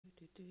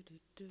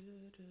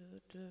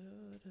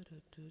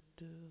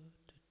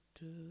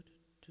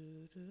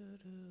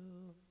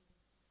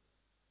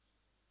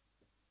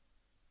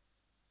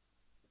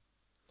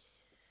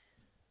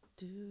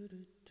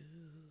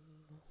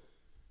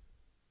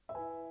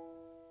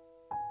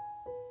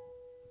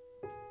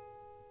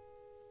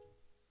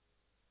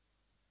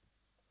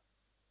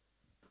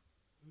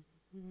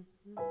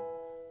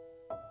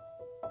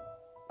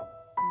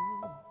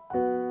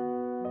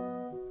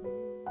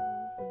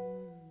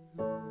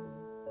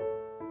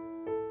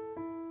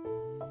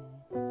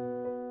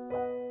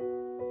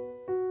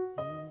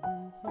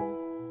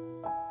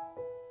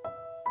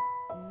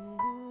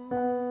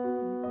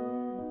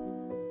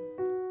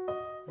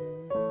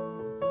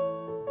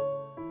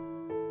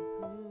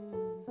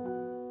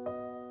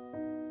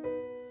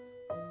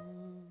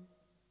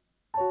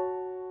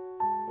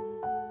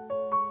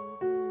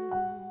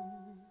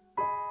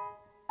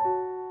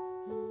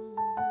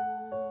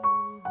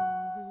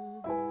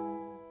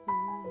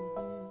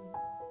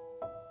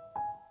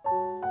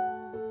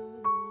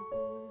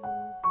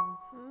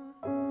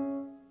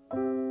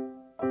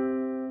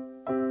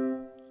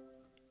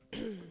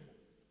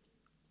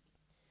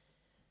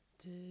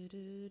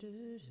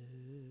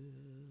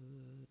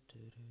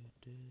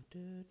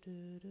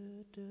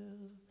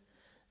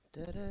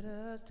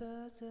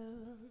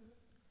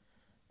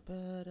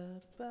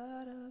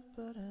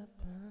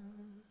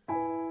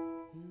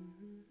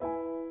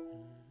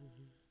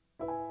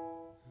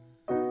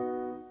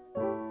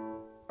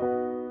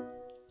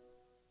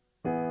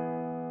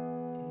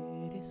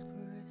It is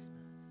Christmas,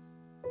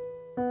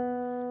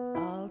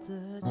 all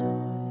the joy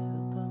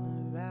will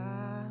come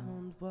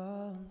around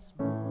once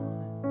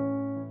more,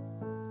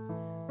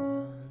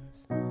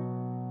 once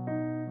more.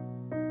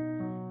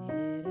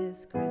 It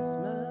is Christmas.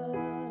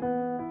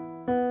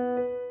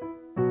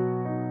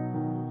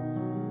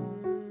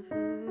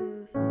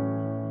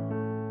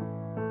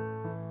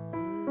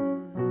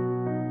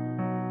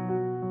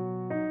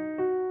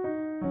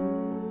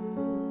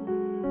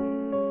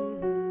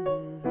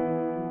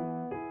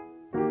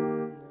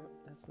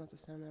 That's not the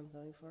sound I'm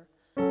going for.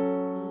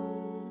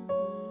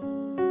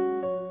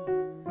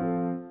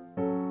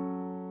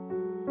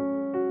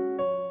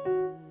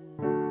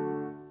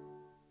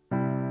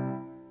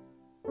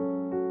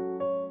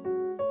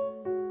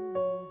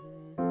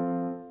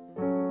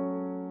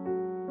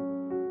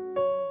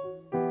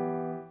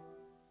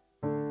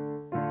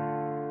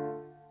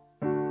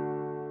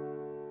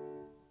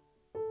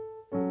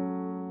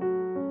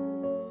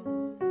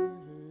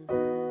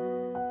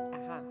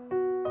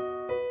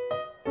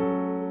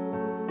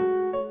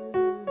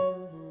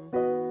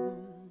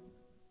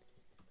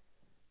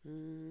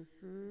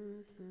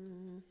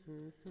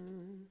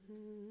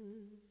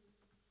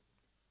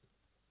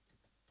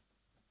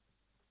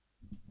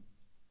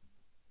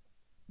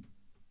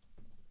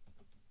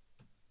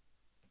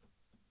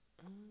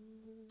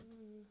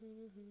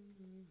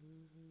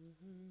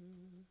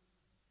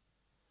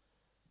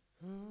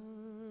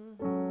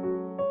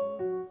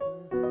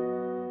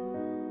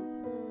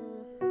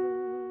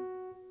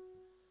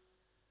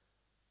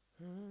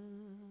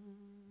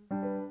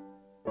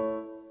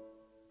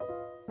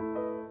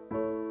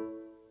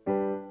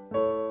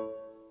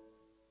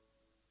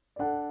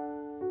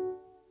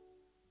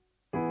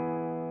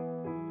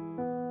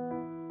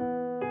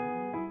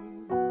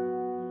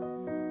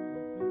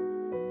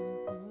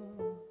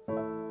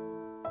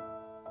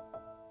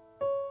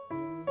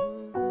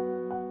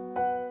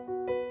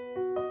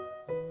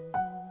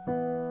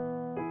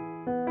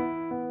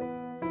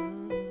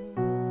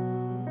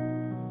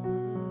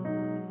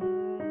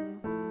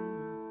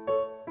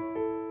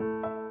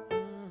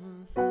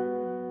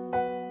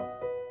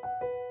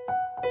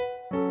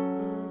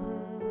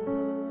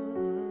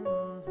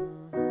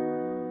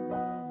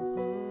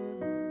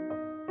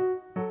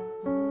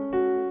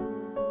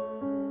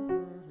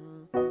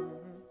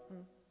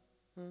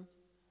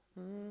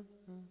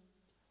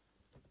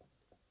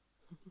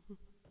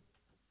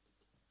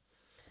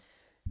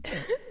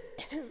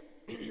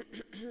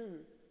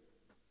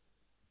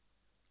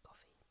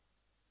 Coffee.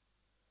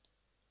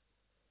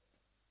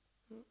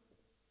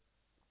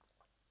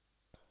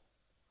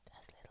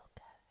 There's little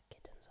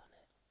kittens on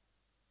it.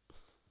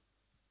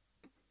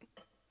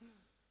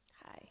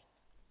 Hi.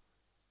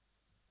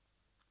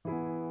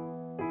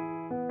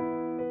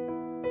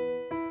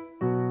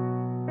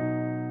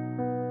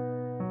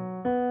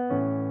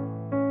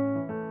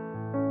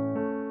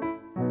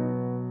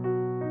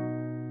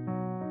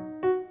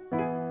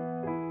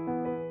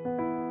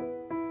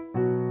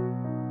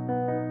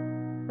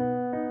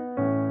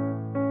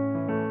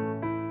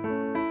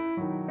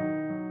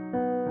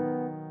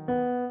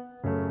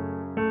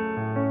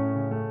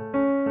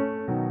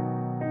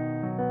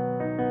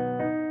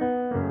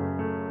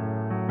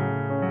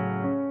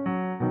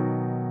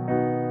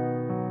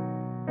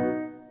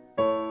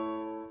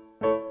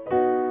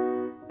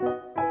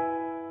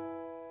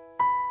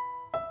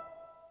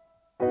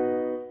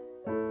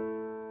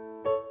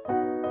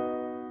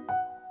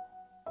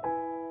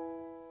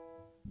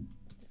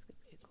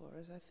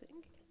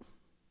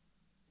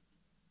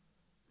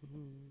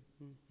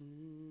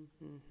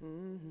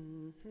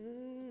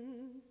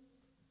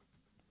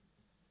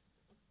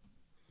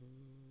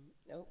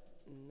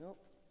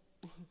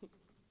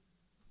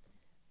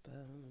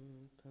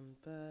 Bum, bum,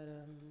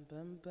 ba-dum,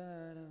 bum,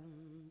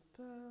 ba-dum,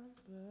 bum,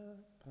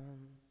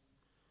 ba-bum.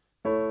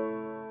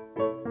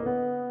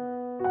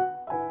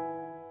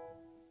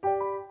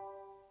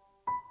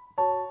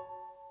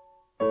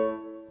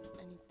 I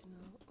need to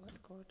know what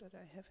chord that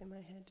I have in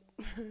my head.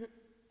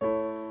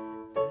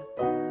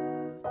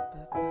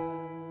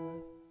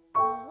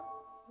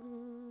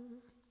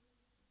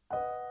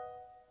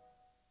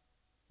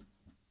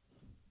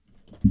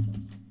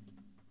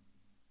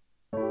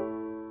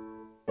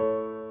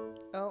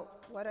 Oh,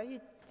 what are you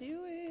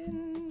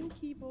doing,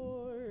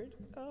 keyboard?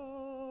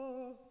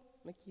 Oh,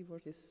 my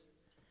keyboard has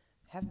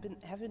been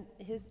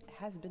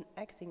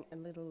acting a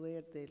little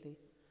weird lately.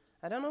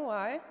 I don't know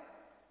why.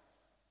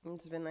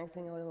 It's been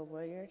acting a little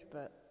weird,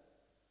 but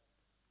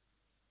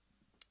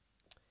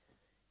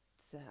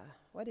it's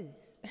what is?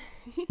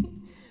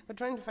 We're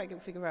trying to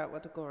figure out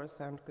what the chorus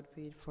sound could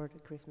be for the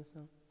Christmas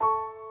song.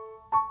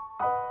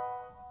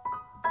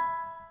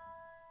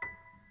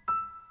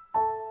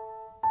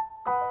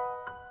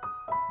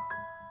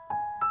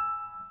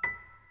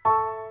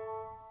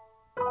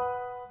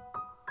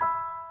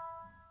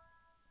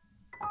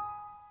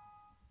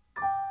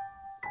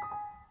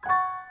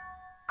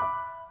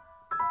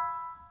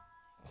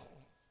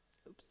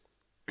 Oops.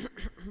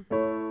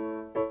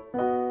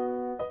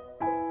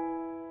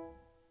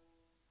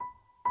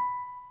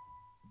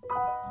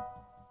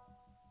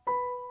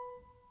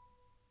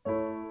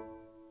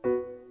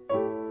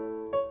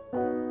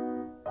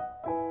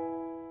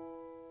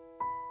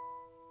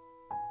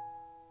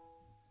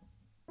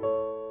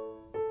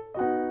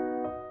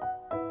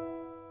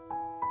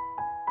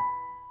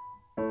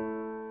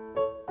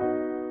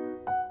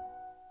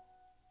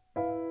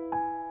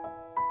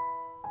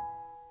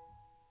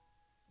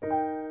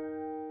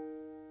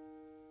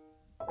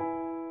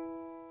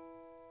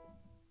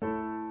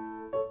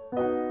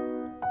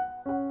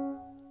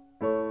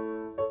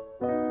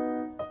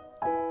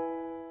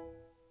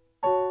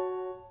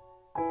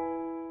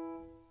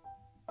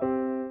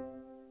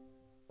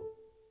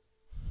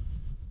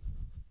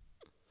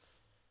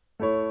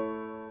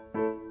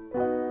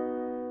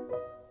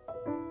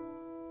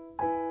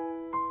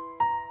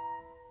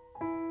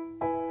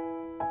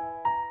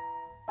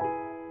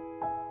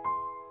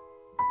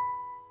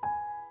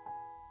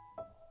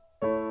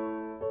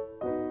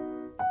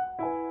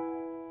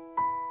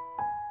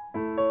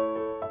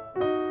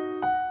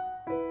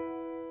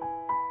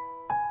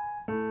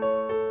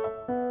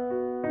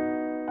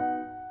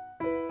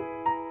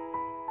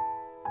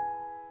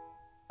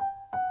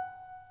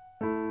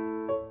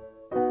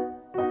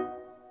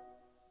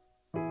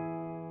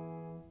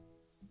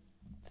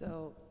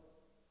 So,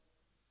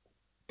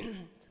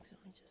 excuse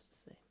me just to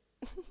say.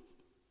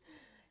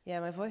 Yeah,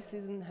 my voice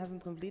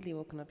hasn't completely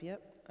woken up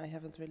yet. I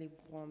haven't really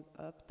warmed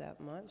up that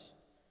much,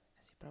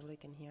 as you probably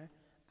can hear.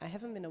 I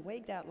haven't been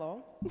awake that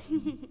long,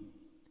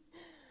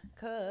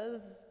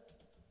 because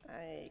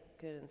I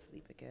couldn't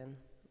sleep again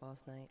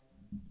last night.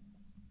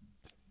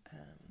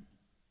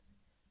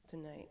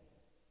 Tonight,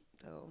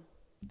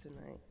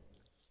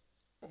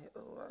 it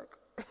will work.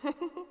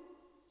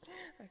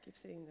 I keep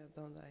saying that,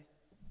 don't I?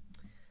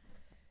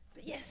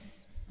 But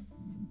yes,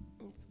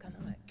 it's gonna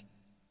work.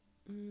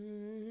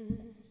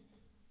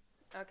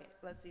 Okay,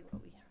 let's see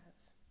what we have.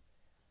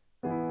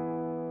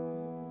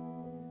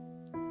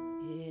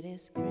 It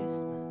is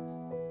Christmas,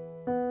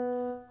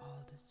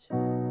 all the joy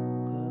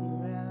will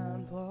come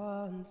around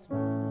once more.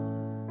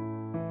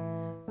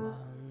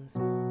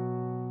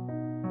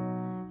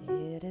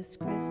 It is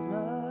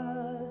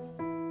Christmas,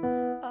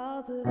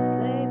 all the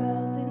sleigh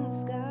bells in the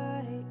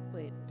sky.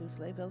 Wait, do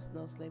sleigh bells?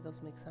 No, sleigh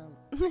bells make sound.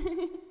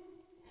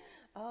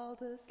 All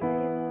the sleigh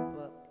bells.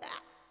 Well,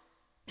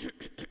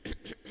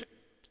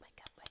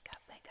 wake up. Okay,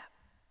 that's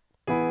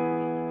good.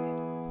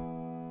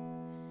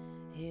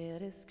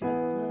 It is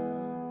Christmas,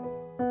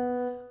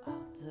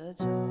 all the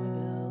joy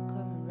will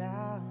come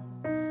around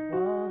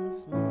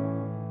once more.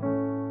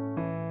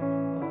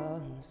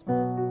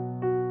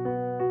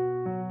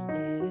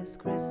 It is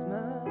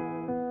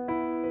Christmas,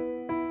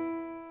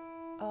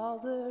 all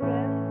the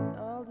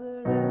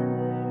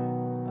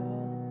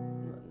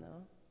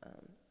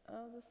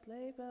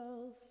sleigh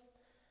bells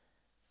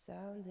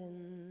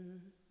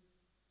sounding.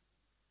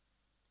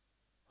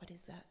 What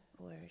is that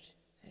word?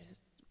 There's a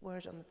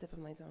word on the tip of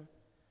my tongue.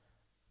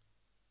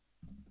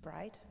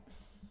 Bright?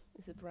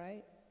 Is it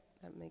bright?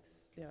 That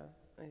makes, yeah,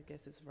 I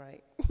guess it's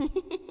right.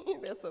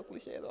 That's so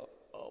cliche though.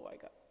 Oh my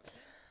god.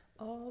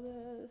 All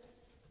the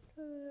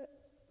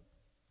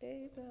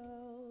sleigh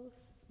bells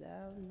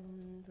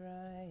sounding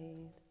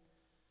bright.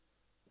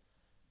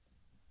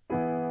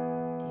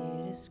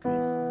 It is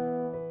Christmas,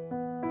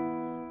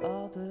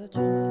 all the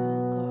joy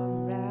will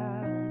come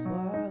round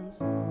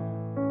once more.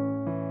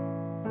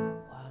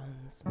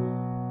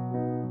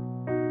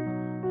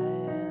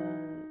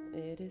 And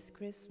it is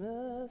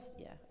Christmas.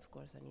 Yeah, of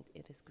course I need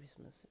It is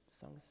Christmas. The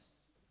song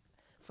is,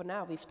 for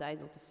now we've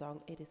titled the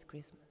song It is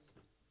Christmas.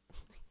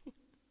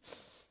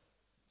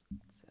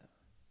 So,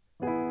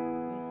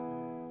 Christmas,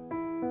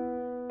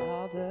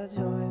 all the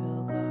joy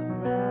will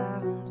come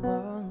round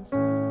once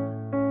more.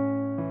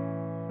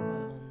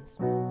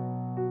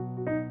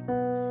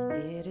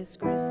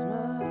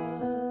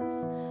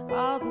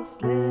 all the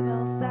sleigh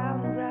bells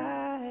sound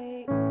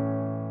right.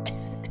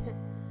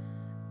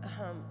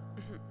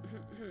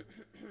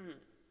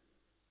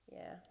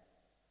 Yeah.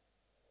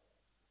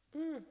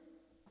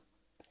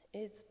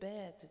 It's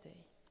bad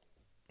today,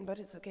 but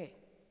it's okay.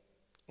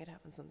 It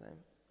happens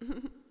sometimes.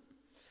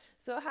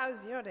 So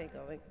how's your day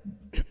going?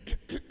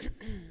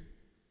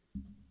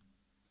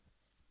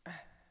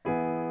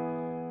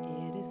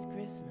 It is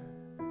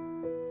Christmas.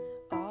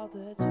 All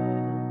the joy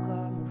will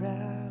come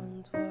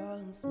around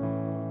once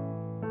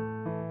more.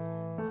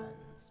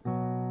 Once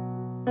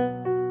more.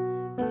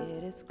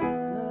 It is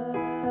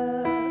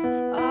Christmas.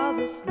 All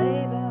the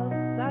sleigh bells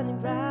sounding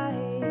bright,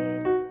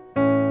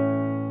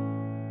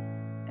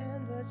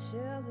 and the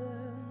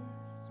children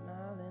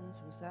smiling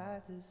from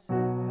side to side.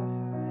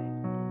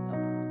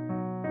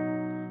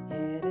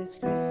 It is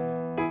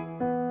Christmas.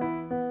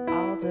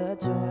 All the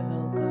joy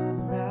will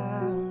come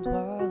around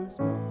once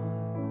more.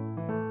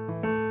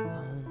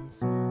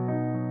 Once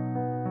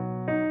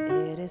more.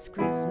 It is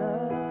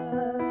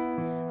Christmas.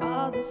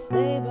 All the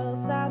sleigh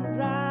bells sound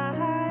bright.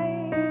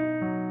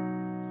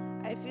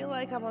 I feel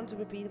like I want to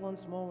repeat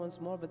once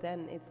more, but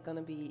then it's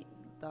gonna be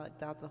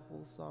that's a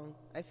whole song.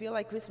 I feel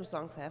like Christmas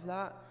songs have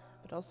that,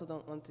 but I also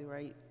don't want to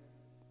write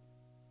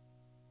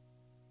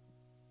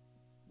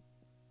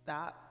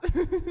that.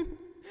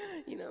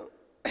 You know.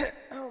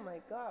 Oh my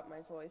god,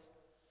 my voice.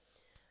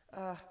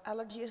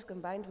 Allergies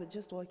combined with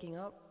just waking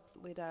up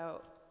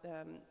without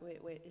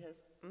wait, yes.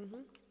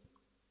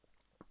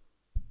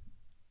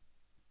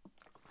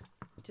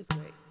 Just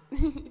great.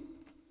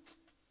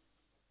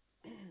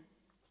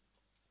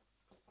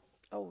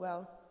 Oh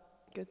well,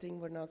 good thing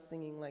we're not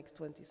singing like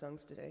 20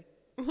 songs today.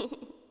 It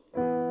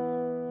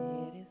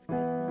is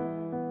Christmas,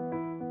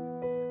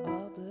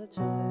 all the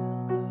joy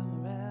will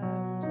come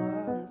around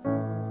once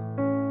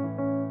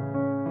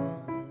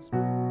more. Once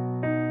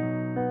more.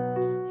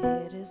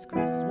 It is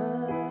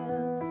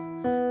Christmas,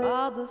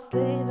 all the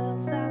sleigh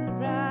bells sound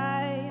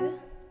bright,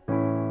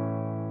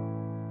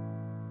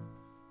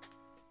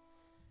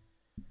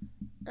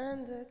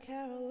 and the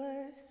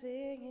carolers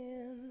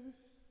singing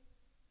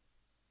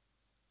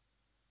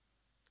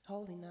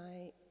Holy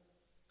Night.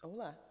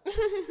 Hola.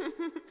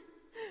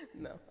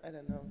 No, I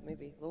don't know.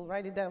 Maybe we'll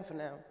write it down for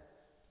now.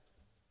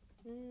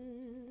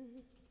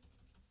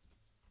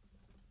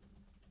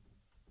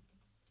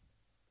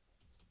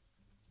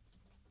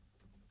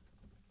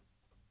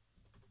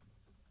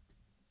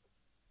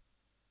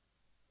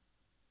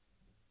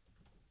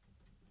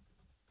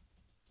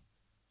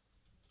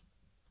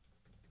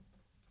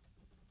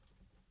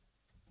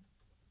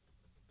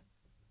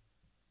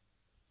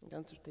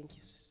 Don't think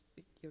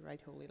you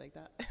write holy like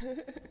that.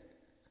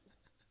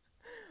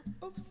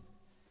 Oops.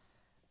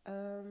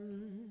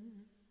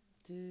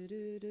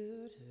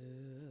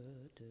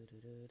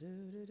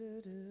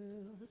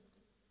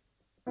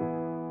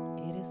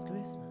 It is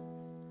Christmas.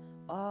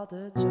 All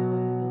the joy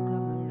will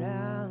come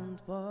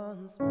around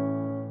once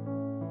more.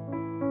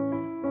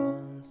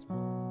 Once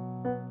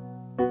more.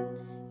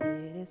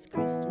 It is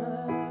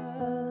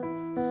Christmas.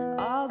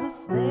 All the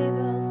sleigh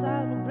bells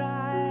sounding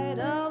bright.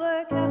 All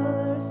the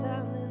carolers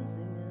sounding,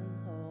 singing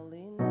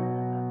Holy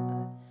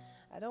Night.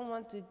 I don't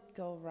want to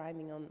go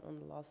rhyming on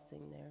the last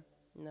thing there.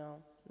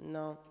 No.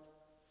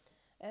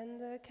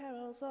 And the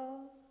carols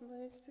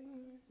always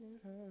singing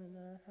Holy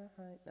Night.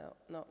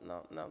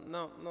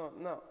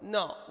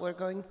 No. We're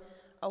going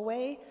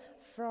away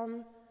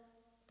from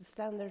the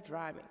standard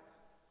rhyming.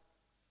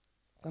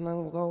 I'm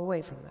gonna go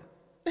away from that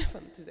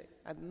from today.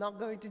 I'm not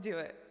going to do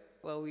it.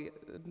 Well,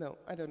 no,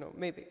 I don't know.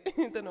 Maybe.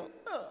 I don't know.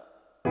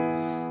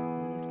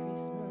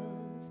 Christmas,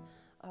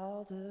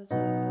 all the joy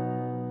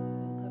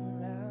will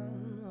come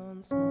around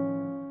once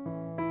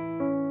more.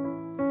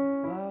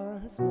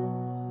 Once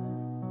more.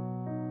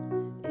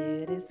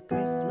 It is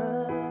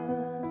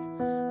Christmas,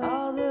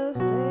 all the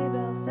sleigh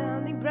bells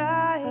sounding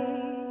bright.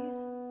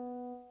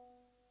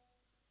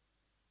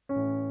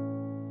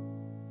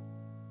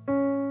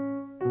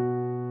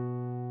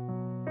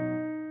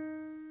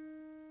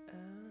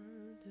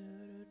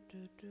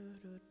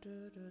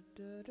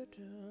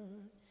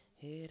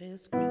 It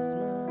is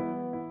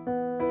Christmas,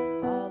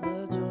 all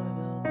the joy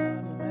will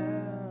come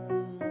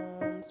around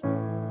once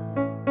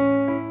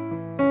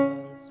more.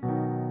 Once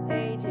more.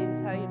 Hey James,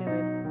 how you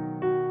doing?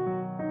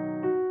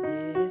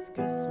 It is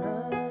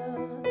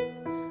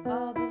Christmas,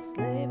 all the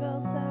sleigh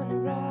bells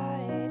sounding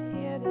bright.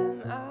 Hear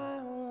them,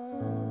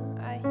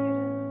 I hear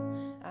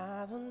them,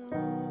 I want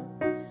more.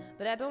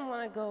 But I don't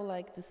want to go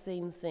like the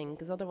same thing,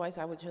 because otherwise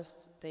I would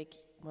just take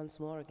once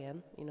more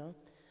again, you know.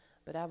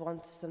 But I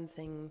want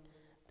something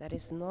that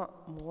is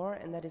not more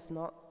and that is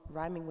not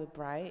rhyming with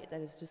bright, that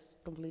is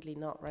just completely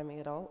not rhyming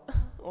at all,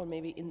 or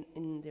maybe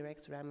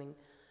indirect rhyming.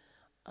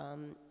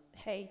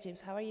 Hey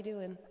James, how are you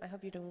doing? I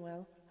hope you're doing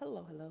well.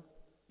 Hello.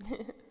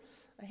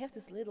 I have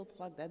this little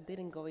plug that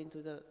didn't go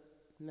into the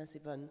messy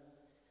bun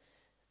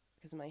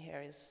because my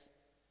hair is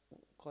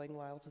going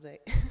wild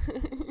today.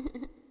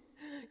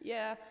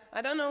 Yeah,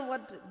 I don't know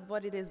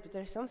what it is, but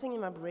there's something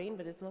in my brain,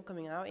 but it's not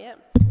coming out yet.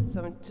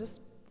 So I'm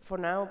just, for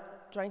now,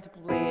 trying to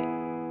play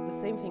the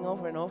same thing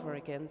over and over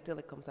again till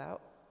it comes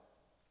out.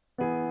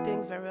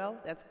 Doing very well?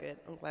 That's good.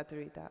 I'm glad to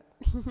read that.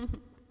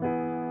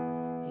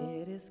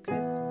 It is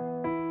Christmas.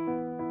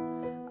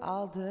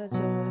 All the joy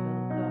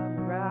will come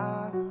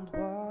around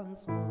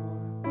once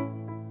more.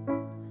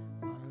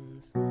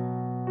 Once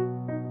more.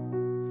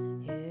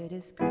 It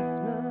is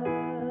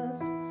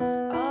Christmas.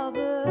 All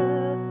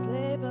the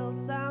sleigh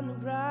bells sound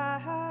bright.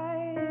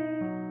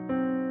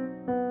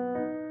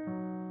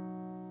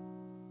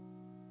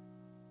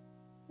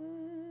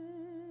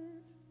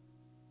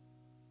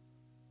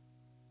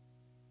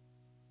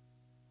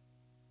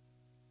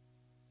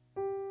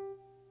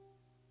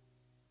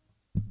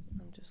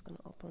 I'm just gonna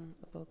open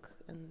a book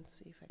and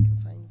see if I can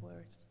find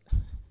words.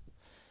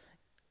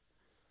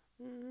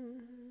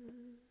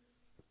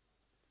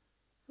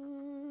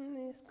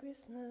 It's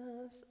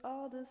Christmas,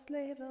 all the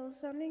sleigh bells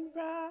sounding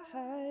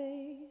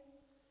bright.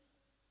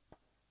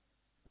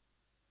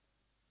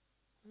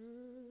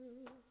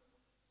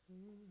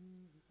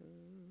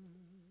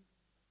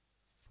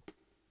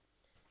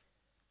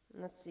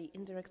 Let's see,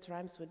 indirect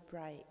rhymes with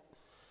bright.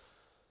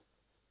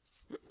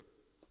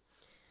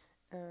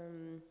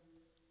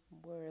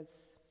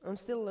 Words. I'm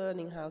still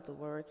learning how to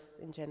words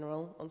in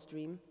general on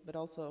stream, but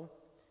also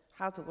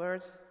how to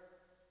words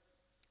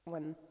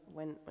when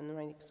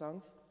writing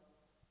songs.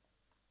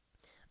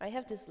 I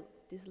have this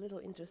little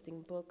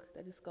interesting book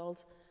that is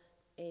called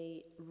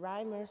a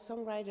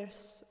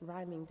songwriter's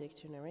rhyming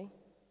dictionary,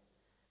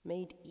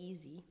 made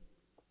easy,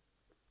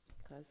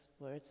 because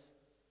words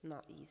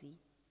not easy.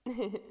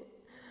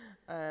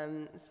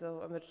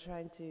 So I'm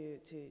trying to.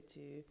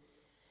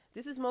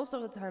 This is most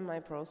of the time my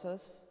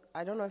process.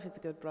 I don't know if it's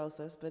a good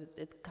process, but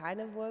it kind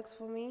of works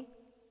for me,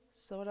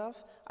 sort of.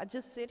 I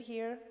just sit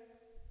here,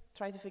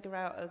 try to figure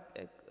out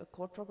a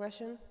chord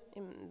progression,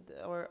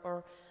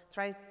 or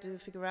try to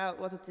figure out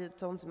what the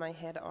tones in my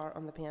head are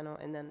on the piano,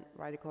 and then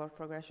write a chord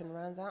progression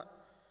around that.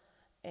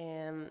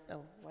 And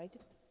why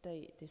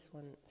did this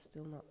one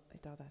still not? I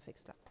thought I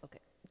fixed that. Okay.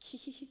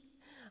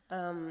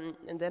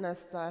 And then I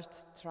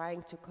start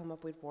trying to come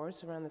up with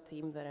words around the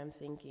theme that I'm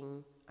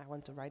thinking I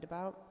want to write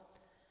about.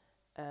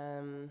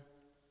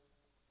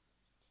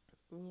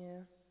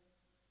 Yeah.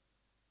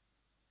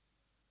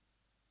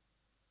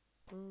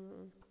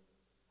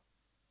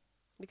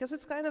 Because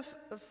it's kind of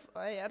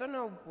I don't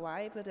know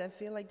why, but I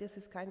feel like this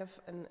is kind of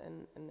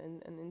an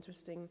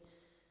interesting,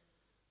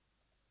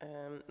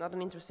 not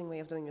an interesting way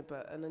of doing it,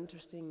 but an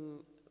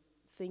interesting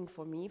thing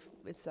for me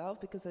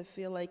itself, because I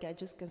feel like I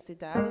just can sit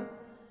down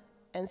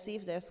and see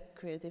if there's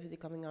creativity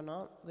coming or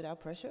not without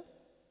pressure.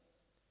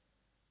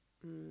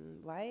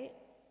 Why?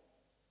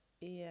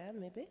 Yeah,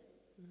 maybe.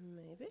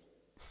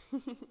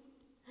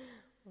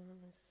 Well,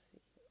 let's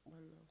see,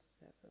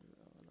 107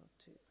 or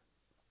 102.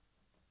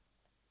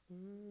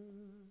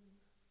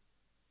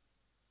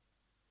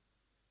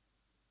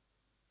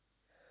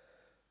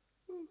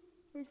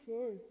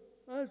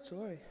 I'm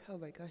sorry. Oh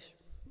my gosh.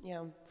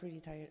 Yeah, I'm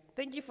pretty tired.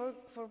 Thank you for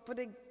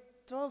putting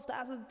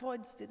 12,000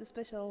 points to the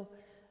special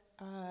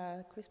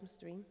Christmas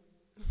stream.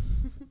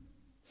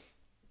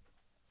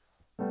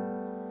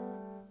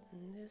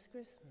 This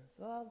Christmas,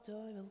 all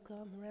joy will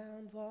come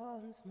around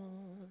once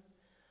more.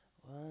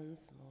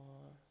 Once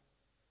more.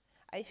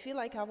 I feel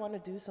like I want to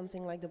do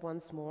something like the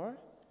once more,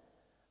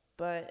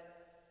 but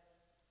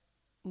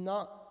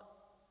not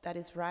that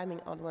is rhyming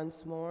on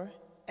once more,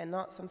 and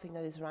not something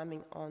that is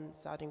rhyming on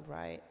starting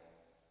bright.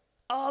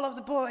 All of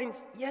the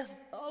points! Yes,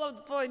 all of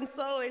the points,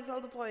 always all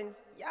the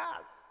points,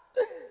 yes!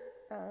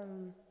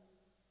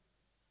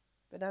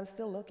 But I'm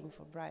still looking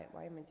for bright.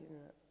 Why am I doing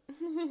that?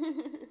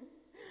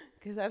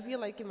 Because I feel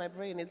like in my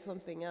brain it's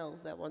something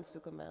else that wants to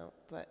come out,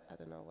 but I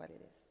don't know what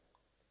it is.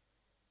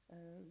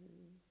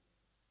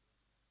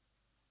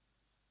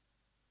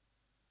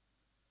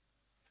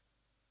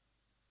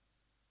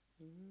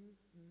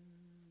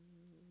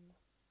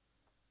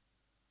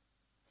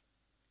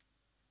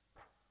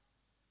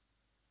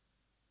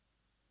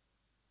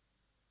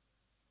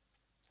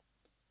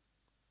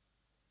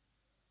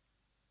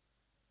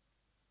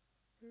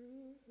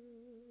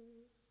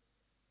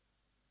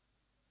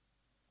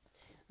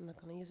 I'm not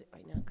going to use it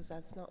right now because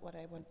that's not what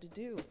I want to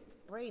do.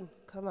 Brain,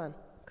 come on,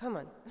 come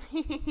on.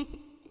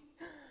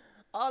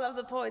 All of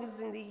the points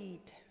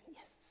indeed.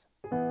 Yes.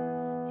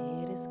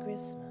 It is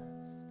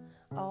Christmas.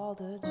 All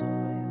the joy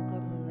will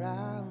come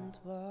around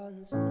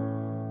once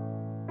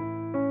more.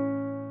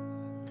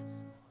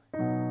 Once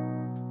more.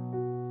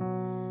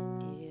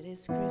 It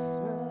is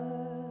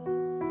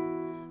Christmas.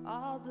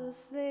 All the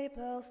sleigh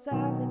bells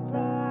sounding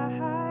bright.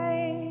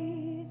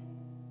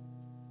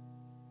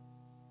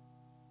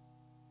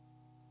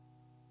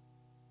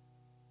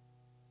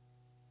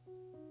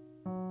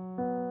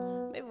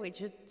 Maybe we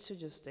should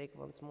just take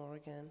once more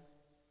again.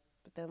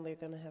 But then we're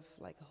gonna have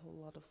like a whole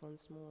lot of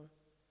once more.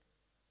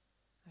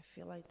 I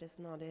feel like that's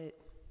not it.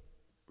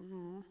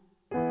 All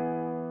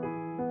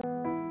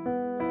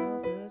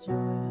the joy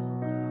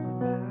will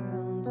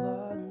come around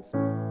once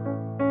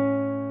more.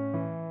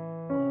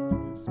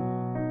 Once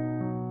more.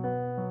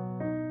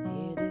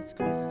 It is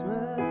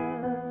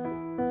Christmas.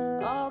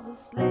 All the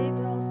sleigh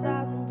bells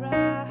sound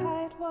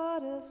bright.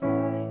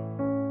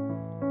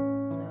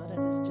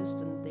 is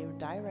just their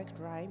direct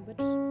rhyme with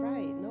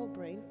right. No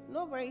brain,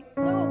 no brain,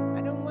 no,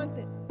 I don't want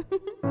it.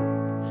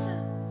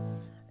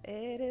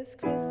 It is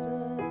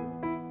Christmas,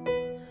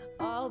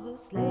 all the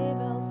sleigh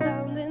bells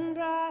sounding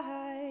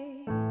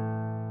bright.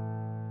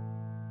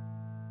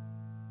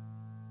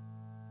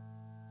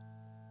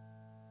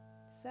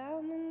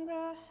 Sounding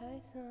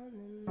bright,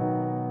 sounding bright.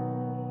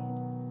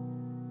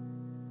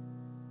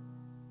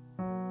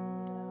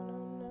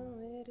 No,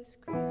 it is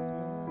Christmas,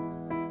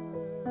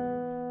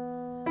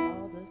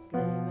 all the sleigh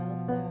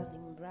bells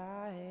sounding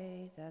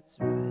bright. That's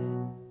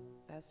right,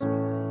 that's right.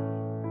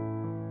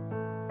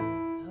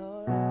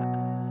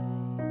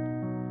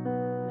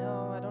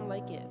 No, I don't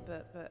like it,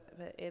 but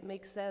it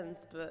makes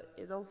sense, but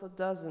it also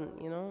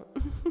doesn't, you know?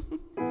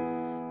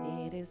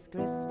 It is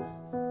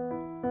Christmas,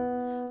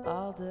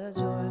 all the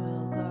joy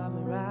will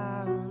come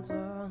around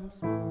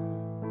once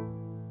more,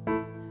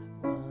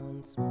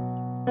 once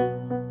more.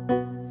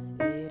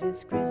 It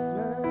is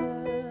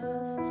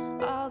Christmas,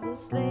 all the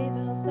sleigh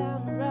bells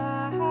sound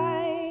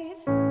right.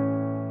 Oh,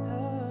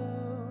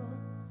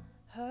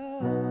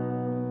 oh,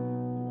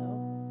 no,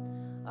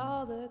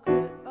 all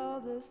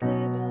the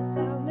sleigh bells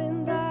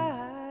sounding bright.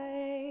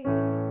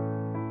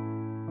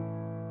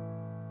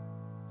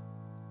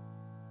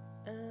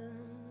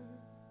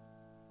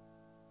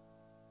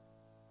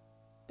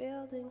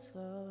 Buildings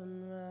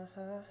going right.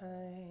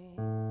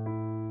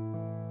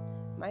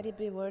 Might it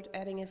be worth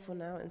adding it for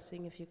now and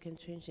seeing if you can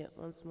change it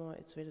once more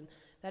it's written?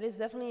 That is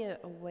definitely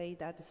a way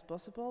that is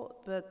possible,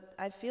 but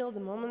I feel the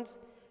moment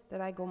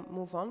that I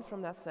move on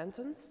from that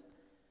sentence,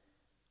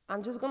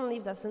 I'm just gonna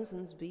leave that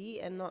sentence be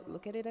and not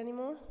look at it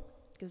anymore,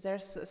 because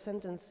there's a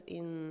sentence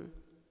in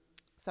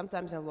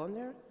Sometimes I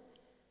Wonder,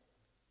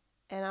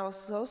 and I was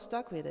so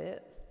stuck with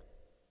it,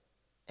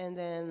 and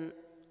then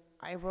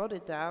I wrote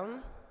it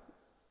down,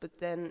 but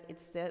then it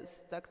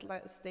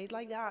stayed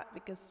like that,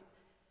 because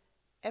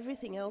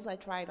everything else I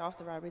tried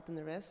after I written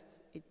the rest,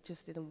 it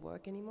just didn't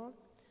work anymore.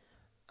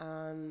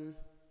 And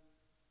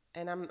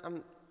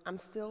I'm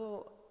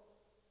still,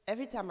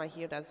 every time I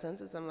hear that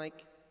sentence, I'm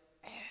like,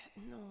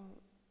 no,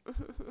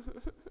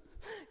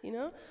 you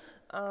know?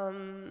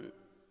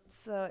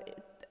 So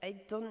I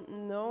don't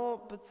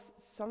know, but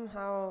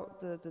somehow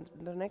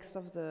the next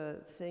of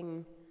the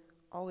thing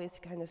always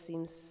kind of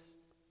seems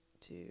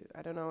to,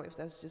 I don't know if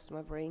that's just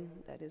my brain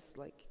that is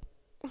like,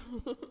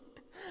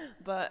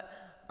 but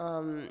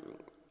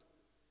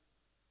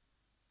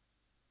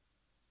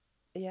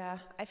yeah,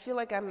 I feel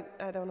like I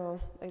don't know,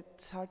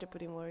 it's hard to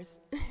put in words.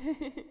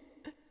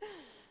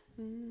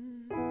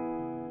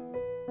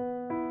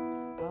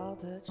 All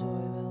the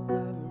joy will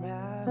come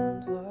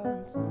around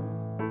once more,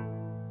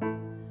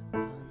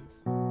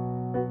 once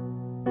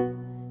more.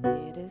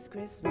 It is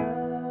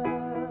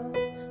Christmas,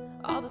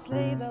 all the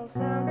sleigh bells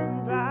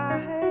sounding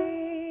bright.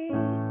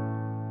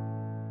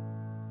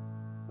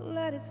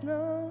 Let it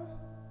snow,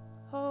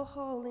 oh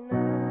holy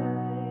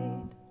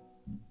night.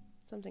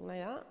 Something like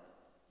that.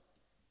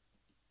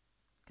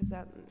 Because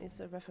that is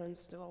a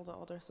reference to all the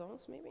other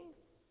songs, maybe?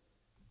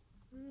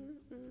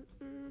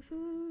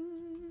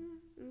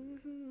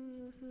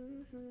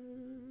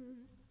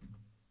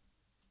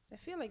 I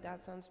feel like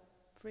that sounds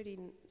pretty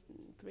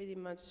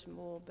much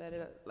more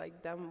better,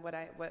 like than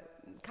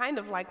kind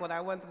of like what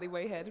I wanted in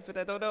my head, but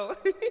I don't know.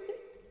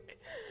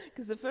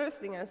 Because the first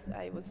thing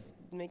I was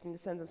making the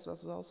sentence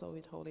was also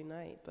with Holy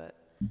Night, but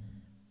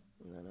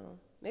I don't know.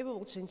 Maybe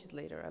we'll change it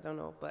later, I don't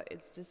know. But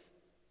it's just,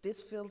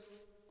 this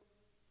feels,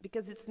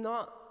 because it's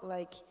not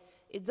like,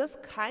 it does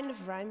kind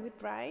of rhyme with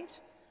bright,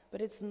 but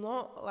it's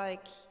not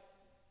like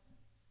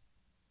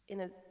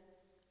in a,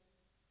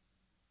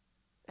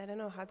 I don't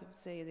know how to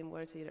say it in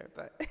words either,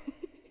 but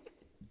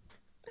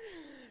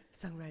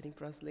songwriting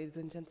process, ladies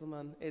and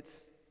gentlemen,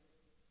 it's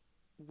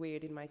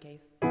weird in my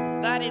case.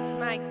 But it's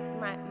my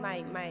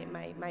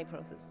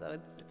process, so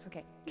it's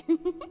okay.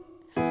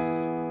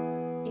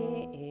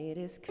 It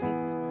is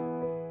Christmas,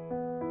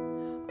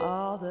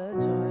 all the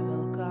joy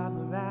will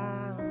come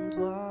around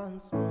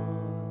once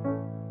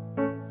more,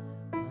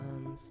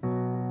 once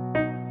more.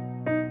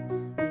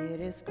 It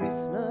is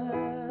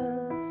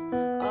Christmas,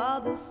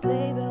 all the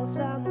sleigh bells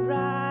sound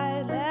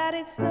bright. Let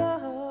it snow,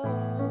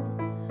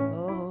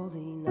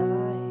 holy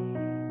night.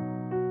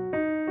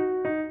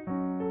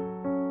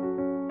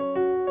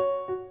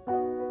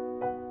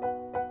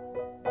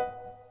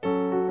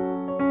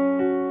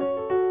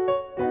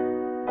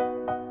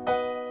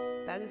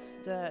 That is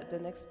the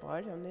next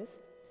part on this.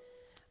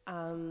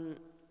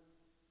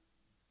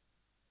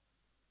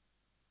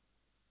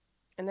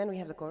 And then we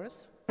have the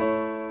chorus.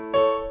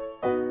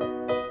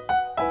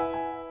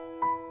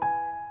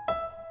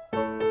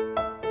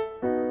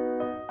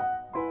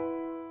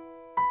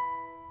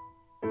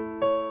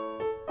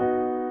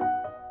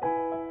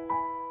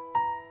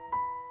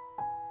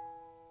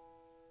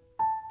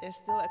 There's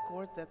still a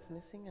chord that's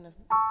missing, and I'm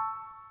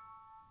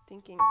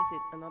thinking, is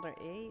it another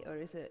A or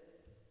is it?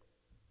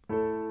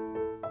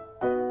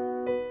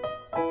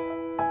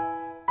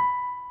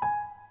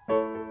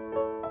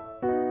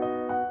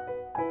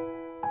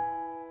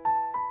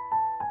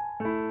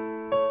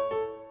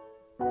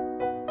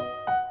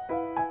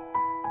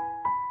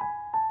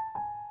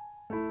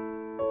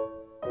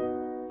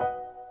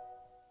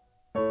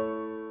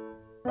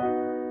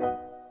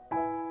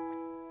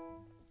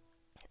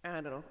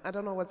 I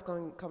don't know what's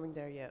coming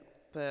there yet,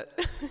 but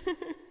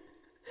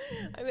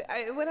I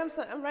mean, when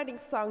I'm writing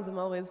songs, I'm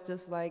always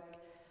just like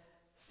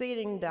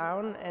sitting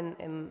down, and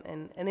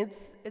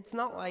it's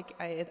not like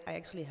I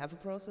actually have a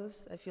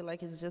process. I feel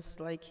like it's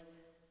just like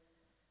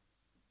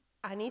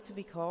I need to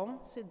be calm,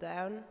 sit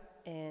down,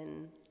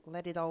 and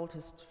let it all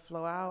just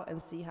flow out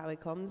and see how it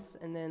comes.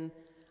 And then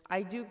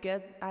I do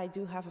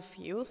have a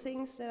few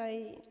things that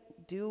I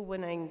do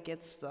when I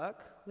get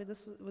stuck with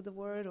the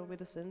word or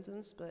with a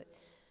sentence. But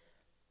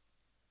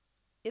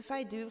if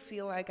I do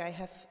feel like I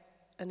have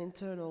an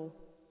internal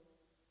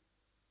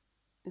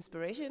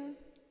inspiration,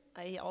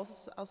 I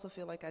also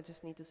feel like I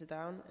just need to sit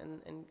down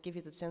and give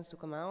it a chance to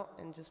come out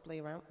and just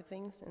play around with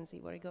things and see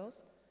where it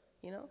goes,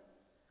 you know?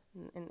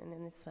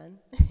 And it's fun.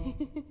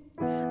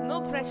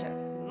 No pressure,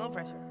 no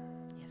pressure.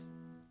 Yes.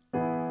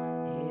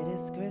 It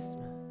is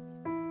Christmas,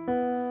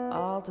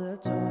 all the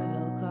joy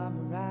will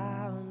come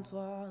around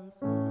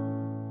once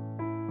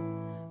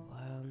more,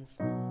 once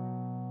more.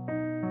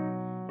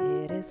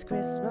 It is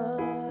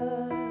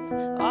Christmas,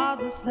 all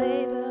the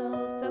sleigh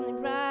bells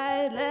sounding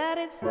bright, let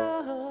it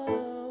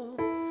snow,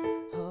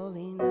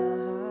 holy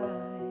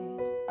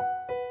night.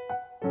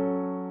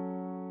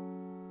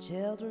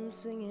 Children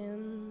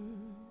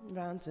singing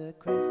round the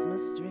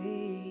Christmas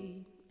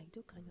tree. I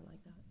do kind of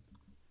like that.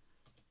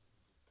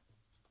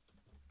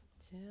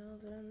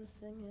 Children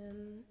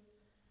singing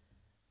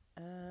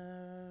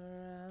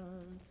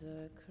around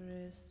the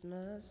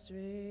Christmas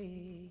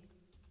tree.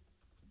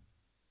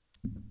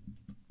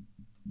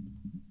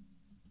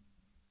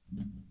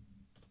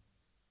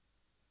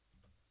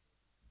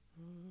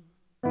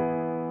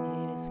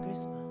 It is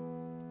Christmas,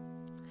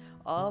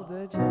 all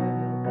the joy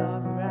will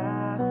come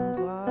around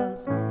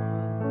once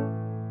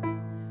more,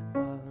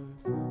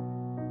 once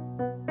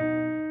more.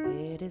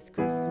 It is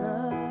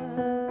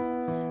Christmas,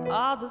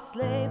 all the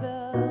sleigh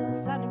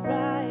bells sounding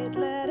bright,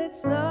 let it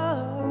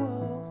snow,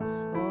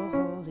 oh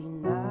holy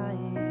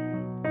night.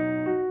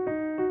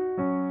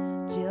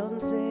 Children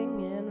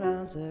singing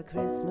round the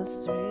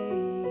Christmas tree.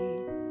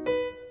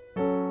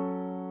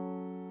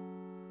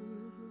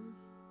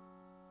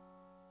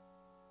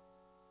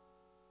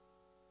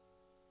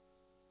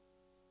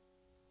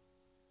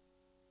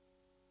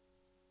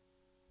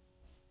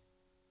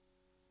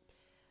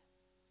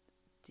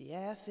 The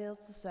air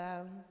fills the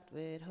sound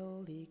with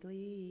holy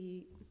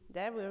glee.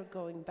 There we're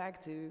going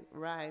back to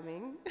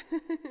rhyming.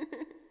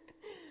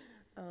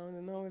 I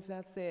don't know if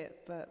that's it,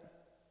 but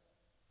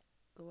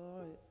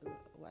glory.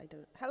 Why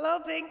don't? Hello,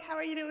 Pink. How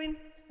are you doing?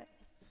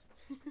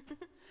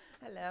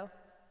 Hello.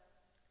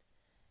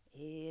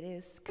 It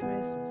is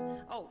Christmas.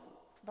 Oh,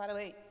 by the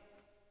way.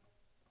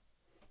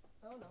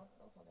 Oh no,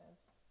 don't fall down.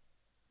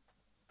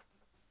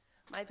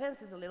 My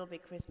pants is a little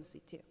bit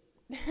Christmassy too.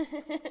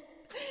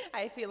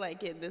 I feel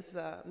like it is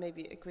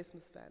maybe a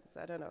Christmas pants.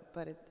 I don't know,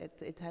 but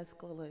it has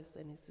colors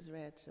and it's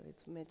red, so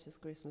it matches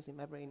Christmas in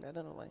my brain. I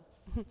don't know why.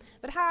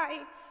 But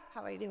hi,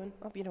 how are you doing?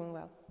 Hope you're doing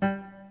well.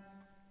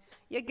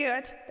 You're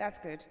good. That's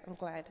good. I'm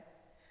glad.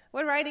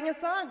 We're writing a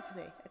song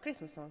today, a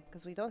Christmas song,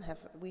 because I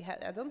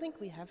don't think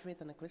we have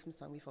written a Christmas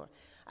song before.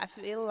 I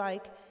feel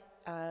like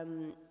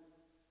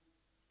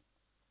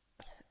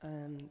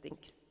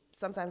think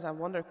sometimes I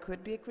wonder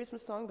could be a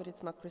Christmas song, but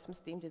it's not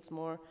Christmas themed. It's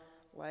more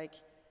like,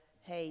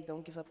 hey,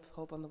 don't give up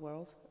hope on the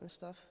world and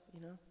stuff, you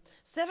know.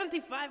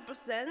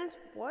 75%?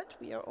 What?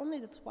 We are only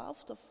the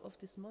 12th of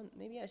this month.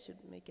 Maybe I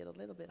should make it a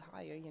little bit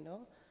higher, you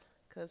know,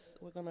 because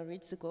we're gonna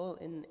reach the goal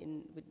in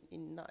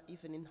not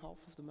even in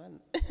half of the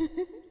month.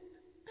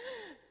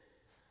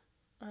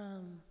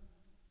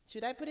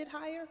 Should I put it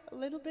higher a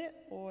little bit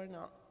or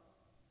not?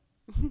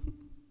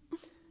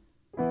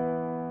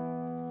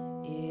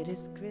 It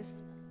is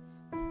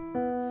Christmas,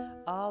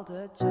 all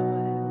the joy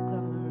will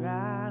come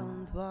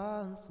around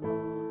once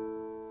more,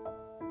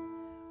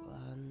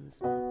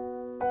 once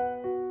more.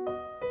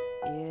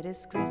 It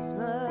is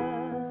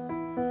Christmas,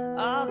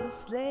 all the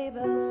sleigh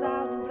bells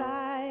sounding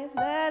bright,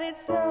 let it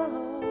snow,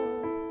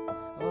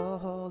 oh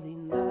holy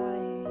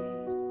night.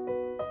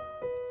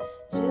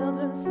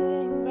 Children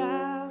sing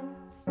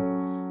rounds,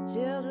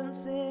 children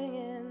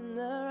singing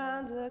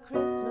around the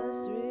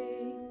Christmas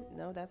tree.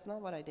 No, that's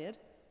not what I did.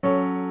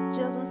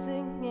 Children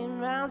singing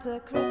round the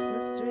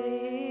Christmas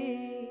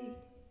tree.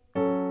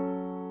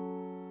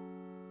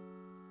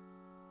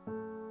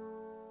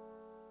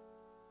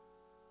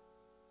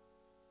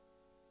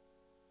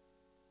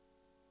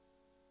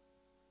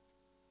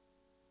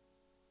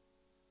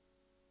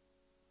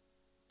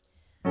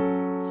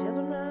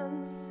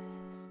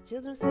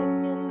 Children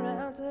singing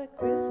round the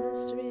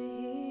Christmas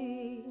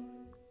tree.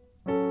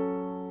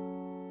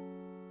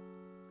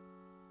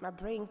 My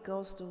brain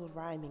goes to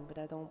rhyming, but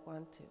I don't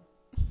want to.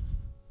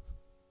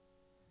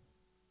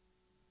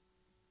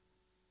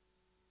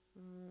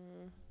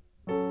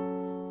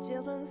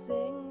 Children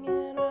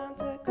singing round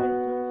the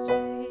Christmas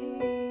tree.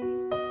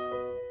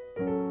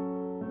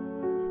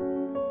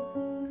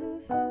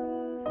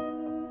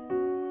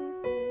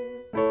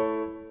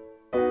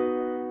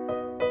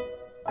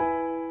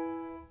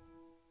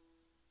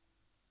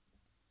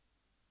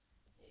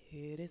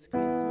 It is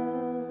Christmas,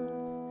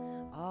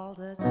 all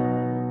the joy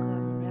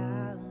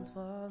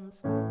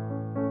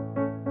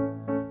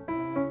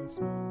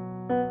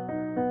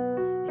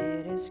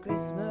is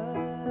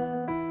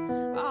Christmas,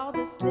 all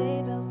the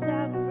sleigh bells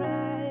sound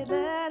bright,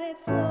 let it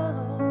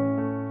snow,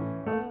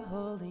 a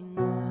holy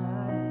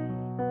night.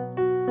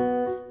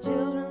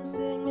 Children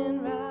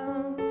singing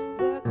round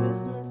the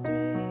Christmas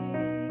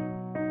tree.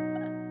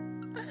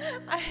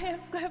 I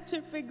have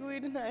captured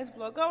Penguin in Ice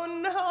Block. Oh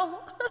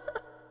no!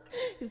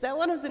 Is that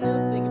one of the new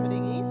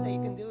thingamajiggies that you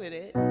can do with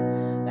it?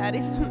 That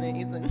is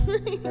amazing.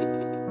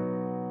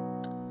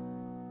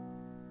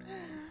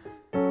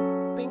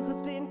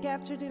 Penguin's being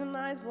captured in an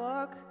ice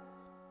block.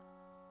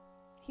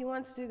 He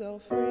wants to go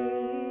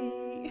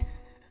free.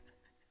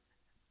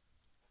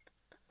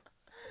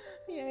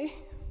 Yay.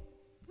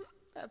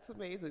 That's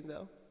amazing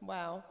though.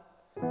 Wow.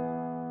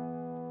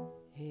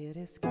 It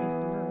is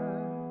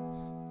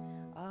Christmas.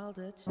 All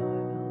the joy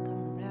will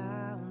come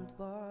around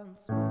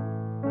once more.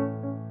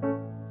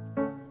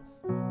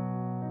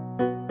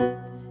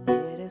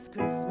 It is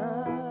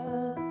Christmas.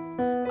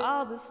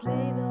 All the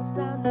sleigh bells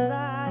sound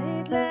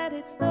bright. Let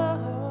it snow.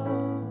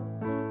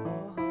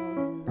 Oh,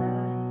 holy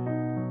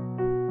night.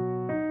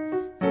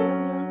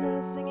 Children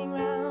are singing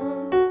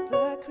round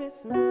the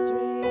Christmas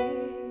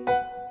tree.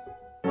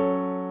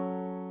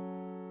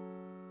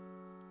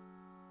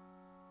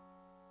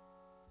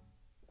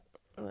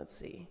 Let's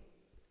see.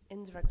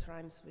 Indirect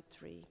rhymes with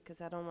tree,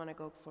 because I don't want to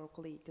go for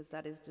glee, because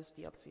that is just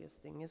the obvious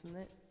thing, isn't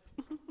it?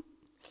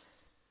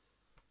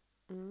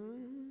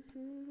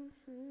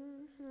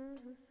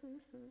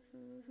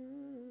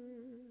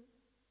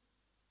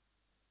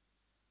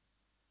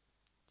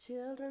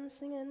 Children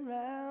singing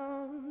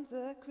round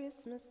the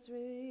Christmas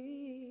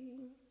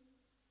tree.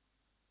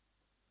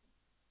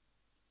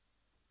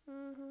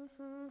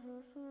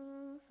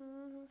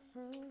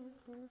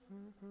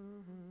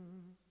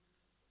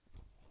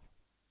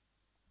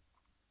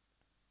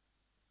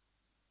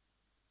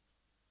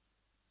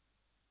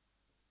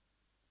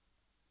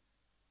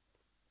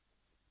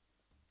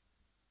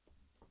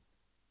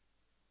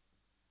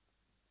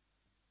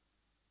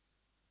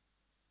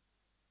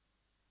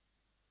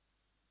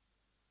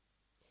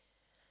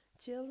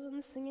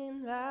 Children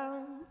singing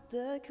round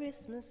the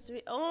Christmas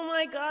tree. Oh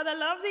my God, I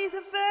love these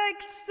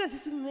effects. That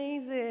is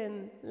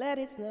amazing. Let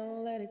it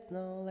snow, let it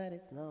snow, let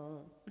it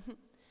snow.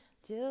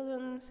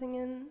 Children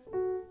singing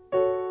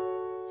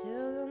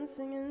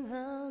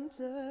round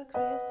the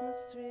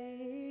Christmas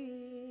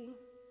tree.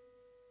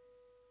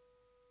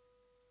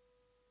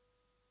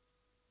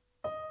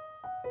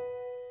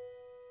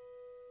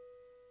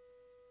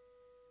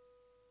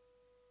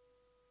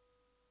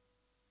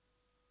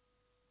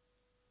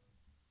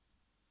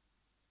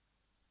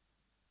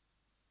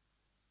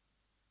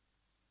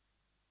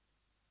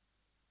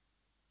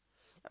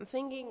 I'm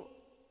thinking,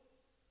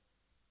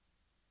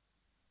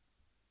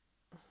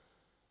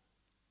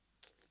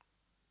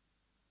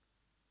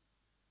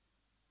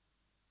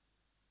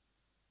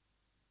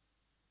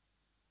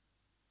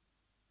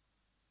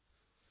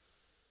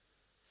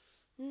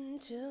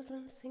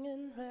 children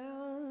singing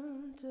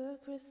round the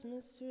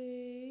Christmas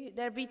tree.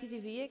 They're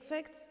BTTV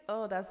effects?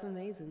 Oh, that's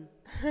amazing.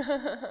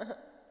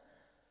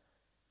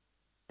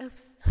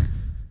 Oops.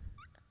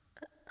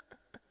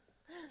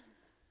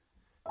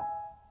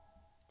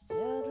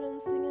 Children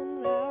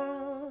singing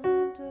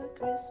round the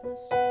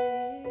Christmas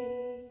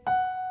tree.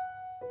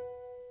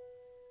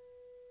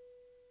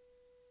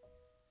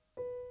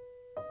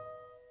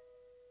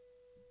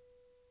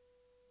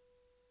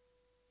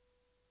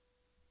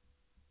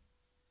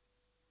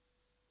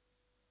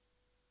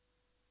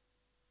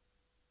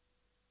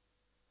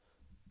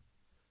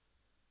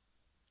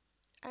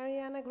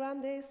 Ariana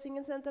Grande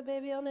singing Santa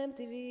Baby on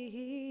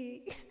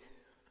MTV.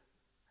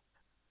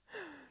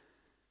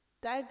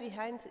 Died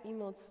behind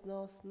emotes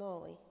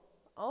snowy.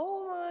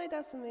 Oh my,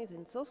 that's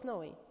amazing. So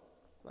snowy.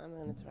 I'm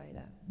gonna try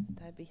that.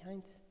 Died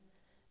behind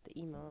the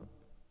emote.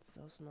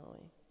 So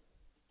snowy.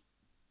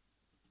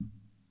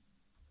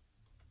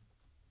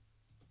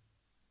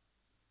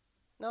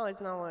 No,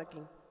 it's not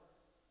working.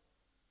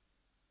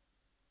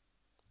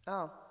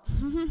 Oh.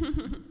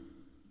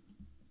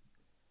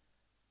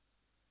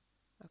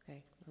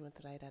 Okay, I'm gonna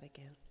try that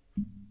again.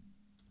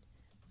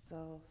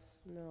 So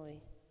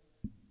snowy.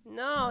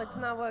 No, it's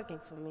not working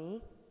for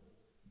me.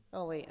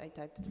 Oh wait, I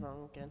typed it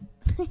wrong again.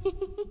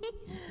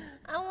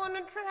 I want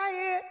to try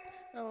it.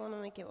 I want to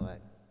make it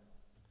work.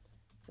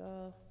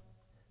 So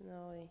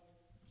snowy.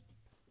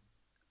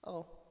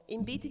 Oh,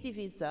 in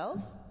BTTV itself?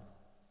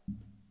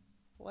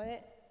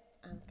 What?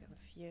 I'm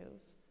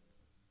confused.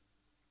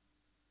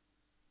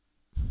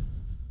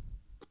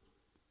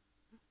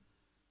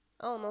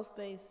 Oh, no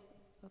space.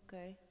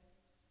 Okay.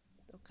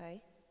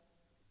 Okay.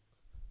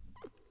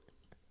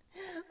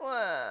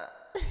 What?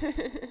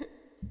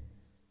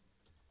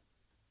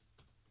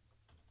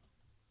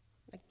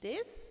 Like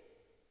this?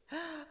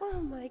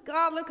 Oh my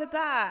God, look at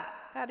that.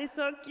 That is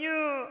so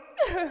cute.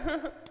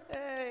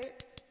 Hey.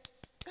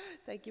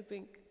 Thank you,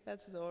 Pink.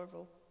 That's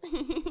adorable.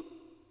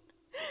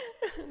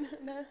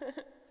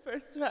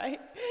 First try.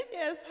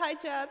 Yes, hi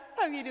Chad.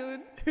 How you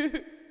doing?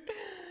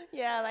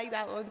 Yeah, I like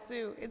that one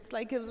too. It's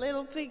like a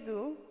little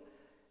pigoo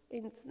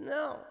in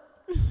snow.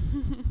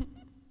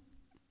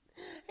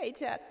 Hey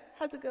Chad,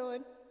 how's it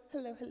going?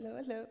 hello,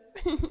 hello, hello.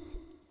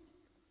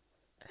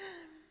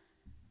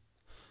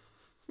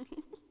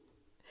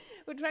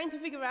 We're trying to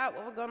figure out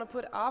what we're gonna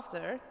put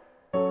after.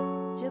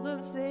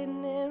 Children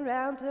sitting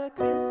around the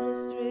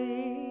Christmas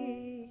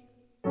tree.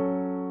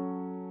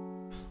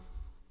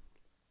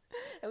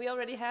 And we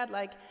already had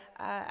like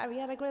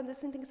Ariana Grande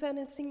singing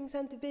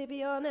Santa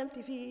Baby on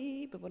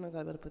MTV, but we're not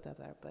gonna put that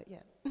there, but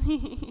yeah.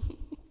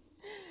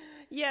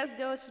 Yes,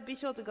 be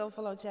sure to go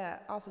follow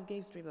Chat, awesome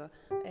game streamer,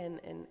 and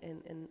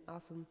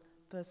awesome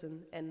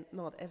person, and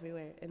not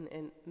everywhere,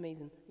 and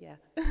amazing, yeah.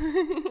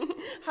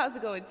 How's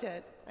it going,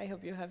 Chat? I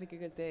hope you're having a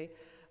good day.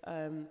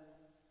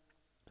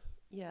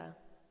 Yeah.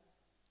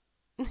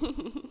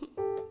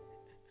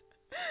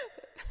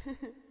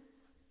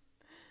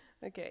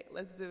 Okay,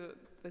 let's do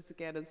this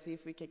again and see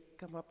if we can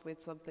come up with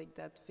something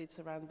that fits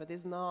around, but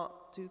is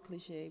not too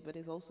cliche, but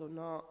is also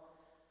not,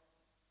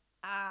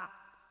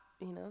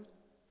 you know?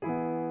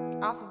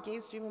 Awesome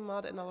game streamer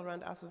mod and all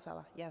around awesome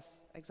fella.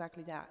 Yes,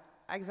 exactly that.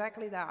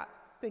 Exactly that.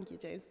 Thank you,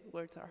 James.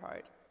 Words are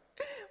hard.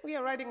 We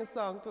are writing a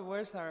song, but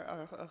words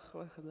are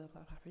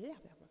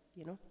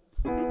you know?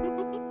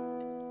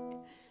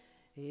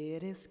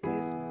 It is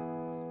Christmas.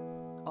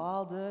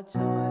 All the joy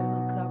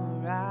will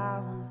come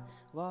around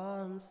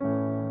once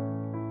more.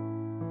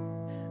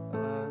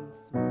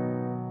 Once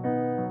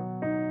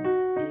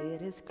more.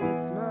 It is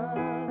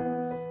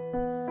Christmas.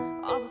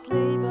 All the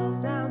sleigh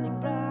bells sounding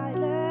bright.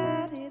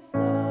 Let it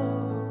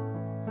snow.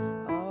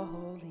 A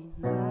holy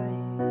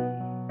night.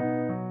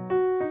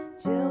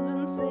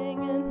 Children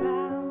singing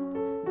round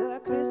the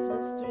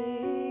Christmas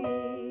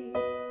tree.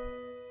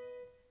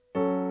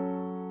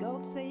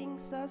 God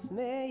sings us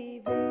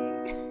maybe.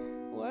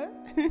 What?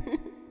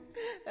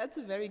 That's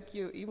a very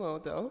cute emo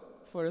though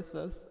for a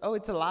sus. Oh,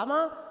 it's a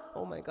llama?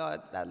 Oh my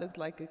god, that looked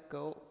like a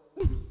goat.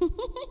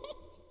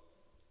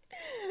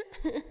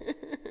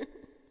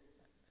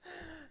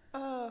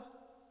 Oh,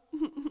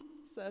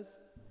 sus.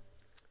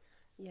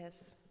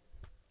 Yes.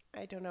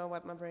 I don't know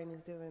what my brain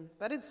is doing,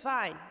 but it's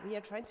fine. We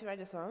are trying to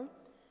write a song.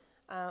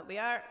 We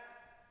are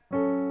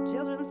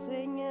children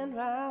singing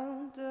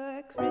round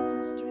the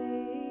Christmas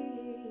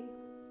tree.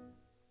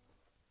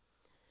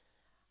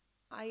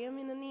 I am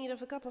in the need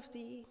of a cup of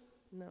tea.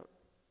 No.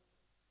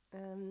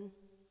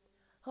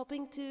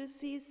 Hoping to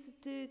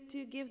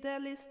give their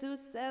list to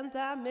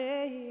Santa,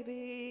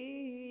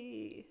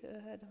 maybe.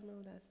 I don't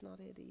know, that's not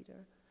it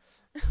either.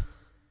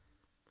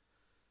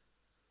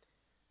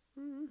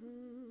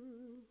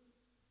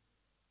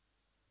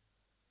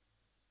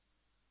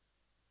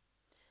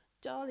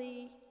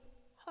 Jolly,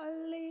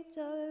 holly,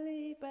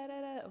 jolly,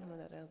 ba-da-da. Oh no,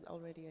 that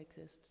already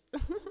exists.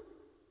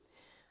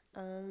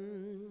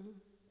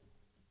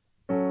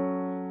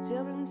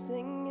 Children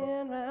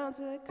singing round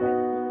the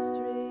Christmas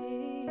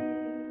tree.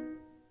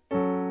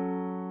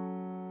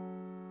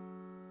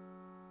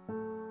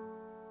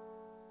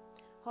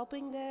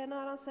 Hoping they're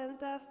not on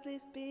Santa's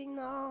list being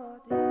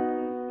naughty.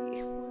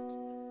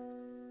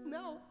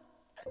 No,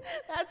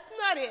 that's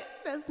not it.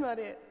 That's not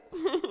it.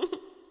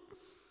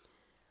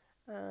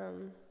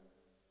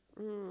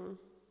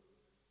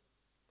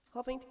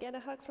 Hoping to get a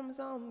hug from a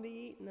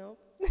zombie. No.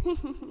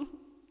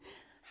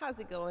 How's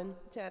it going,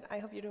 Chad? I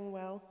hope you're doing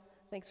well.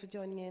 Thanks for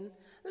joining in.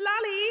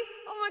 Lolly!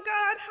 Oh my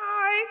god,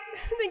 hi!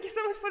 Thank you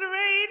so much for the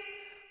raid.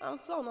 I'm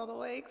so not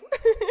awake.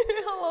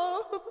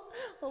 Hello.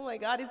 Oh my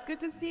god, it's good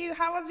to see you.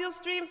 How was your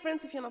stream,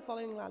 friends? If you're not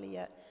following Lolly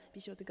yet,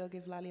 be sure to go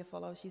give Lolly a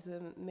follow. She's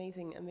an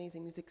amazing,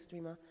 amazing music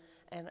streamer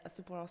and a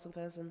super awesome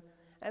person.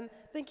 And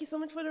thank you so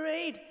much for the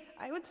raid.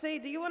 I would say,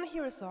 do you want to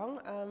hear a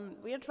song?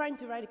 We are trying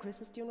to write a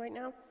Christmas tune right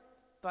now,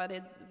 but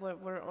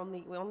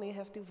we only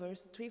have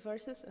three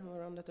verses, and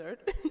we're on the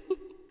third.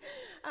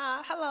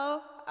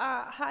 Hello,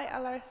 hi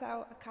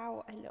Alarsau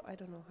Cow. Hello, I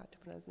don't know how to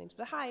pronounce names,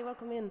 but hi,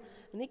 welcome in.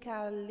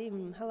 Nika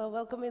Lim, hello,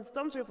 welcome in.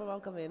 Stormtrooper,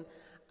 welcome in.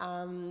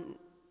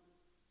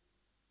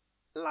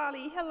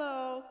 Lolly,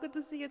 hello, good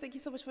to see you. Thank you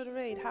so much for the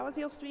raid. How was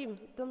your stream?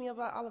 Tell me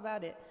all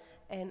about it.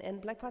 And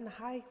Black Panda,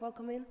 hi,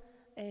 welcome in.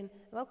 And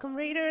welcome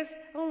raiders.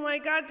 Oh my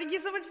god, thank you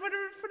so much for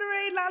the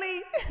raid,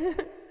 Lolly.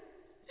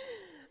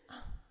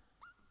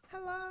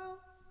 Hello.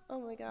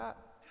 Oh my god.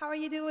 How are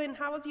you doing?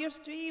 How was your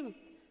stream?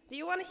 Do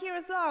you want to hear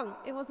a song?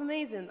 It was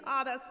amazing.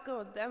 Ah, that's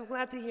good. I'm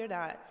glad to hear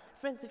that.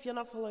 Friends, if you're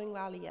not following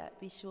Lolly yet,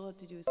 be sure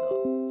to do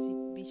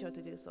so. Be sure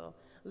to do so.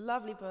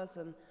 Lovely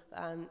person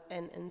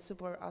and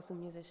super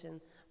awesome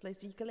musician. Plays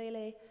the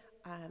ukulele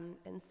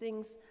and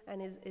sings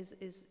and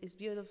is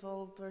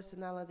beautiful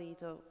personality.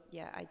 So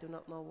yeah, I do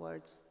not know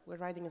words. We're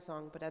writing a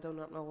song, but I do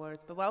not know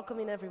words. But welcome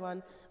in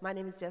everyone. My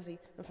name is Jessie.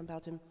 I'm from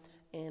Belgium,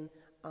 and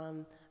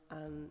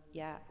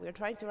yeah, we're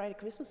trying to write a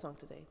Christmas song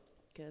today.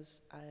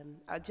 Because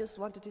I just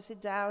wanted to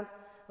sit down,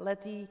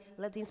 let the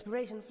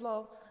inspiration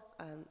flow.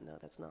 No,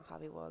 that's not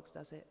how it works,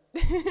 does it?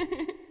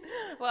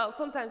 Well,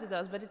 sometimes it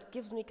does, but it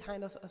gives me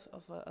kind of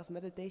a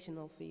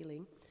meditational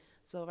feeling.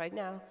 So right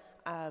now,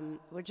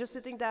 we're just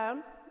sitting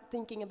down,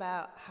 thinking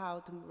about how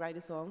to write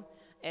a song,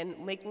 and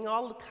making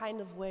all the kind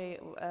of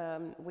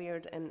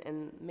weird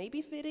and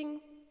maybe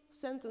fitting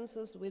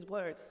sentences with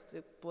words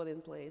to put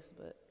in place.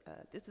 But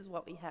this is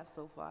what we have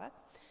so far.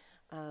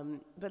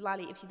 But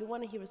Lali, if you do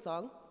want to hear a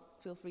song,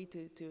 feel free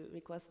to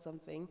request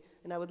something,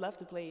 and I would love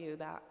to play you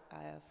that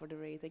for the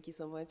raid. Thank you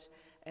so much,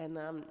 and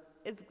I'm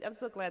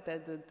so glad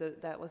that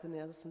that was an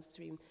awesome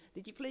stream.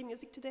 Did you play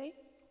music today?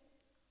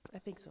 I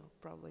think so,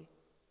 probably,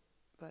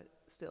 but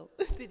still,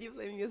 did you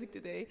play music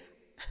today?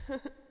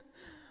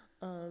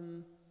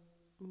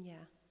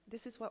 Yeah,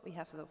 this is what we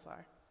have so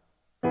far.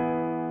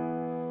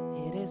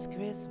 It is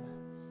Christmas,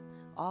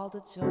 all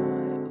the joy.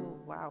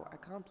 Oh wow, I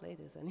can't play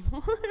this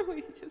anymore.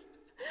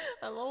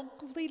 I'm all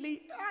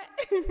completely.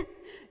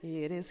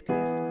 It is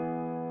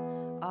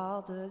Christmas,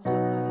 all the joy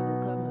will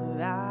come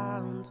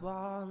around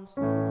once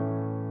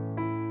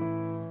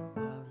more.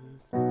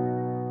 Once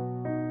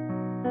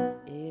more.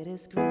 It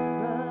is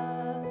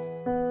Christmas,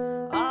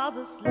 all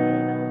the sleigh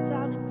bells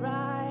sounding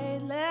bright.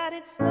 Let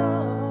it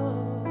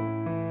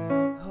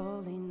snow,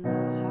 holy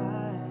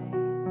night.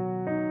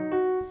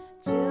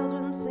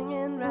 Children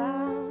singing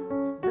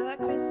round the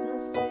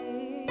Christmas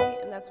tree,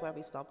 and that's where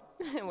we stop,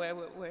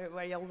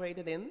 where y'all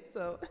rated in.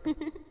 So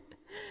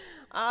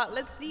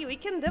let's see. We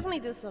can definitely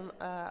do some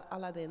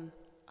Aladdin,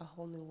 A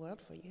Whole New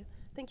World for you.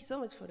 Thank you so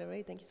much for the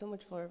raid. Thank you so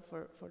much for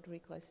the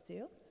request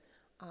too.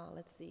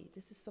 Let's see.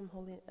 This is some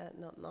holy,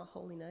 not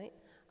Holy Night.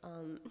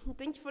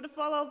 Thank you for the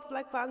follow,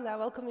 Black Panda.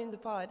 Welcome in the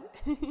pod.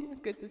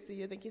 Good to see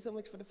you. Thank you so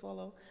much for the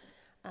follow.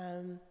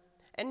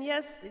 And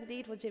yes,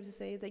 indeed, what James is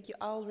saying. Thank you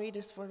all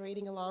raiders for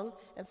raiding along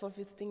and for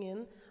visiting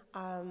in.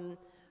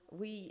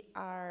 We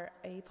are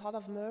a pod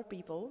of mer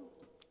people.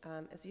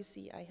 As you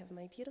see, I have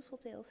my beautiful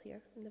tails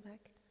here in the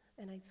back,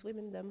 and I swim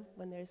in them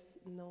when there's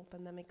no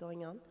pandemic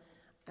going on.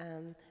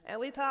 And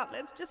we thought,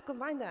 let's just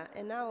combine that.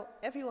 And now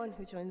everyone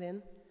who joined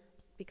in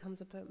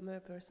becomes a mer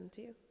person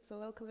too. So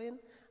welcome in.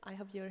 I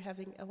hope you're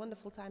having a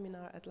wonderful time in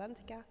our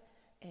Atlantica.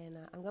 And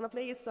I'm gonna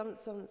play you some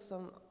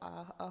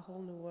A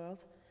Whole New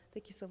World.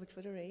 Thank you so much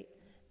for the raid.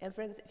 And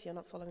friends, if you're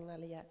not following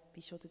Lali yet,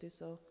 be sure to do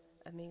so.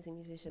 Amazing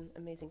musician,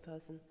 amazing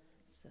person.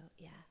 So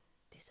yeah,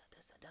 do so,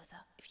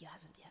 if you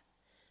haven't yet.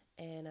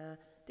 And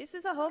this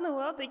is A Whole New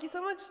World. Thank you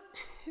so much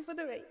for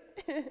the raid.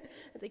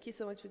 Thank you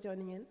so much for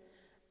joining in.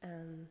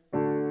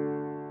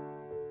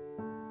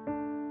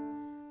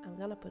 I'm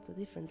gonna put a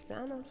different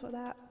sound on for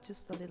that,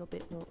 just a little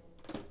bit more.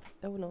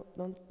 Oh no,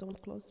 don't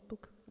close the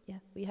book. Yeah,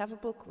 we have a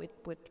book with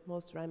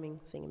most rhyming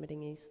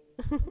thingamadingies.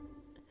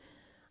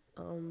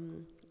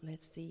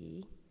 Let's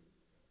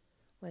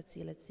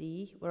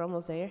see. We're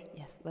almost there.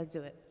 Yes, let's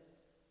do it.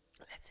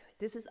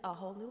 This is A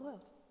Whole New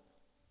World.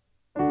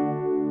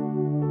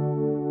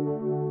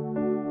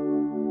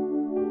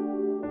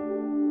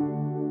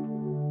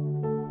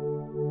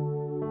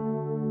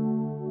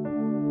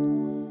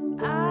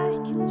 I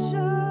can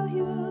show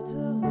you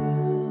the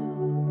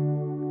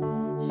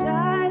world,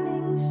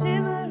 shining,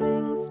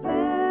 shimmering,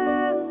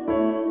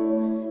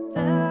 splendid.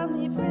 Tell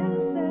me,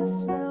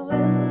 princess, now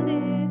when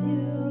did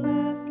you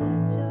last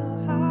let your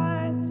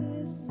heart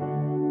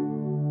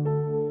descend?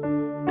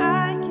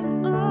 I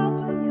can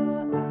open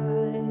your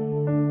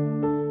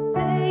eyes,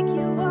 take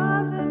you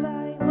wonder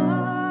by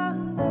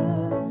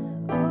wonder,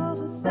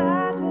 over,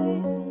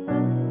 sideways, and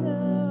under,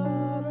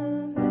 on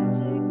a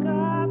magic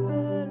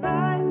carpet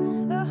ride.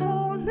 A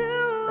whole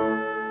new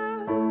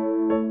world,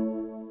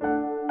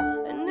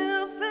 a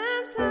new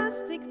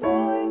fantastic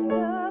point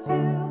of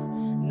view.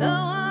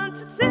 No one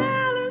to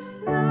tell us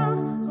now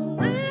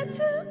where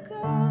to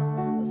go.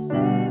 We'll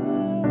say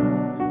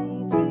we're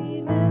only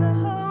dreaming. A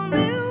whole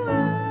new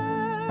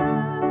world,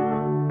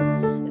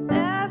 a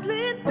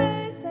dazzling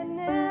place I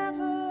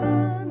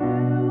never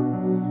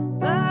knew.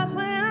 But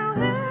when I'm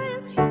way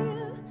up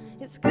here,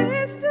 it's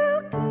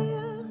crystal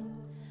clear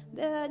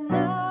that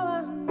now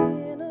I'm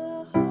in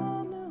a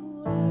whole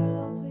new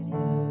world with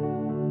you.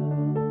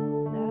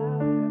 Now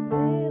I'm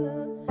in a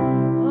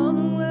whole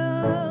new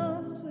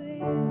world with you.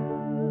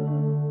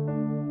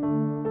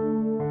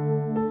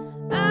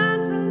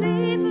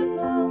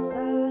 Unbelievable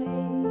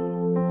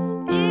sights,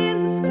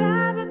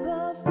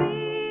 indescribable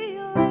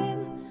feeling,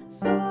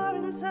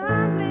 soaring,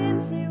 tumbling,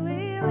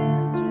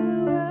 freewheeling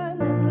through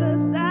an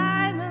endless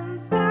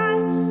diamond sky.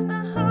 A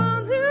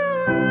whole new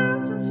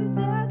world, don't you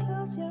dare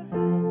close your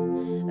eyes.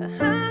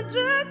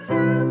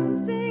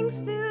 100,000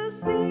 things to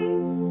see.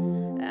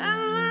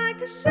 I'm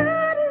like a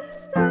shooting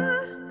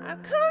star.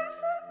 I've come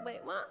so.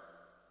 Wait, what?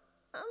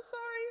 I'm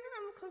sorry,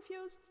 I'm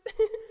confused.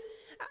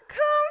 I've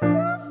come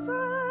so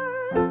far.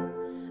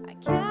 I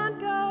can't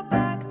go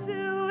back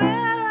to where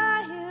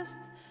I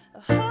used. A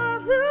whole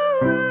new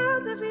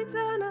world of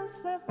eternal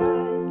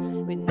surprise,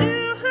 with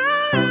new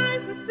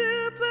horizons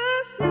to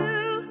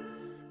pursue.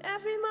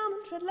 Every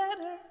moment, tread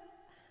letter.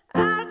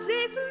 I'll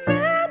chase them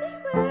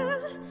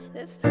anywhere.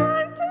 There's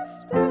time to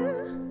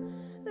spare.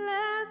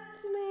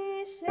 Let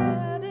me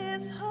share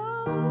this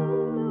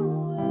whole new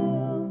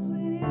world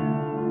with you.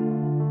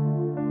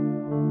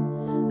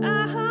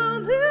 A whole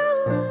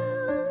new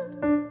world,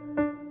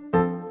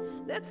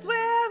 that's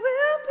where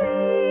we'll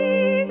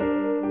be.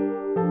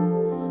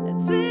 A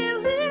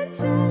thrilling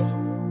chase, a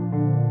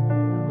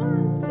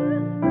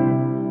wondrous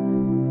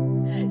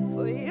place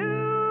for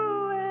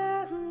you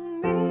and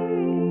me.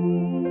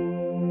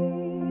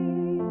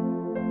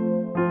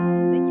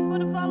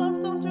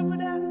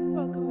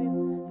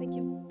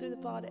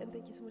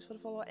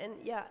 follow.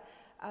 And yeah,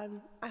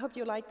 I hope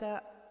you like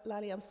that.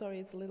 Lali, I'm sorry,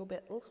 it's a little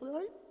bit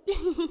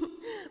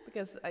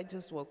because I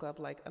just woke up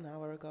like an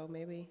hour ago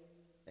maybe,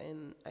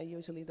 and I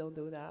usually don't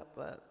do that,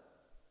 but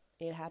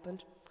it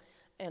happened.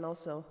 And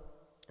also,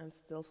 I'm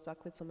still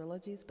stuck with some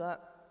allergies,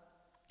 but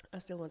I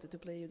still wanted to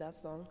play you that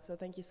song. So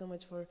thank you so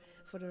much for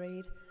the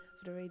raid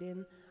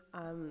in.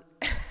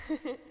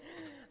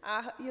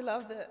 You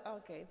love the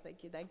okay.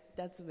 Thank you.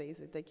 That's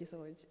amazing. Thank you so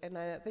much. And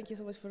thank you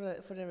so much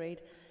for the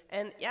raid.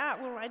 And yeah,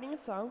 we're writing a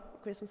song, a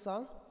Christmas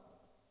song,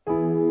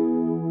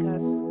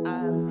 because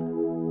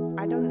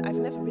I've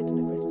never written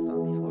a Christmas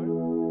song before,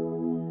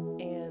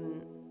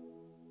 and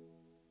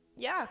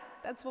yeah,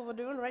 that's what we're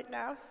doing right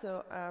now.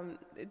 So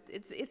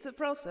it's a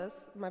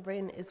process. My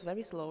brain is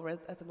very slow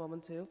at the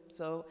moment too,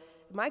 so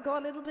it might go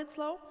a little bit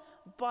slow,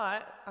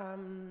 but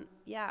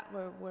yeah,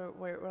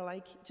 we're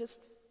like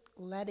just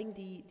letting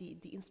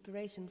the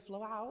inspiration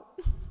flow out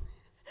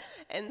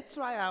and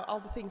try out all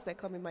the things that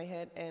come in my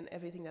head, and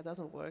everything that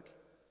doesn't work,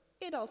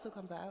 it also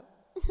comes out.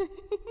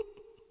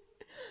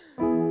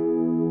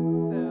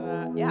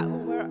 So yeah,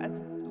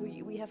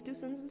 we have two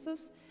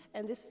sentences,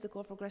 and this is the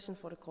chord progression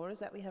for the chorus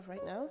that we have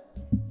right now,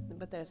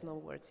 but there's no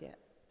words yet.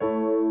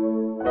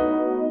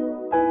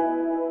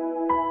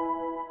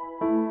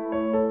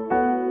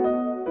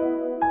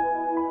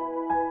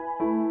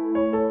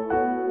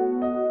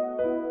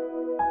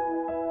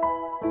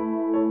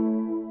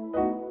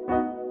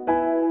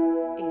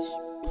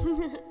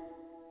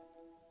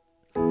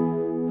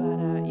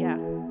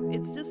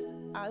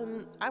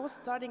 I was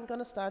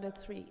gonna start at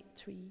 3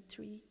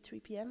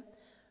 p.m.,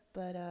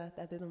 but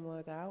that didn't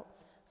work out.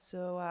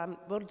 So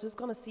we're just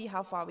gonna see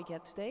how far we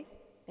get today,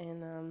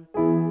 and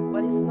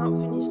when it's not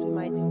finished, we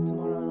might do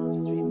tomorrow on the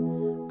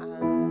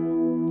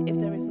stream. If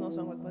there is no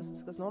song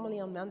requests, because normally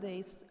on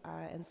Mondays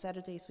and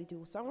Saturdays we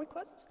do song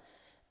requests.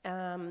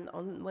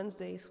 On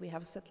Wednesdays we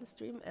have a setlist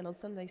stream, and on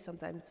Sundays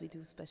sometimes we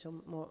do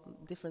more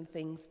different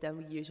things than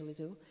we usually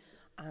do.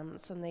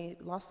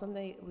 Last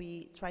Sunday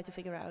we tried to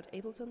figure out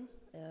Ableton,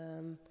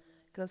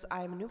 because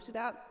I'm new to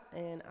that,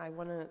 and I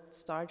want to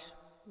start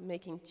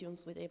making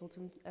tunes with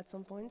Ableton at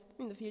some point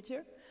in the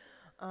future.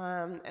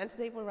 And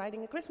today we're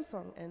writing a Christmas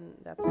song, and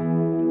that's what we're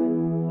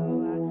doing.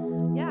 So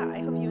yeah, I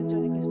hope you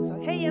enjoy the Christmas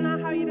song. Hey Anna,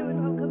 how you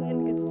doing? Welcome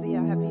in. Good to see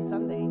you. Happy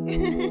Sunday.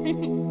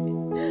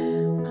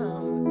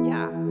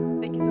 Yeah,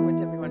 thank you so much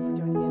everyone for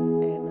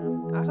joining in,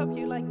 and I hope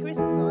you like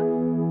Christmas songs.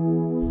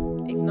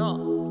 If not,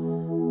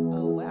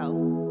 oh well.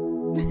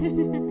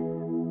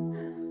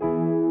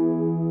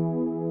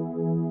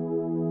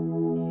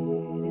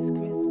 It is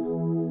Christmas,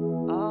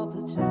 all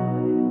the joy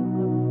will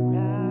come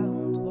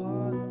around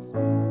once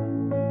more.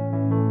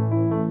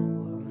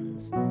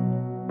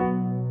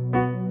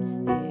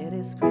 It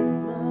is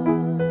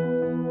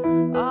Christmas,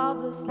 all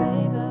the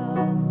sleigh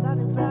bells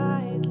sounding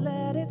bright,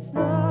 let it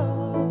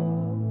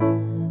snow.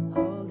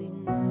 Holy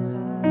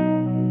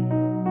night,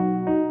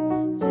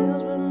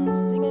 children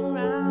singing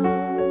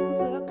round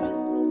the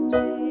Christmas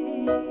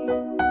tree,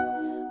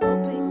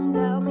 hoping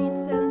they'll meet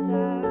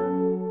Santa,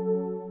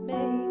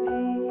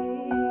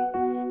 maybe.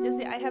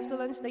 Jesse, I have to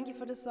lunch. Thank you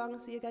for the song.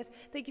 See you guys.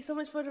 Thank you so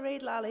much for the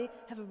raid, Lali.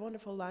 Have a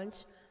wonderful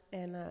lunch.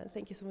 And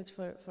thank you so much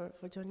for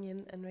joining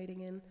in and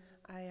raiding in.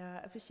 I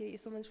appreciate you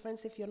so much,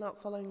 friends. If you're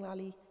not following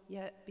Lali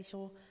yet, be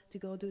sure to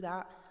go do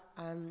that.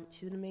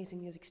 She's an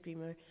amazing music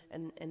streamer,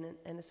 and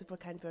a super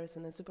kind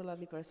person, and super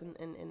lovely person,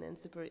 and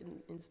super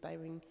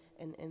inspiring.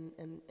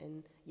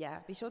 And yeah,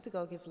 be sure to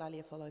go give Lali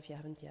a follow if you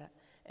haven't yet.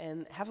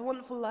 And have a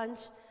wonderful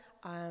lunch.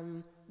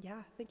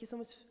 Yeah, thank you so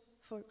much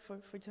for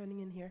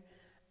joining in here.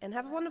 And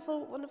have a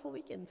wonderful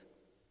weekend.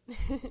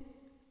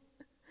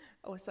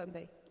 Or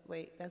Sunday.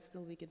 Wait, that's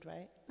still weekend,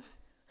 right?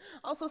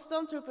 Also,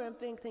 Stormtrooper and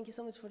Pink, thank you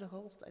so much for the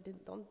host. I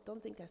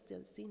don't think I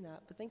still seen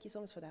that, but thank you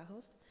so much for that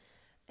host.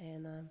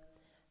 And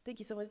thank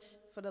you so much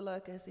for the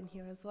lurkers in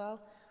here as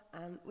well.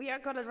 We are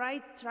gonna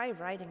try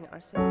writing our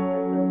second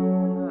sentence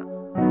on that.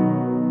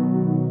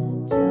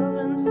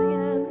 Children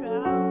singing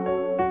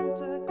round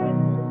the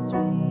Christmas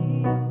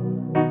tree,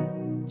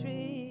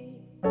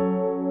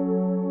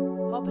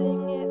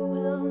 hoping it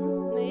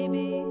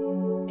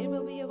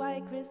will be a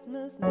white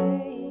Christmas,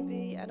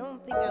 maybe. I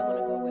don't think I want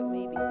to go with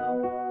maybe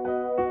though.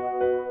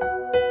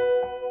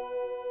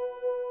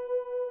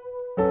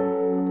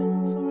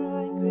 Hoping for a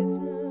white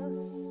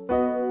Christmas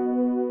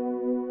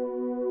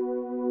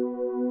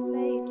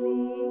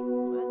lately,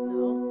 but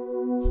no.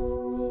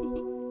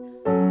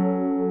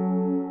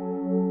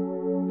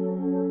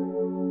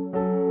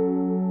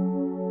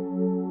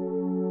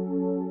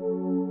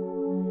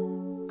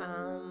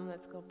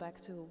 Let's go back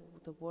to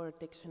the word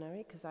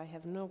dictionary, because I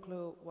have no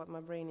clue what my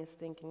brain is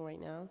thinking right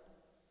now.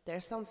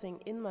 There's something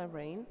in my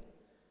brain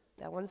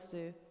that wants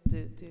to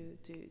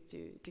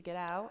get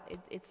out.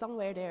 It's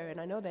somewhere there, and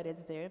I know that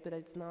it's there, but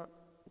it's not.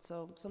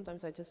 So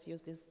sometimes I just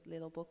use this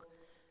little book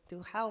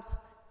to help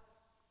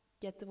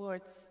get the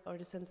words or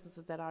the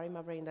sentences that are in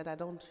my brain that I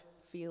don't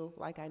feel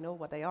like I know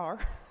what they are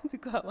to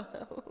come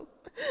out.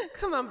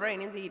 Come on,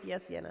 brain, indeed.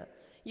 Yes, Sienna.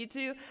 You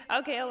too.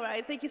 Okay, all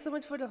right. Thank you so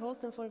much for the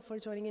host and for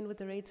joining in with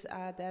the rates,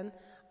 Dan.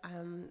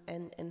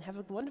 And have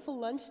a wonderful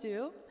lunch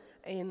too.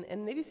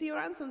 And maybe see you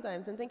around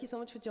sometimes. And thank you so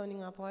much for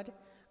joining our pod.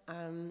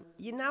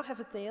 You now have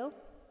a tail.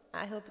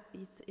 I hope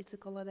it's a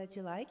color that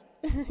you like.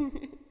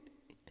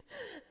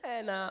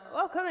 And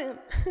well, come in.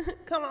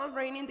 Come on,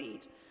 brain,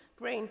 indeed.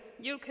 Brain,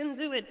 you can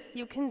do it.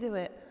 You can do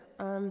it.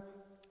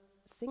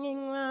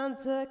 Singing around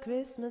the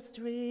Christmas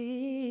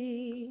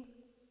tree.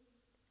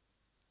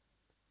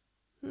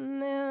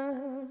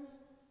 No.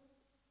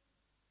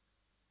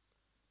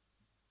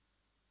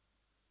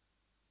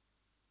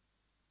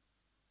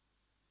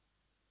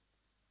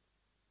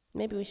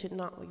 Maybe we should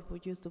not. We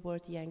would use the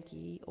word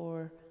Yankee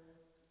or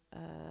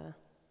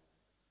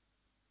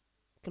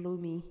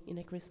gloomy in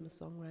a Christmas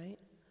song, right?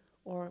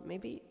 Or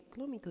maybe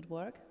gloomy could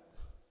work.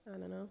 I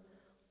don't know.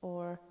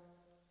 Or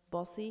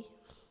bossy.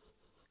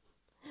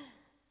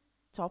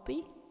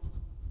 Toppy.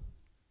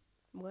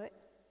 What?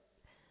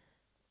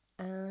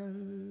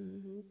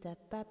 Da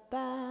ba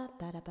ba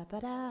ba da ba ba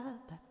da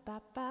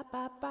ba ba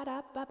ba ba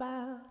da ba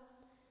ba.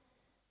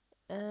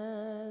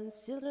 And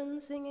children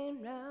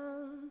singing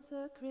round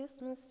the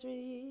Christmas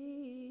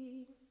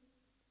tree.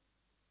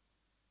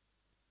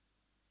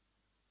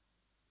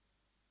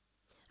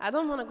 I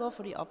don't want to go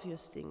for the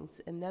obvious things,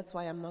 and that's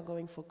why I'm not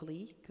going for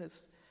Glee,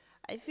 because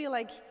I feel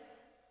like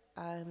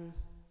the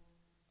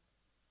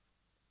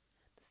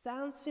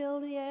sounds fill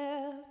the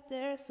air,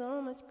 there's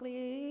so much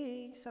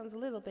glee. Sounds a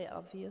little bit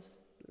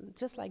obvious,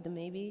 just like the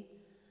maybe.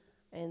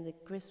 And the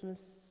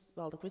Christmas,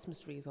 well, the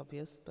Christmas tree is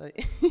obvious, but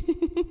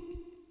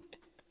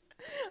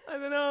I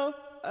don't know.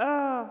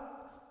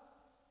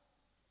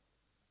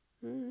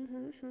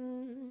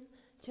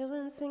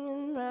 Children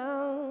singing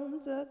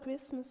round the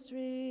Christmas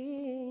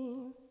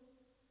tree.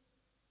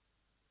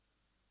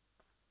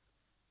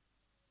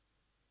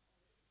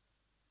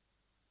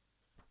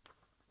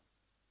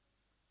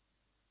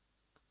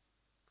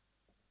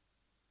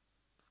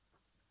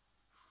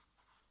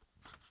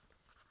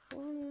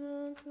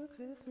 Around the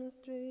Christmas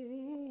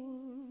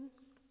tree.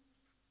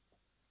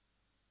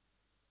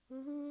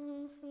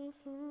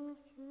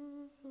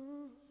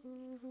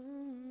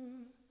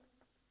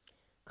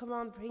 Come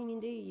on, brain,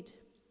 indeed.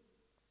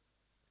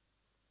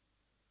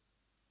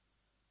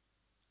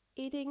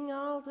 Eating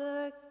all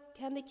the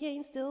candy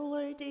canes till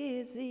we're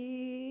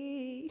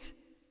dizzy.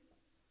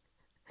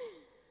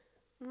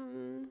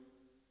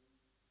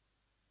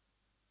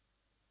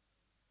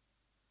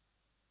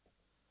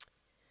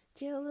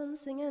 Children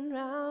singing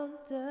round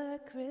the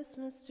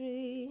Christmas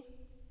tree.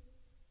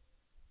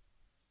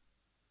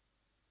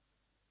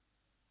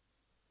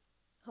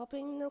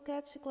 Hoping they'll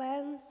catch a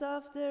glance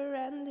of the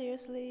reindeer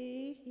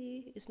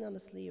sleigh. It's not a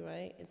sleigh,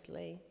 right? It's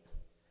sleigh.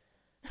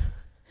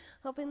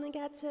 Hoping to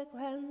catch a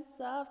glance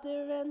of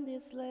the reindeer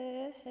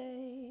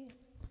sleigh.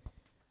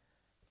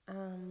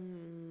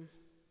 I'm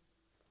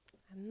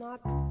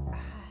not.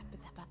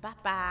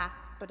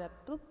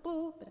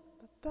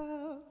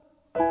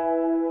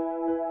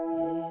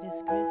 It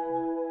is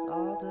Christmas,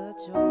 all the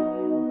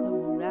joy will come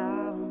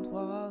around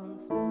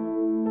once more.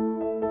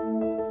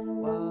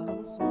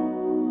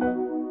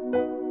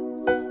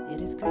 It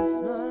is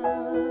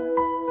Christmas,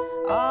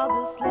 all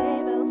the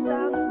sleigh bells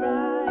sound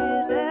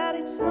bright, let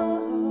it snow,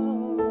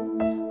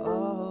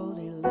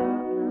 holy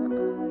night.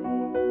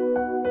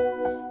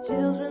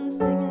 Children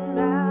singing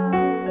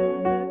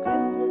round the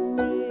Christmas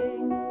tree,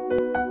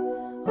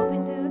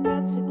 hoping to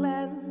catch a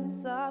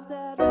glance of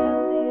that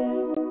reindeer.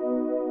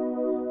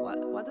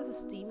 What does a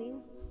steam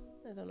mean?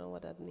 I don't know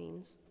what that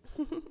means.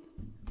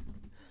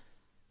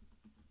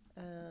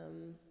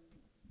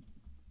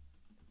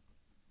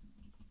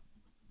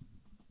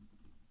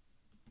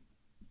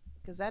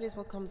 Because that is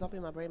what comes up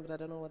in my brain, but I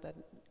don't know what that.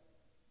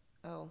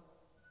 Oh,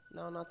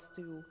 no, not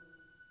stew.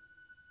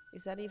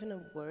 Is that even a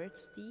word,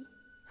 stew?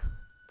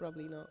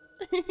 Probably not.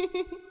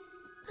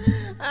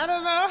 I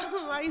don't know.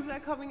 Why is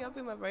that coming up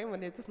in my brain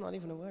when it's not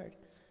even a word?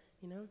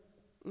 You know?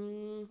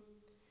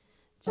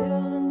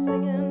 Children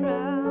singing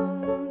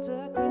round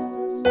the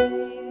Christmas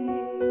tree.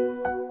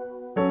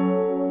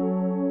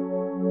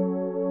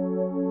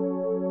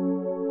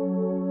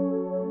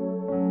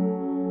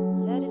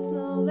 Let it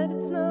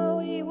snow,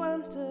 we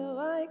want a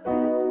white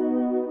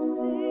Christmas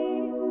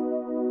Eve.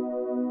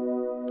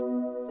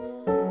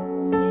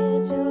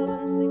 Singing,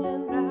 children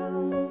singing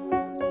round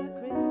the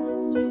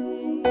Christmas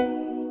tree.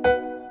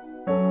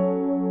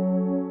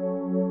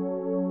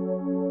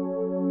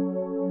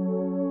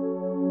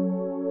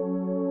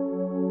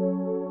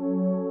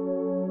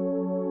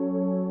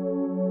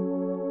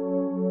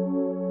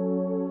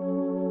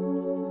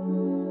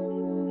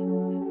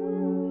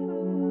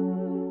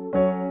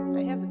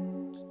 I have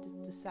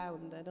the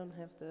sound, I don't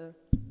have the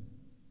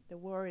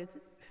word.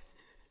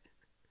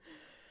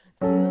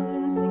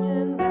 Children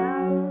singing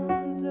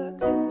round the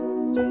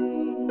Christmas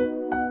tree.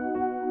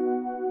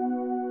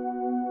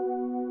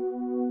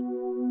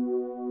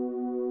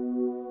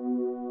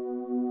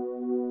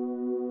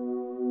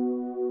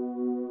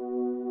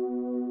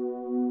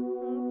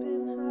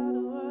 Hoping how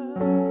the world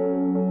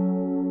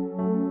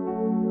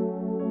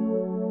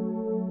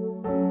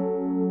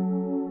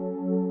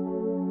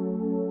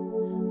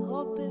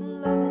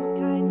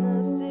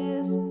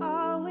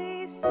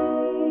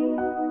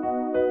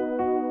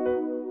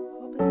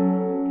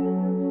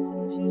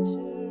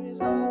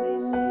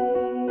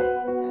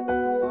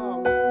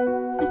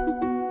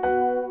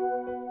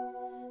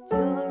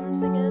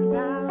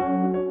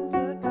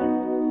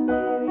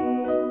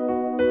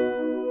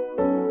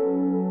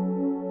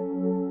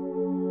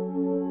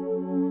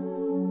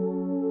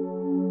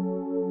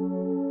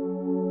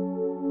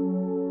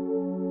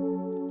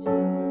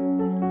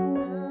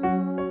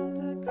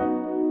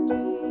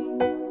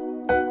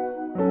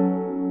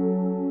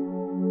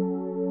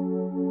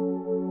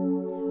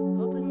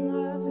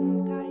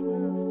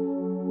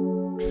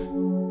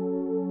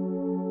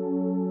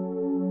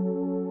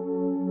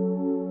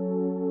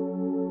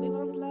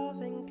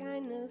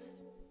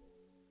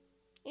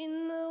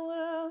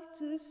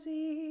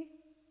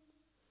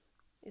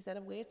Is that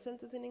a weird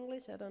sentence in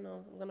English? I don't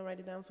know. I'm gonna write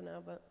it down for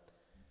now, but.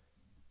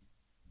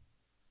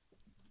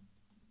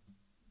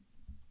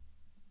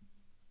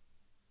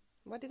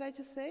 What did I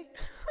just say?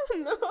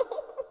 No.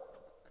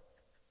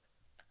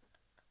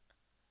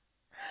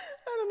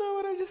 I don't know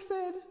what I just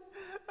said.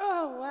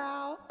 Oh,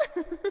 wow.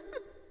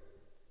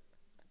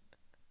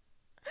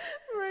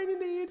 Right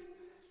indeed.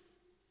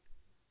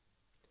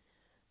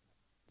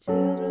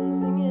 Children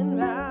singing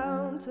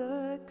round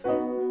a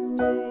Christmas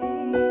tree.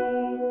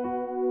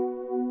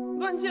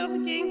 Bonjour,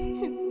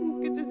 King. It's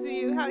good to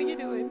see you. How are you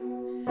doing?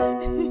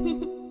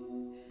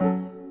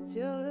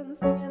 Children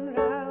singing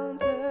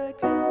round a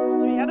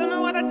Christmas tree. I don't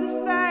know what I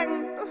just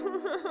sang.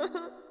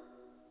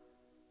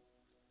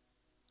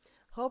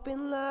 Hope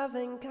in love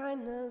and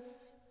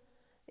kindness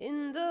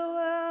in the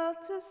world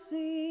to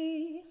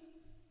see.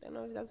 I don't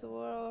know if that's a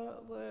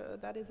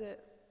word, that is it.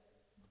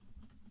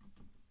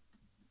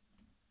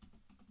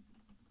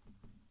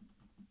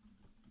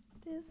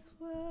 This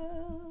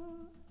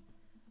world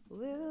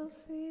will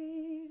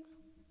see.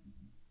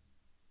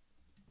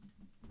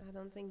 I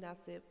don't think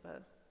that's it,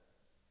 but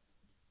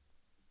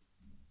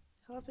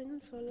hoping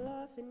for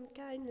love and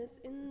kindness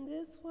in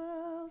this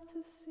world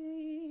to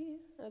see.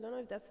 I don't know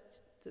if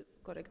that's the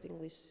correct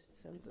English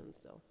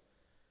sentence though.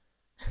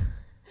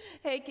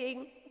 Hey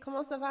King,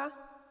 comment ça va?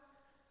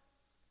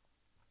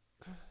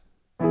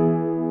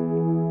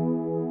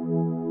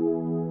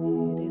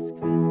 It is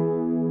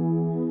Christmas,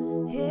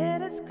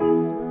 it is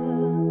Christmas.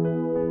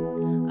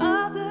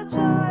 All the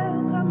joy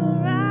will come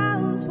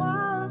around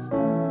once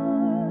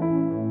more,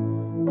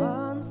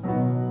 once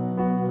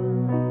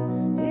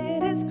more.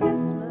 It is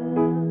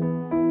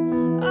Christmas,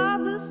 all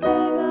the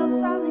sleigh bells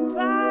sounding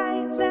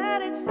bright,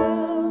 let it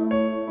snow.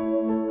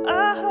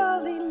 A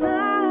holy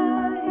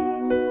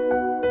night,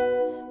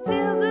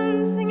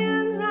 children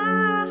singing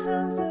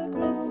round the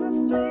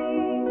Christmas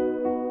tree,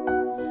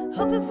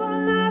 hoping for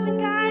love and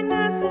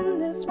kindness in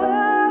this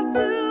world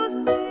to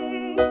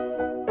see.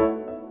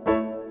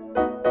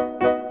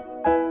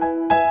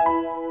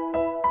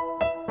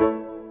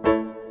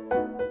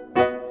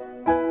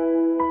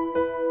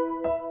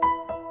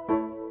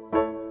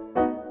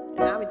 And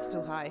now it's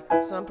too high,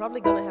 so I'm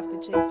probably gonna have to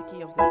change the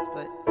key of this,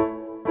 but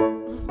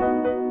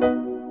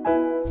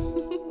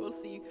we'll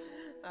see.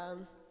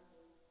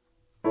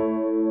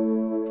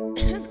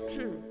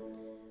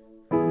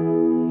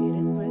 It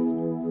is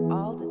Christmas,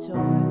 all the joy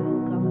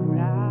will come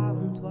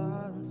around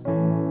once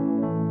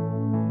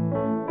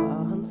more,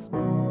 once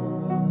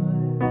more.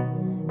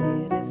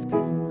 It is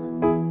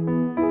Christmas,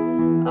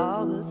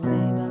 all the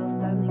sleigh bells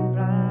standing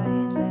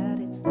bright, let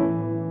it snow.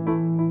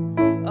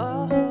 A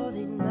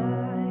holy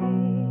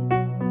night,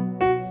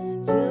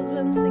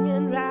 children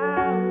singing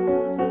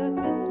round the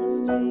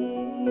Christmas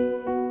tree,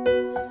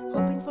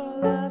 hoping for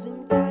love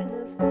and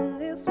kindness in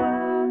this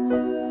world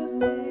to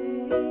see.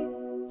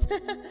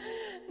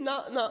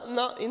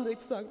 Not in the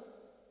song,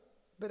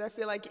 but I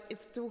feel like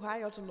it's too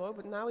high or too low.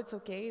 But now it's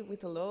okay with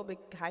the low,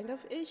 but kind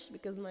of ish,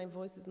 because my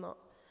voice is not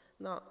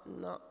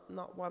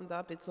warmed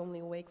up. It's only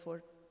awake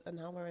for an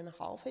hour and a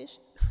half ish.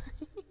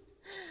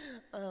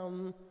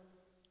 No,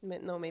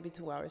 maybe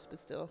 2 hours, but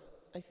still,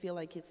 I feel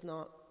like it's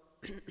not.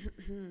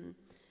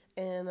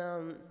 And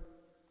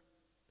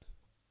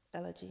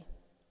allergy.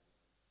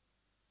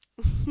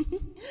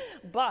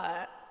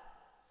 But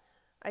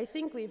I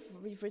think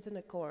we've written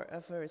a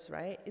verse,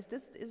 right?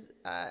 Is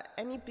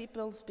any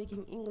people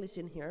speaking English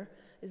in here?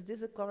 Is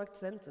this a correct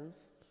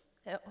sentence?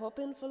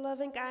 Hoping for love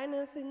and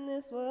kindness in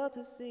this world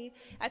to see.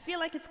 I feel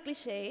like it's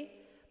cliche,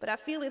 but I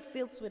feel it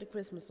fits with a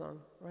Christmas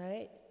song,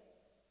 right?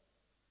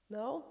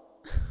 No?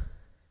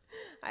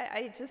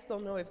 I just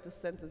don't know if the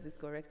sentence is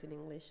correct in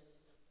English.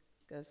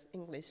 Because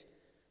English,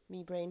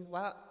 me brain,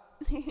 what?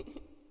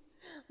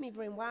 Me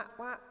brain, what?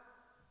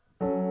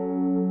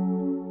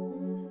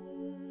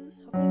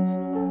 Hoping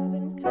for love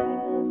and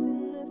kindness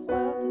in this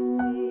world to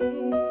see.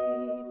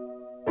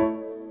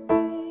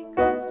 Merry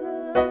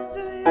Christmas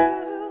to you.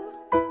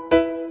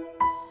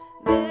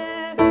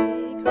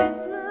 Merry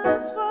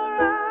Christmas for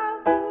all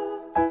to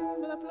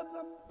blah, blah,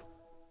 blah.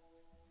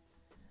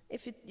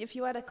 If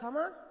you had a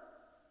comma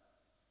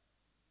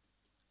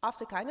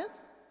after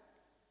kindness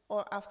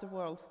or after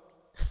world?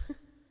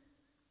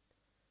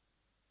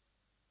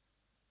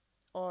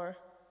 Or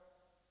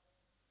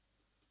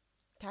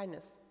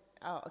kindness.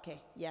 Oh,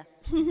 okay, yeah.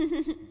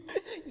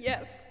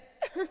 Yes,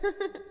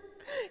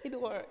 it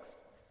works.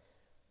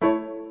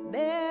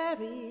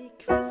 Merry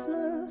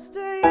Christmas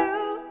to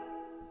you.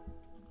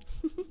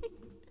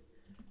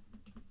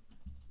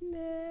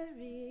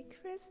 Merry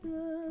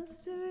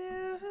Christmas to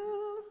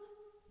you.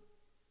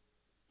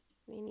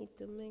 We need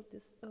to make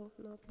this, oh,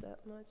 not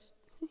that much.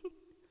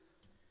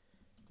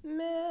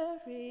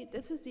 Merry,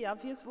 this is the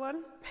obvious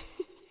one.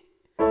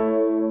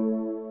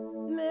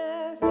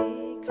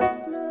 Merry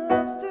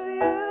Christmas to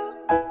you.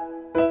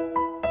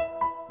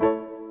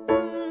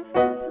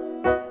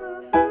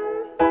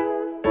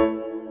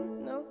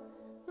 No?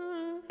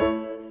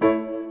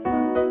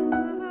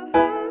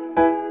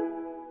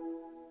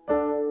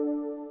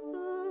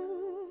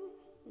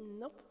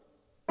 Nope.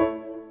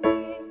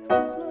 Merry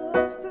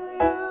Christmas to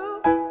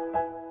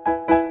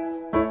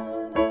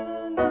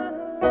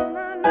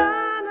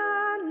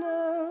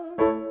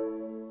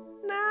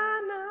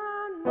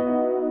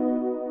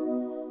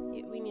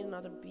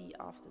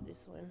after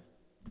this one.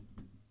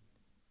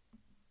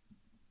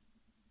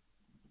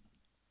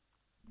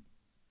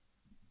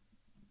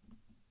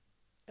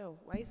 Oh,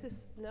 why is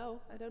this? No,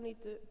 I don't need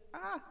to.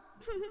 Ah!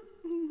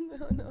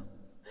 No, no.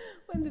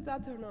 When did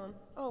that turn on?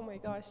 Oh my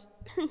gosh.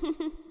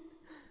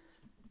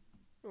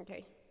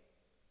 Okay.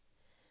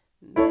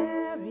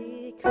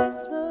 Merry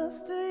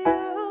Christmas to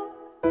you.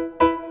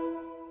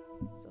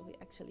 So we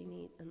actually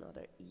need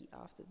another E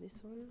after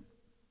this one.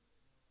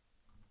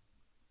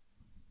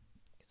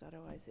 Because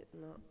otherwise it's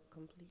not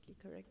completely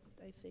correct,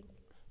 I think.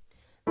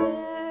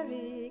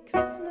 Merry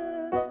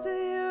Christmas to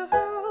you.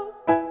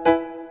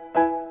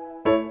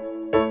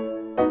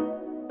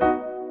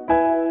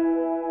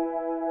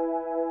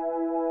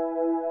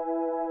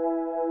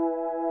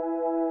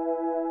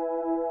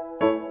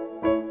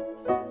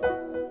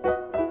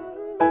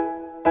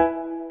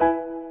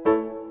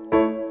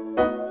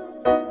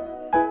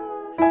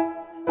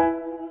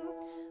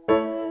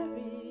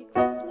 Merry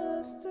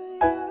Christmas to you.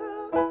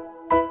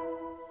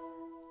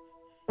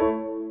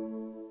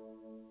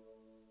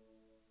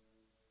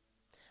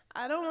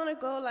 I don't want to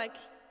go like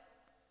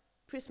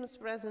Christmas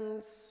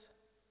presents,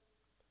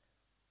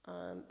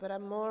 but I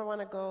more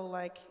want to go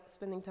like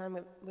spending time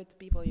with the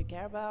people you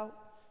care about,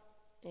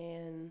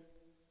 and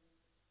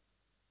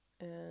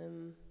I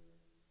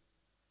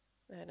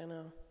don't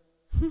know.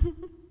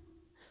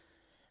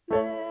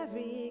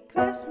 Merry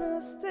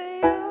Christmas to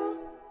you.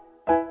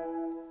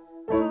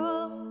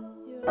 Oh,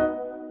 you.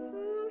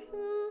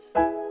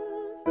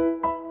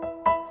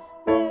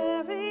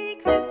 Merry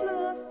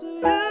Christmas to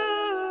you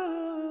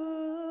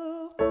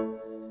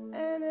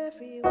and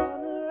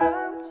everyone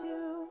around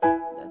you.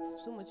 That's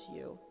too much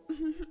you.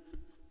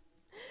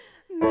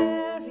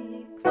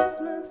 Merry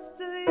Christmas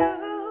to you.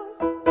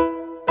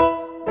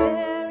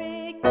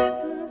 Merry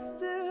Christmas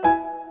to you.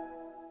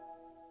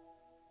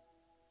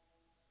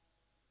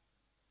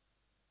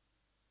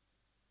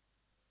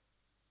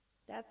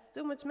 That's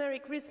too much Merry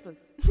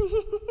Christmas.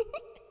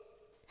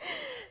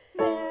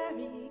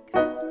 Merry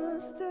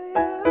Christmas to you.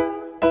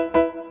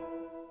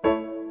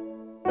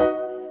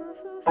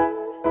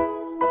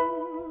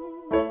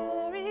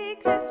 Merry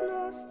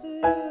Christmas to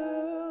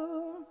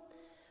you.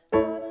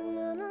 Na,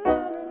 na, na, na,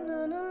 na,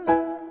 na, na.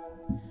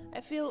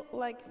 I feel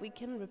like we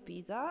can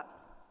repeat that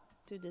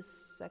to this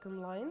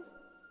second line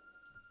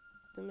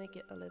to make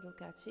it a little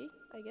catchy,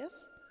 I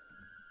guess.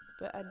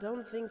 But I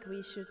don't think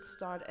we should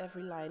start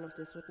every line of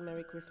this with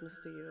Merry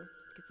Christmas to you,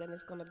 because then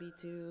it's gonna be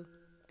too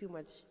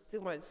much.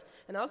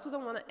 And I also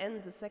don't want to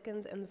end the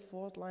second and the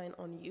fourth line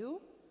on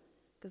you,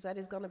 because that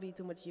is gonna be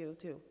too much you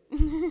too.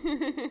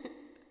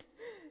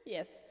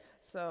 Yes,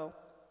 so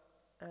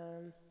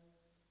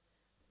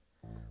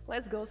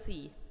let's go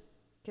see,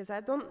 because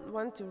I don't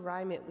want to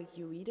rhyme it with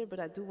you either, but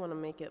I do want to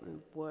make it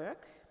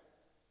work.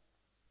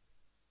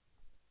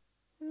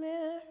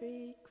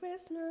 Merry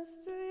Christmas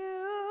to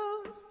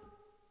you.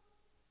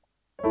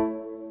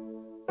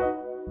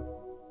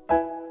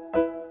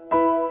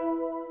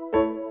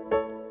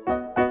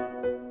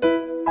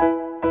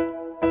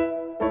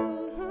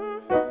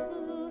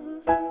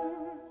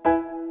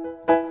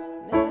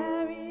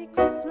 Merry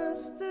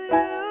Christmas to you.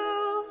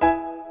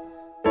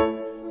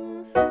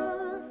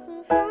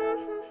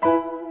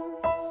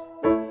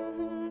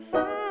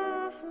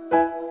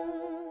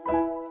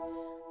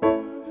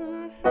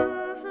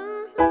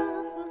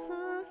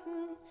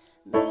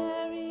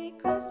 Merry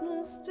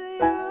Christmas to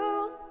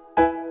you.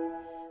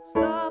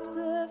 Stop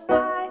the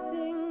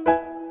fighting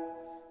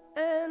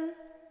and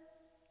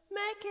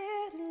make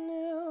it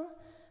new.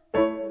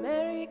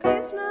 Merry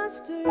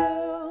Christmas to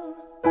you.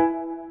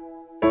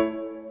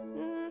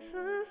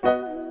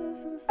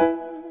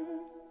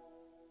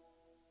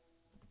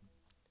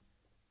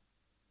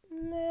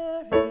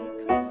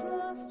 Merry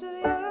Christmas to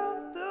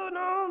you. Don't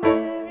know.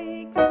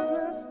 Merry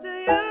Christmas to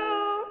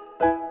you.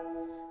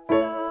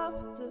 Stop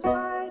the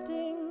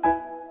fighting.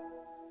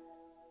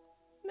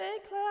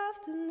 Make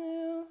laughter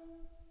new.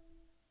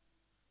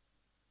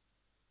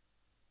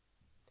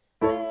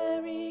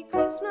 Merry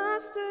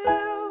Christmas to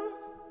you.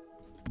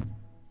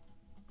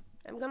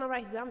 I'm gonna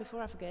write it down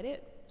before I forget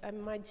it. I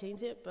might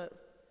change it, but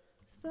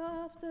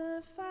stop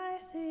the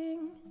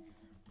fighting.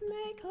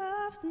 Make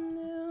laughter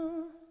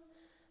new.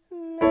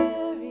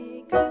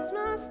 Merry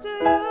Christmas to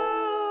you.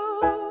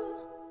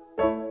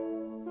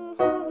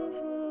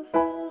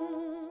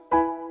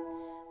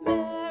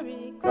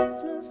 Merry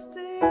Christmas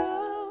to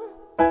you.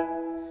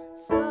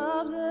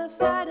 Stop the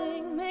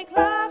fighting, make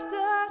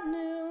laughter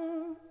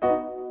new.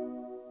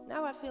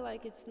 Now I feel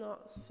like it's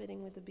not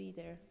fitting with the beat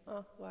there.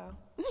 Oh, wow.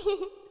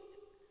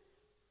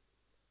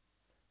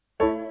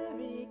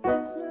 Merry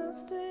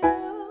Christmas to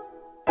you.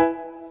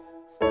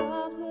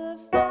 Stop the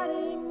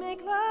fighting,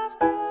 make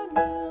laughter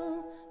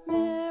new.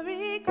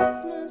 Merry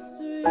Christmas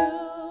to you.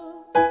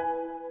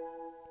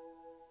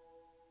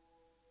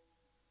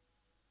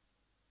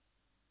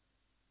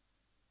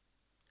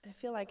 I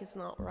feel like it's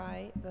not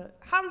right, but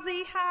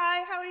Hamzi,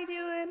 hi, how are you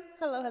doing?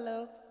 Hello,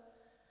 hello.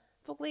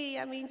 Bully,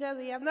 I mean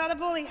Jazzy, I'm not a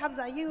bully,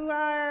 Hamza, you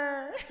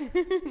are.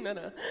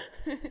 No.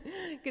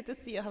 Good to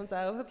see you, Hamza.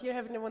 I hope you're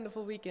having a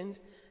wonderful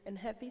weekend. And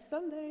happy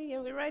Sunday.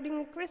 And we're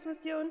writing a Christmas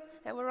tune.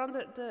 And we're on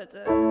the chorus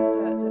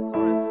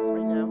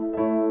right now.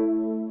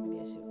 Maybe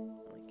I should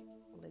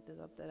let it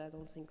up that I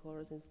don't sing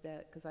chorus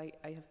instead, because I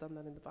have done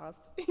that in the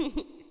past.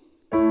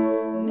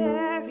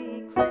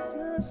 Merry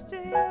Christmas to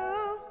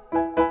you.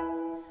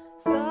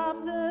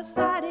 Stop the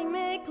fighting,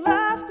 make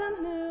love the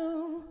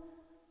new.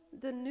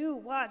 The new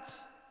what?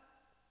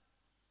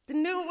 The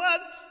new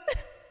what?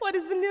 What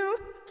is the new?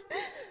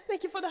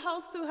 Thank you for the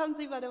house too,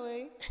 Hamzi, by the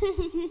way.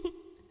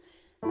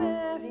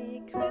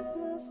 Merry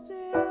Christmas to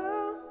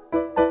you.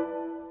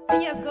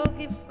 And yes, go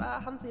give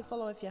Hamzi a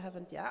follow if you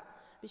haven't yet.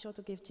 Be sure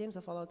to give James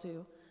a follow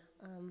too.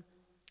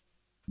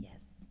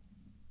 Yes,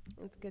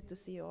 it's good to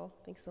see you all.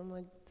 Thanks so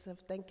much. So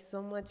thank you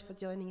so much for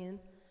joining in.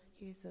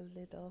 Here's a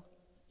little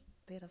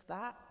bit of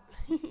that.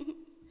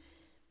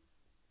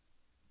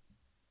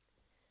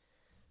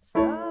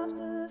 Stop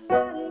the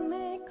fighting,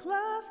 make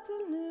love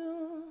to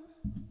new.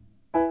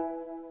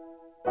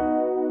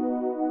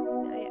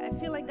 I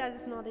feel like that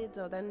is not it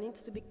though. There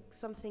needs to be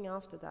something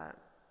after that.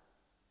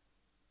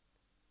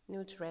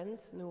 New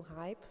trend, new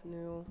hype,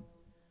 new.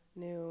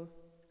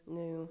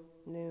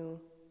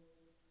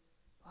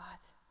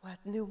 What?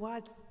 New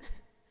what?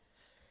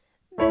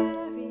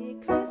 Merry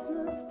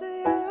Christmas to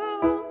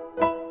you.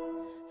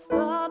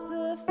 Stop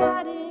the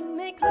fighting,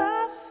 make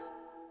love.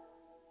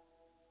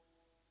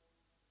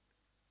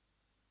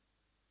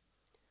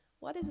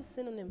 What is a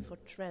synonym for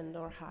trend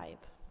or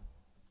hype?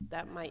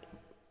 That might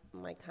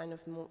kind of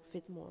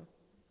fit more.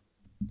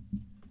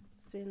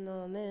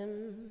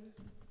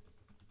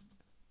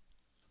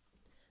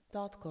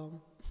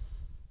 Synonym.com.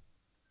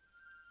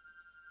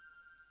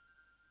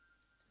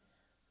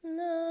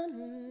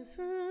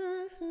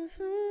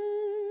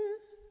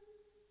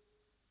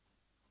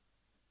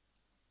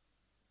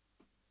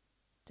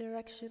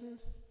 Direction.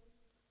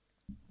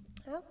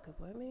 That's a good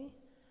word, maybe.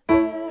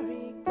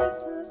 Merry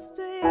Christmas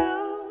to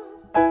you.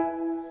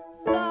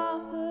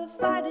 Stop the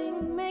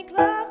fighting, make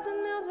love the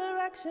new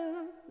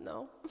direction.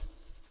 No.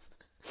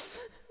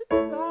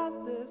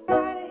 Stop the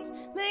fighting,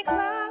 make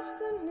love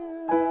the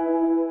new.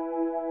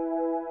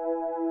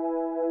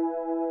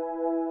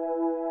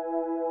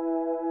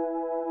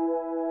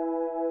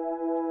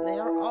 They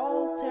are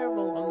all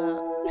terrible on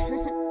that.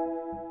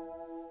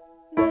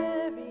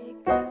 Merry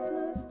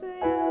Christmas to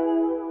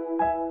you.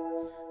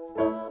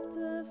 Stop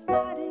the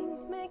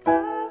fighting, make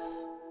love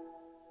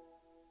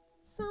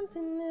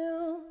something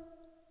new.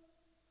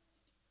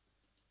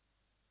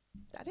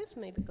 That is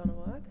maybe gonna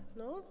work,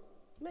 no?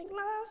 Make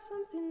love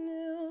something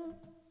new.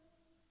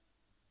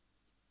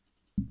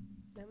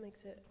 That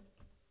makes it,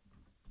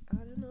 I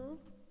don't know.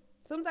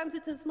 Sometimes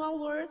it's in small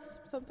words,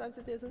 sometimes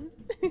it isn't.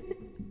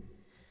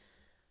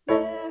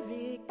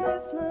 Merry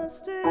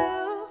Christmas to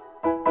you.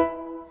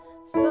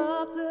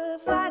 Stop the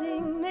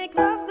fighting, make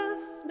love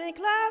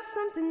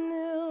something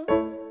new.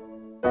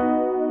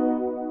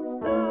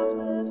 Stop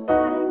the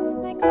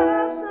fighting, make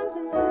love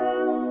something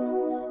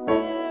new.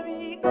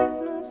 Merry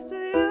Christmas to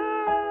you.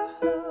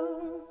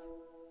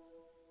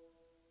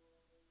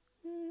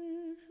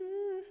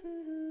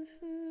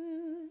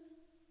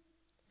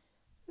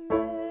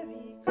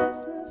 Merry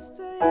Christmas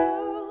to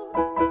you.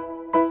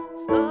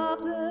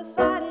 Stop the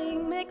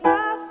fighting, make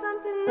love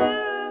something new.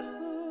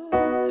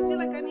 I feel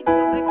like I need to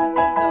go back to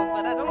this though,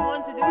 but I don't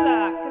want to do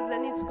that, because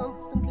then it's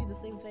constantly the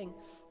same thing.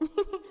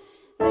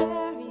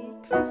 Merry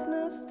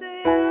Christmas to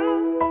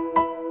you.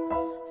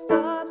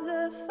 Stop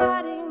the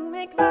fighting,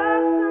 make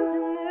love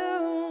something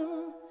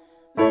new.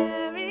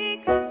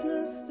 Merry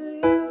Christmas to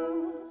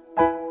you.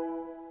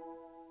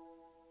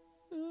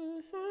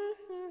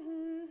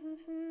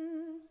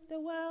 The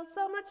world's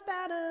so much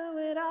better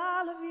with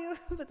all of you.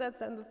 But that's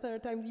then the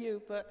third time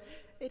you. But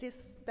it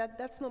is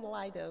that's not a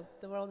lie though.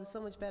 The world is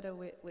so much better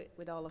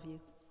with all of you.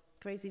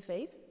 Crazy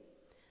faith.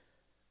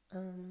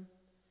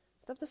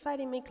 Stop the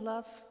fighting, make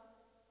love.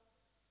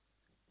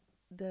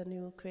 The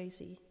new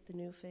crazy, the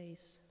new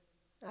face.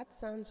 That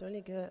sounds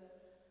really good.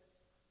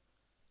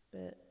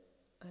 But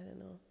I don't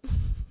know.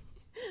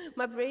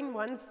 My brain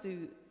wants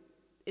to.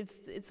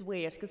 It's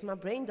weird because my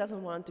brain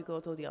doesn't want to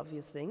go to the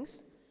obvious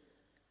things.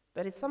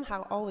 But it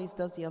somehow always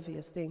does the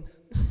obvious things.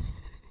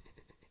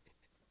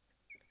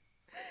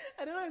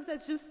 I don't know if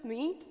that's just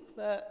me,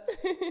 but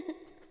it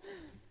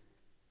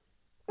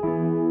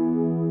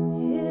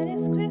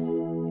is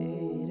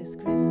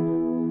Christmas,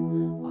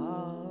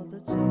 all the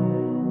joy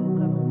will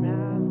come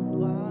around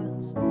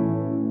once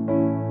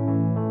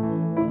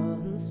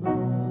more.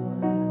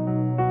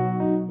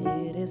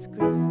 It is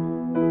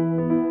Christmas,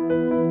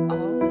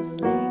 all the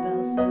sleigh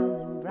bells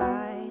sounding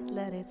bright,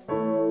 let it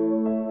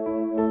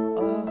snow,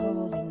 oh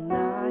holy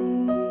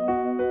night,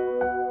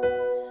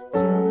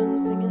 children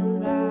singing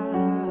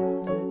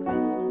round the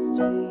Christmas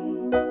tree,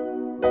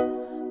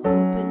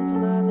 hoping for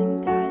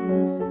loving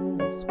kindness in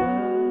this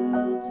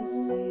world to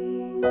see.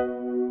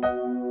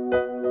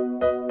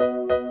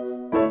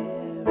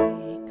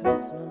 Merry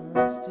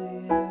Christmas to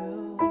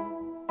you.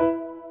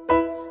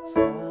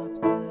 Stop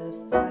the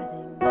fighting.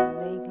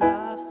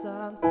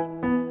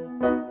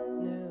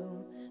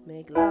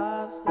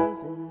 love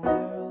something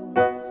new.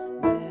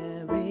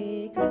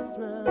 Merry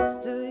Christmas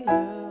to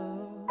you.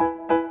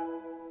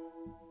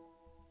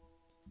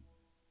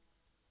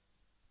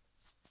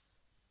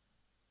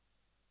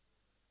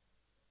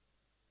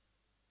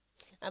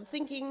 I'm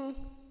thinking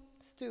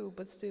stew,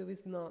 but stew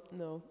is not,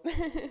 no.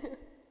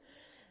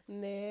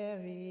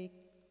 Merry,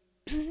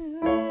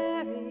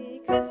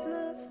 Merry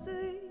Christmas to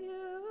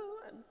you.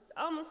 I'm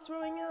almost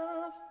throwing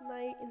off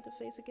my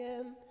interface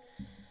again.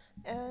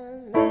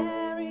 And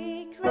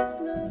Merry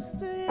Christmas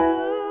to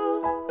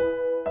you.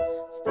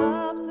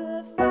 Stop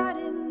the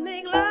fighting,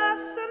 make love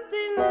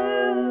something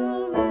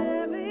new.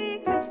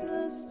 Merry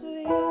Christmas to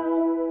you.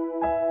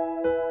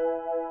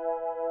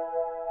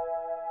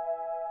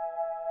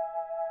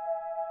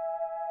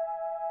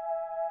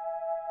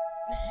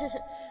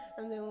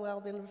 I'm doing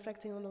well, been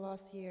reflecting on the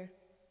last year.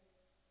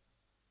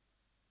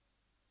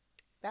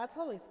 That's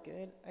always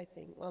good, I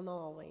think. Well, not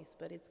always,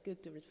 but it's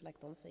good to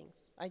reflect on things.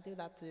 I do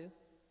that too,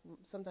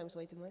 sometimes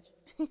way too much.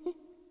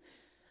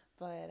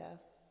 But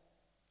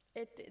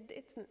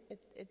it's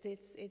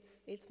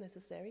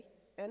necessary,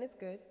 and it's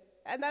good.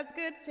 And that's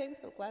good, James.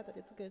 I'm glad that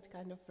it's a good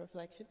kind of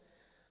reflection.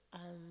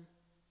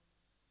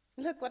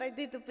 Look what I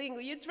did to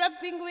Pingu. You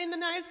trapped Pingu in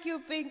an ice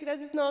cube, Pink. That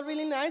is not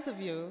really nice of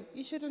you.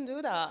 You shouldn't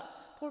do that.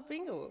 Poor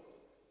Pingu.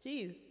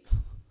 Jeez.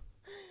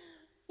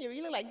 You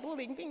really like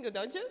bullying Pingu,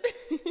 don't you?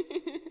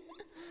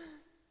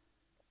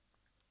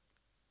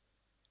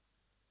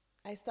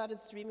 I started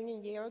streaming a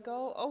year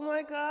ago. Oh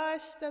my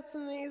gosh, that's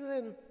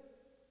amazing.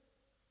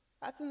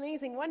 That's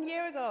amazing. 1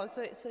 year ago.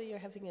 So you're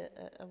having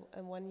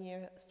a 1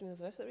 year stream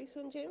anniversary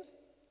soon, James?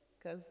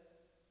 Because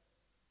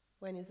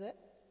when is it?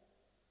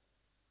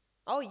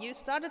 Oh, you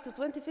started the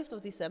 25th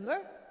of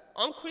December?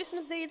 On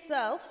Christmas Day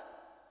itself?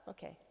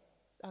 Okay.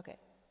 Okay.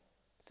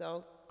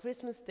 So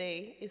Christmas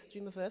Day is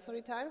stream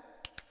anniversary time?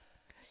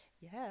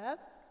 Yes.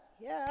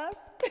 Yes.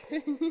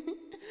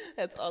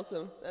 That's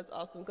awesome. That's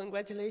awesome.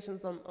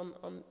 Congratulations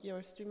on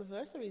your stream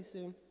anniversary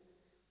soon.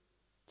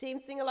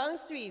 James Sing Along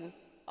stream.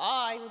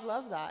 Oh, I would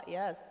love that.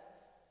 Yes.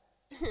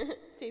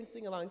 James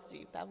Sing Along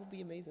stream. That would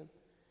be amazing.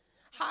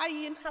 Hi,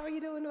 Ian. How are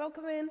you doing?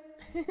 Welcome in.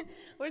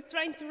 We're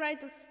trying to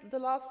write the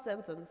last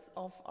sentence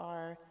of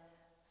our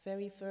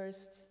very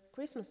first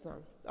Christmas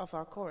song, of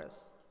our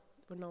chorus.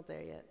 We're not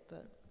there yet,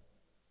 but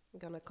I'm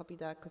going to copy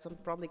that because I'm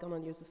probably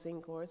going to use the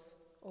same chorus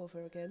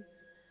over again.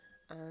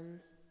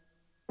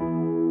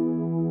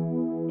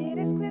 It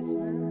is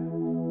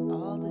Christmas,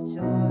 all the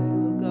joy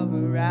will come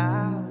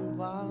around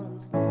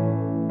once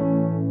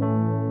more,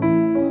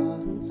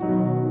 once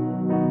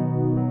more.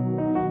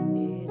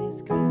 It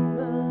is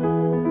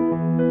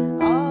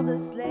Christmas, all the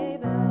sleigh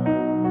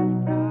bells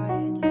sounding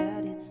bright,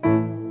 let it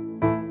snow,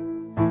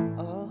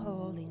 oh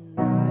holy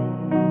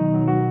night.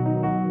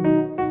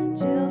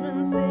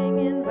 Children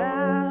singing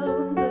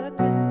round the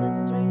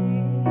Christmas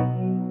tree,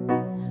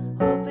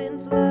 hoping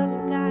for love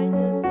and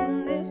kindness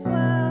in this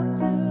world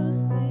to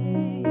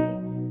see.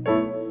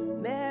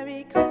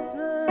 Merry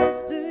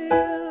Christmas to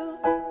you.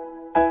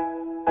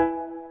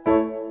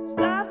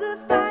 Stop the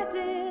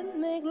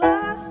fighting, make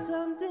love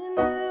something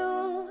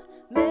new.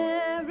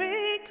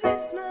 Merry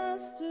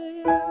Christmas to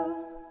you.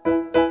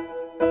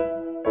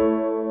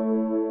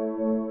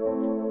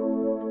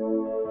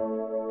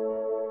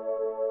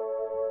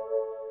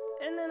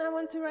 And then I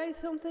want to write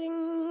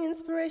something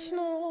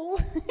inspirational.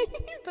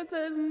 But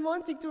then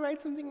wanting to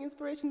write something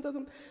inspirational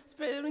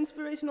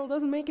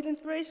doesn't make it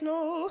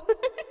inspirational.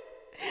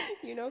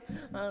 You know?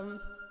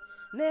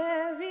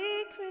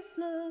 Merry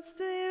Christmas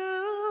to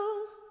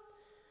you.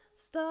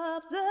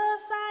 Stop the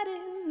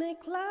fighting,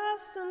 make love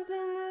something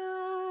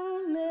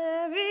new.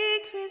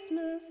 Merry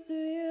Christmas to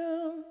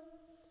you.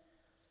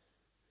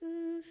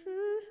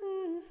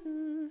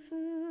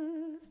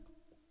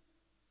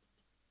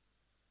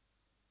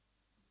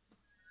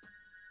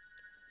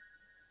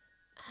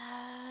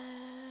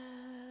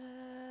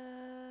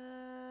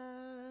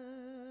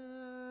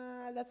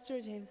 That's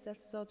true, James.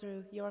 That's so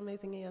true. You're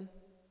amazing, Ian.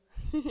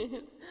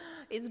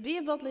 It's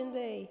beer bottling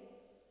day.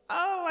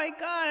 Oh my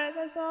God,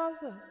 that's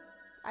awesome.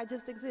 I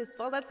just exist.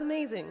 Well, that's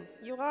amazing.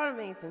 You are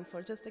amazing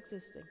for just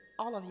existing.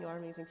 All of you are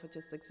amazing for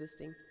just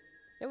existing.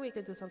 And we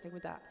could do something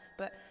with that.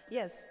 But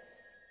yes,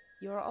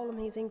 you are all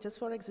amazing just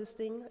for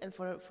existing and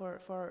for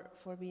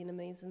being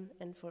amazing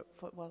and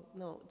well,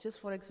 no,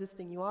 just for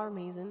existing. You are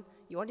amazing.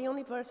 You are the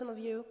only person of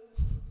you.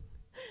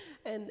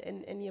 and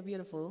you're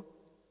beautiful.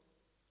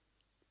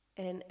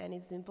 And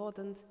it's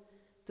important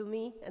to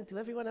me and to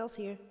everyone else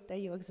here that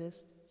you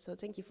exist. So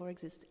thank you for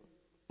existing.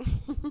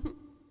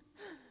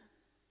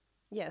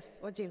 Yes,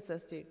 what James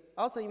says too.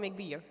 Also, you make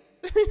beer.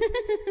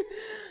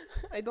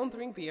 I don't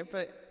drink beer,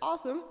 but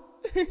awesome.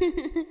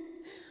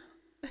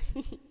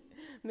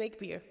 Make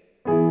beer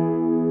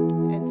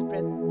and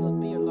spread the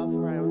beer love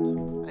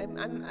around.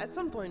 I'm at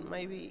some point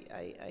maybe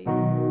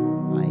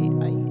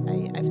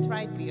I've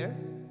tried beer,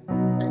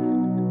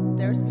 and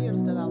there's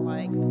beers that I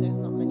like, but there's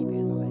not many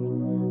beers I like.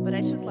 But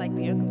I should like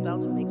beer because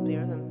Belgium makes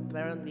beers, and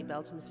apparently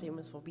Belgium is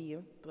famous for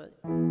beer. But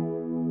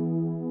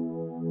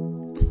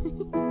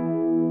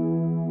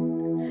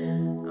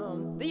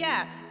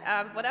Yeah,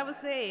 what I was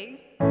saying,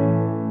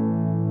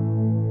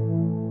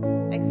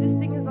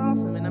 existing is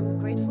awesome, and I'm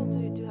grateful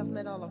to have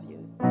met all of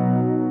you. So,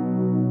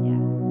 yeah,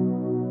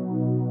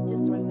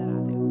 just throwing that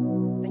out there.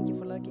 Thank you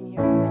for looking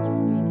here. Thank you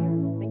for being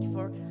here. Thank you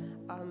for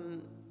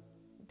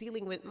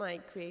dealing with my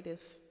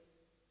creative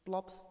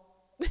blobs.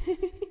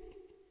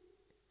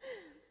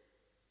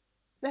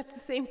 That's the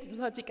same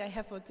logic I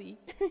have for tea.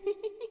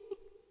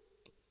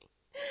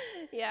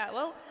 Yeah,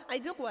 well, I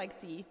do like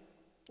tea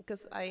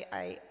because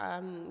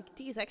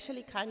tea is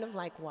actually kind of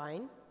like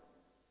wine,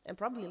 and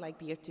probably like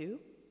beer too.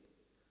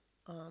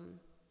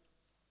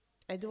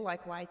 I do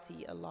like white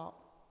tea a lot.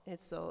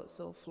 It's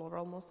so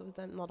floral most of the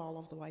time. Not all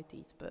of the white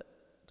teas, but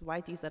the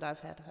white teas that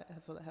I've had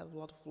have a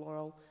lot of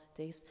floral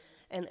taste.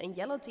 And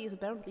yellow tea is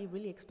apparently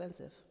really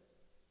expensive.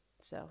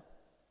 So,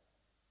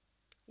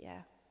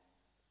 yeah.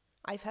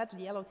 I've had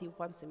yellow tea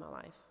once in my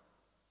life.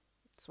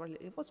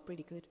 It was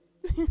pretty good.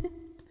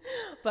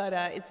 But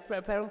it's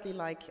apparently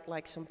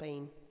like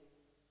champagne,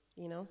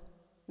 you know?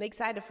 Make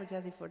cider for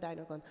Jessie for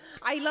DinoCon.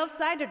 I love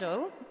cider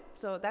though,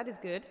 so that is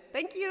good.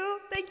 Thank you,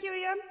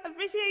 Ian.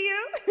 Appreciate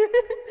you.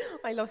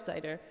 I love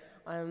cider.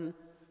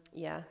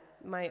 Yeah,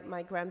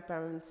 my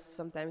grandparents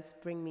sometimes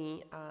bring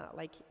me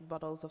like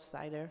bottles of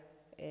cider,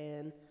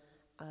 and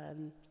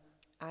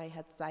I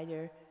had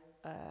cider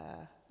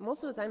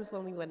most of the times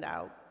when we went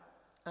out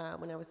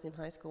when I was in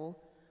high school.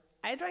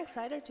 I drank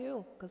cider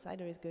too, because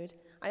cider is good.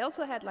 I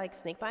also had like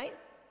snakebite,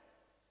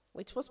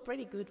 which was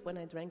pretty good when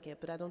I drank it,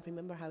 but I don't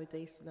remember how it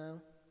tastes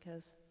now,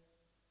 because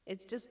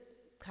it's just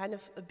kind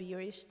of a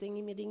beerish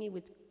thingy-me-dingy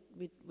with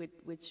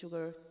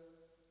sugar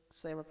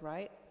syrup,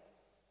 right?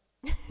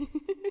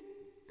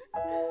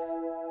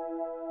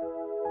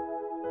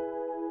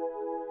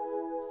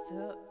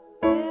 So,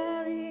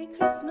 Merry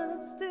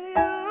Christmas to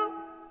you.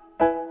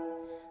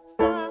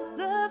 Stop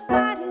the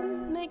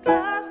fighting, make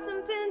love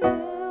something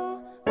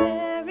new.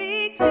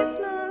 Merry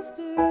Christmas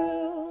to you.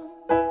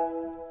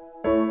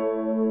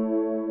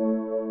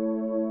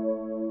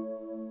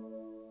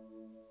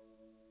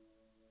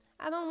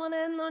 I don't want to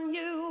end on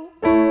you,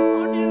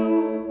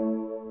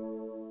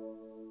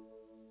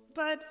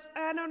 but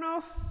I don't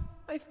know.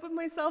 I've put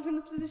myself in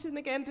the position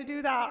again to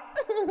do that.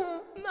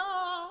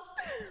 No!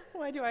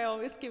 Why do I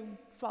always keep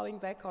falling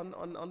back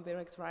on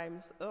direct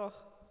rhymes? Ugh.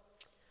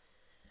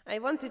 I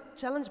want to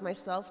challenge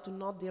myself to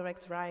not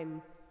direct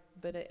rhyme,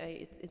 but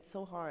it's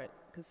so hard,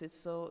 because it's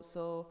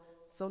so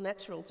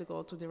natural to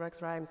go to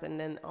direct rhymes, and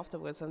then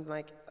afterwards I'm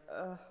like,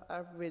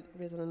 I've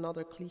written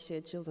another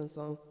cliche children's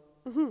song.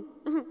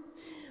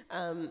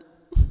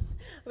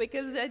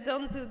 Because I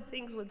don't do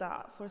things with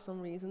that for some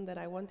reason that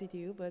I wanted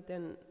to, but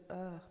then,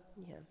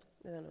 yeah,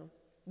 I don't know.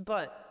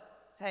 But,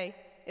 hey,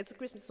 it's a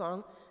Christmas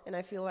song, and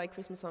I feel like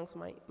Christmas songs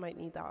might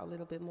need that a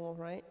little bit more,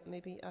 right?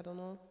 Maybe, I don't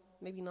know,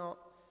 maybe not.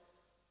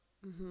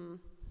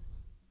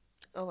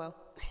 Oh well.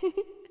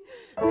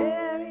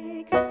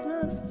 Merry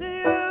Christmas to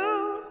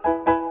you.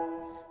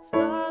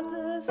 Stop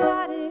the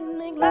fighting,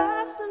 make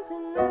life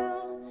something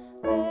new.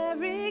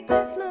 Merry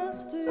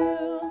Christmas to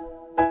you.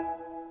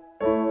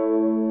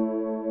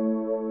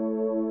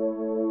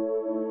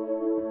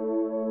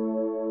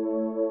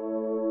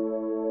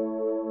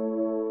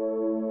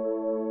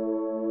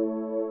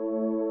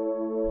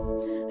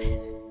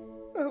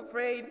 Oh,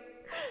 brain.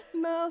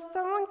 Now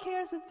someone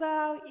cares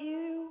about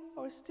you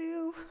or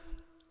Stu.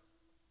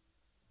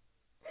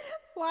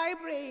 Why,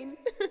 brain?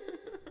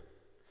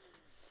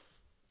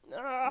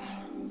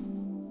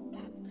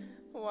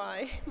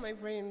 Why? My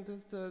brain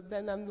just,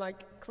 then I'm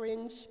like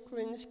cringe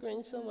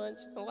so much.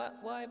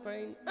 Why,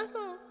 brain?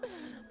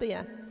 But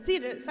yeah,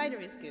 cider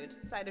is good.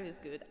 Cider is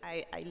good.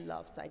 I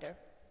love cider.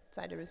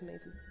 Cider is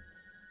amazing.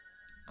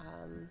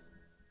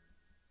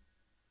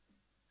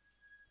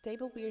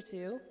 Table beer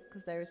too,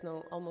 because there is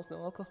almost no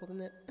alcohol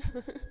in it.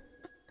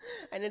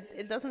 And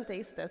it doesn't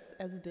taste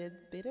as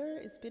bitter.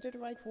 Is bitter the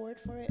right word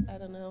for it? I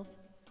don't know.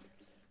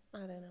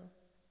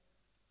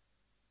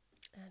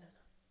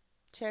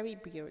 Cherry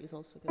beer is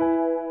also good.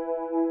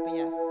 But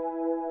yeah.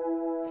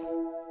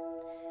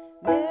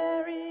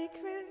 Merry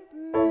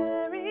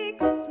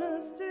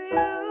Christmas to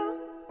you.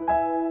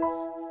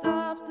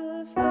 Stop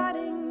the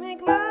fighting,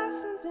 make love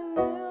something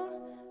new.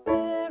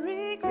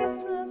 Merry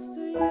Christmas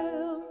to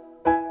you.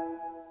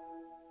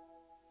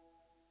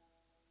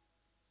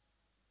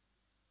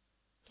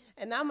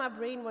 And now my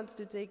brain wants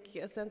to take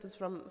a sentence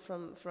from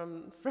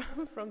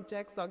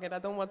Jack's song, and I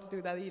don't want to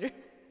do that either.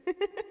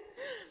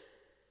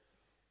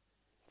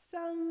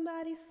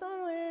 Somebody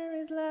somewhere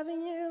is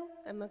loving you.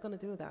 I'm not gonna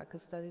do that,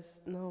 because that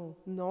is no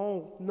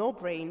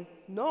brain,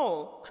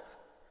 no.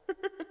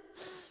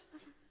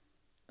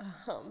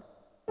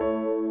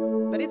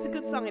 But it's a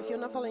good song. If you're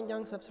not following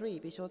Young Sub 3,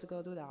 be sure to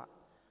go do that.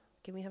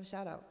 Can we have a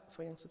shout out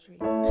for Young Sub 3?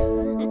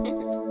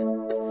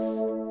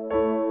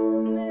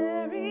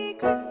 Merry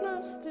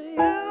Christmas to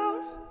you.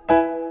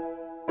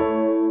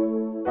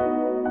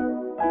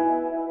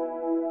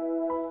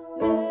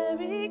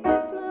 Merry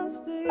Christmas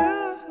to you.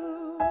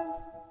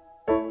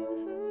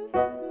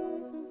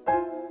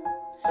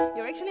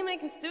 You're actually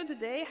making stew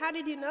today? How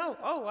did you know?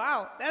 Oh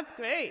wow, that's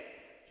great.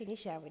 Can you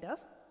share with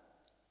us?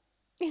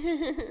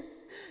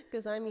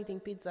 Because I'm eating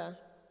pizza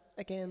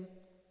again.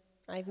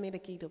 I've made a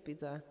keto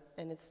pizza,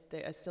 and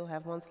I still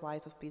have one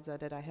slice of pizza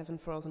that I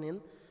haven't frozen in.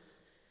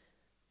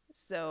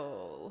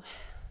 So,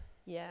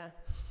 yeah.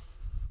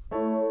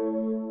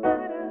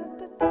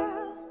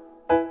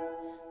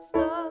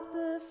 Stop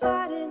the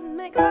fighting,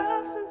 make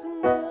love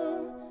something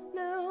new.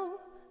 No,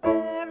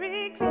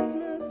 Merry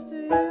Christmas to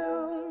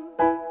you.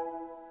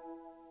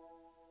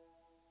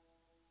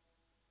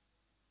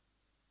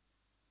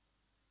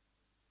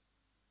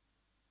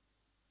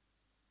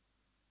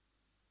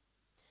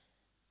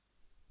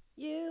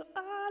 You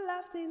are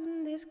loved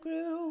in this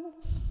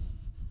group.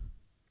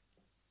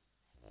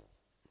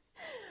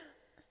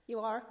 You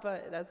are,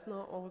 but that's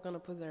not what we're gonna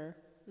put there.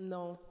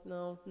 No,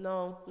 no,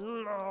 no,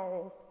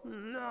 no,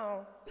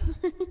 no.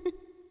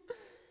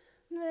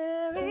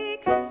 Merry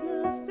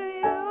Christmas to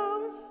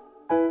you.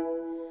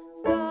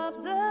 Stop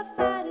the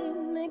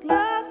fighting, make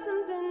love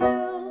something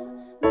new.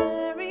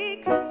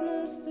 Merry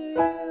Christmas to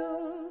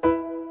you.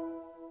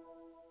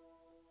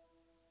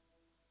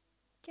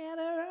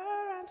 Gather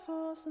around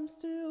for some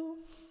stew.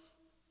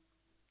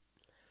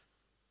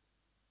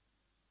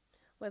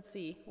 Let's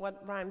see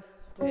what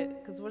rhymes with,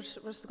 because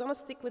we're gonna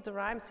stick with the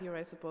rhymes here,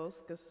 I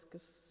suppose,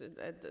 because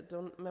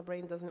my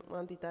brain doesn't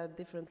want it that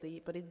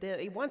differently, but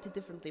it wants it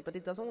differently, but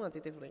it doesn't want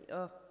it differently.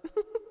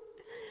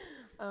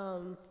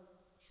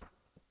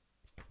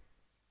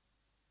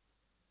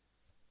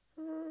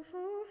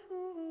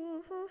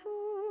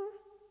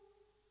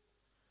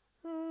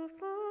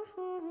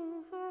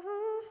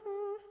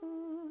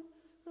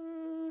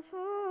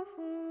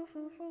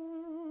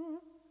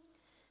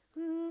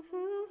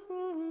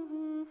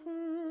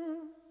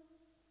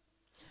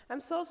 I'm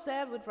so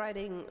sad with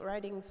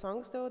writing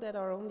songs though that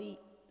are only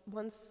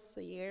once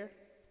a year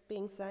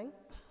being sang.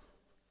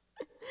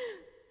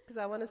 Because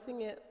I want to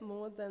sing it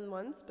more than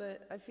once,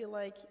 but I feel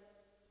like,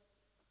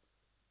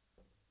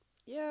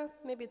 yeah,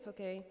 maybe it's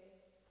okay.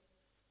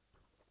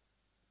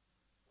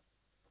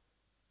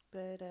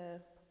 But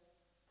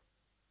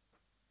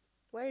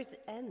where is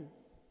the N?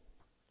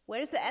 Where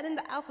is the N in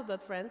the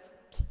alphabet, friends?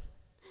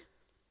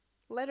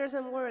 Letters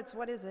and words,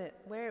 what is it?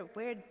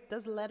 Where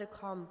does the letter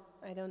come?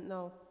 I don't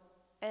know.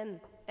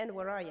 N,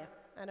 where are you?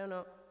 I don't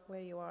know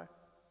where you are.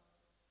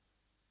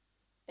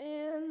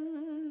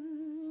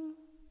 And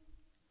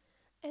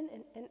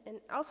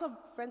also,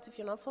 friends, if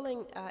you're not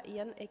following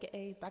Ian,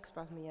 aka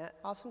Backspasm yet,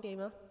 awesome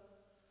gamer.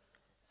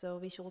 So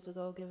be sure to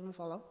go give him a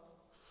follow.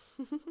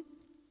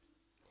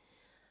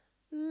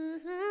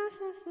 Oh,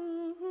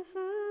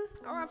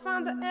 I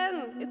found the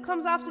N. It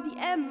comes after the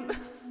M.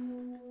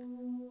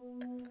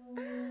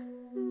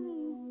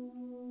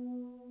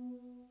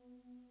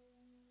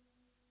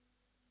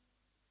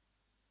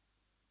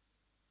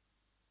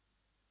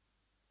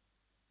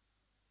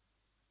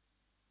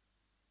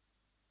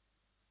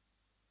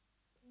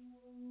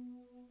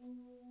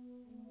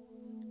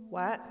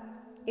 What?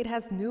 It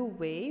has new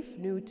wave,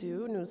 new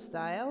do, new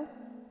style,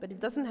 but it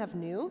doesn't have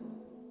new.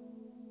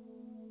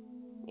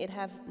 It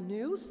have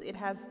news, it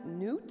has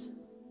newt.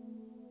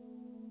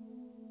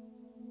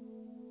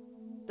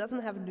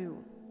 Doesn't have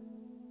new.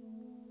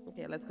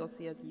 Okay, let's go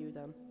see at you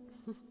then.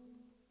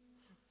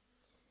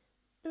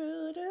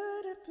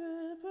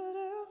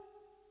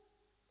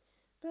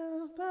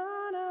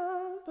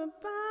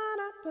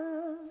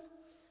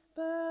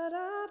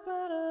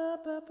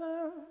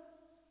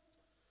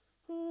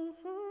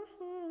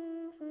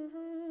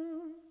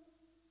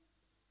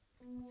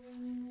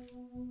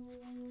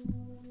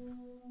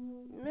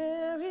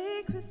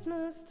 Merry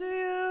Christmas to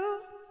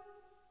you.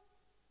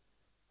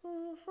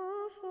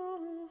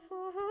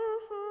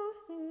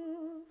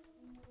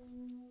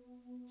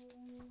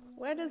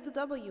 Where does the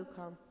W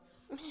come?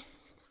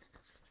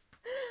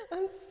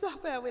 I'm so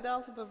bad with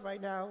alphabet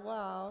right now.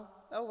 Wow.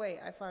 Oh wait,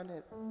 I found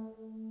it.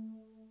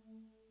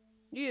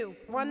 U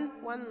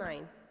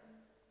 119.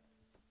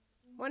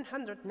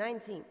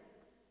 119.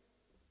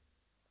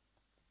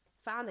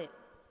 Found it.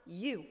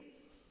 U.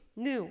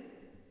 New.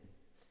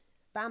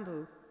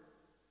 Bamboo.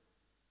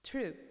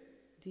 True.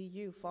 Do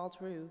you fall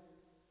true?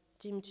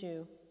 Jim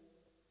Chu.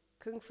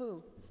 Kung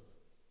Fu.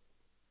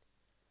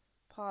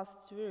 Pass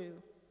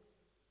through.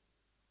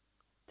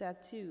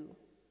 Tattoo.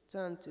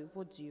 Turn to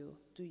would you,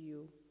 do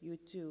you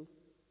too.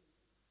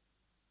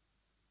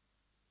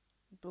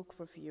 Book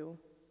review.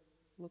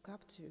 Look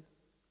up to.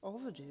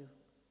 Overdue.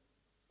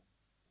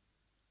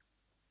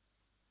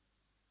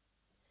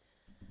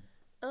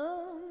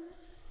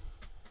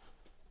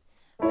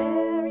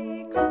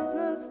 Merry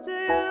Christmas to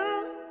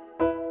you.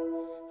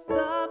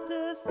 Stop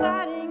the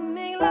fighting,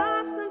 make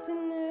love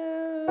something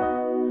new.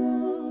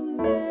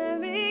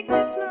 Merry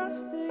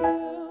Christmas to you.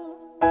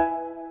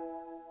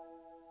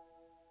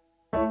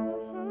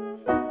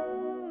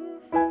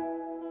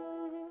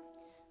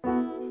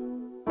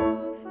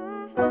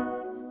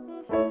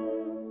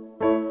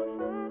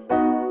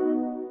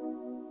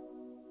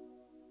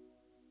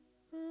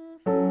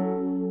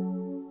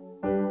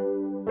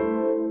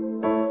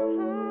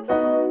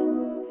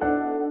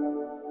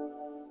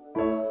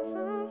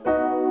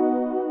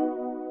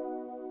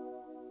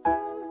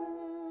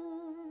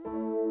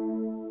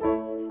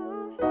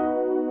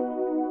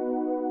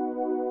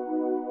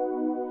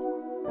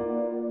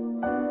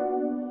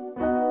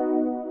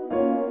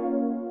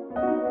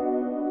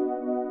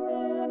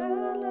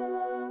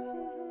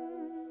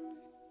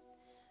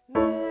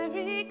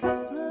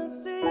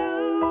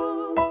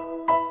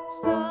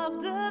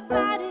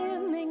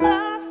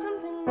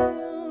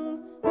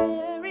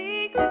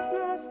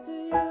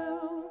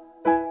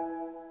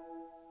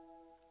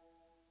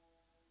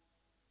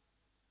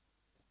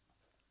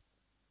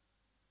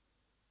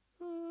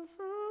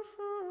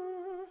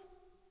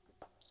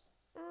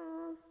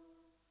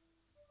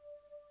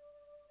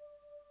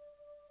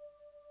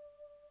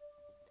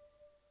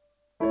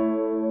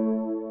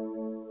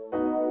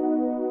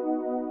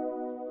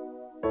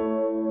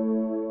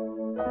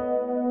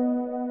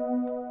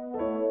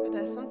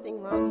 there's something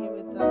wrong here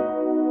with the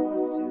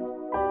chords too.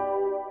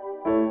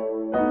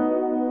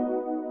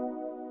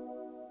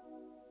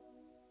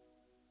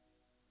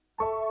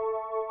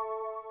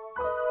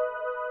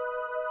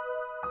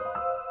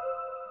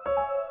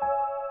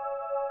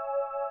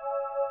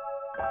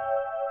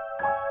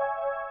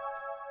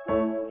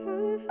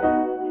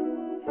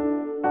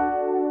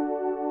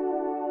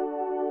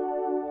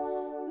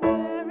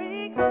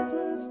 Merry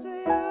Christmas to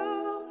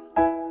you.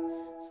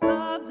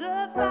 Stop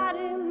the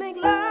fighting, make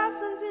love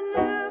something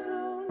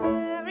new.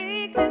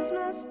 Merry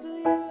Christmas to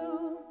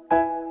you.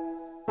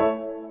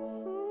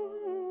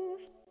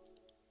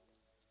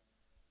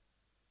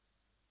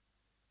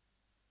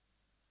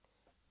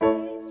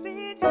 Late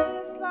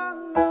speeches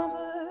long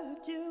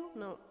overdue.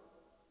 No.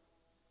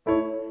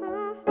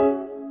 No.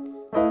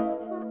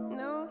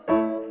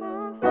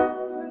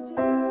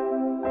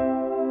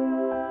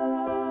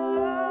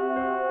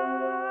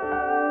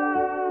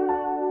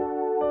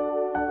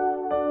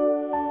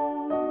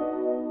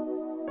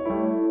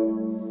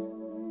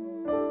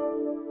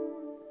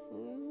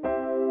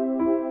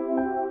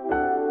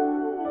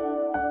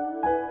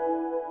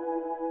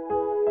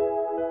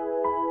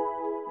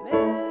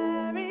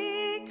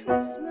 Merry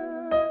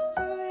Christmas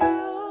to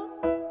you.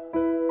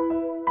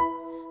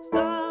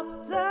 Stop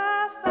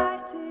the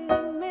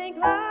fighting, make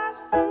love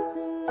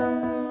something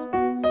new.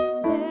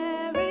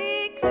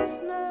 Merry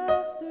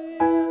Christmas to you.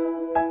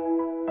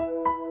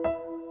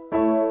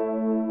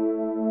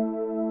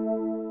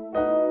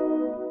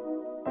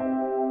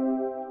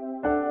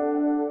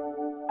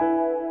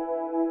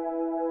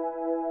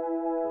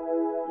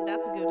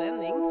 That's a good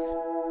ending.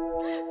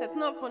 That's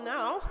not for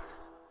now.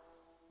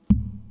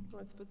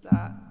 Let's put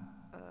that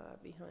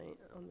behind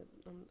on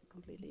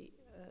completely.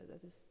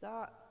 That is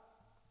that.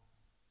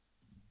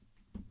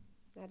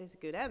 That is a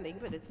good ending,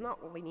 but it's not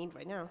what we need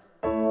right now.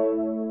 Yeah.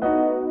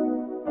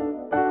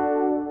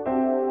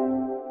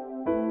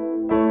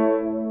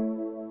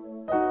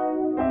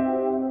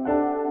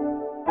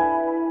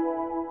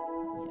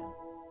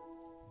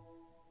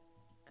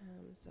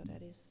 So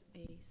that is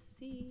a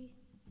C,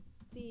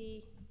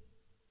 D,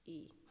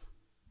 E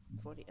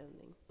for the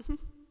ending.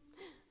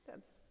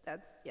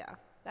 That's yeah.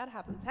 That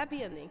happens.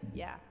 Happy ending.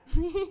 Yeah.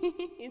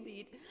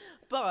 Indeed.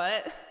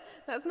 But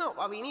that's not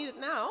what we needed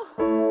now.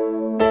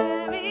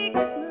 Merry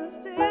Christmas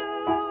to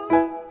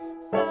you.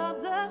 Stop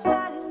the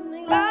fighting,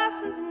 make love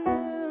something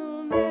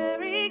new.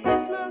 Merry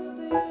Christmas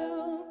to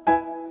you.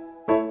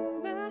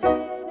 The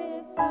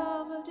hate is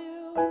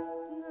overdue.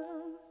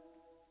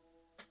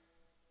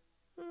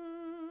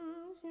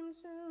 No. Seems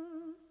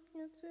soon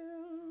you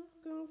too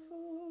go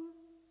full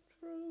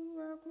through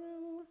our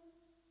groove.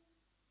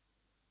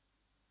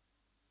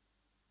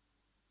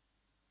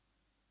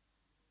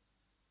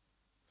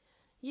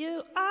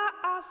 You are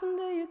awesome,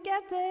 do you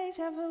get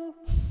deja vu?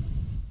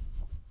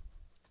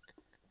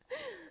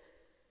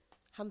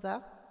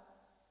 Hamza?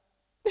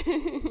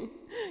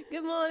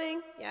 Good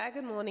morning. Yeah,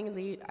 good morning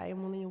indeed. I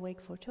am only awake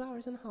for 2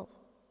 hours and a half.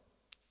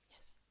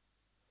 Yes.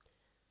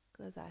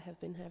 Because I have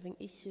been having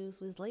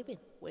issues with sleeping,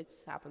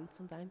 which happens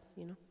sometimes,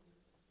 you know.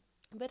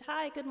 But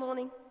hi, good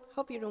morning.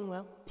 Hope you're doing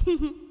well.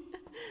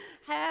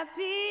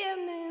 Happy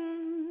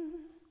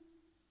ending.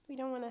 We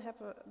don't want to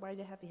have a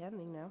happy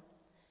ending now.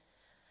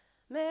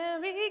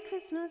 Merry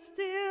Christmas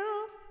to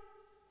you.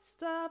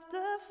 Stop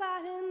the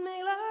fighting,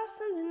 make love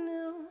something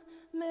new.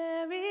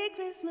 Merry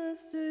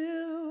Christmas to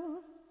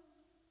you.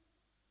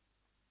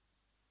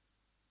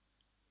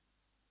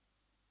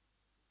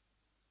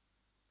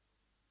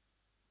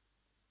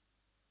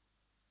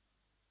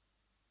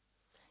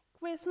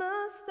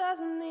 Christmas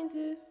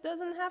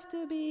doesn't have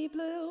to be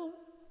blue.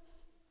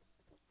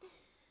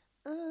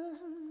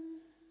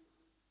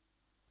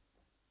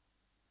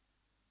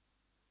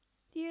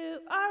 You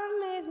are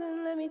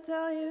amazing, let me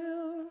tell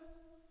you.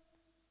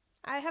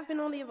 I have been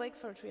only awake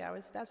for 3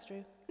 hours, that's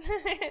true.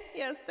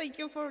 Yes, thank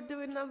you for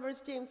doing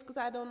numbers, James, because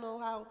I don't know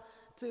how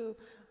to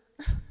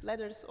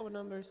letters or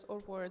numbers or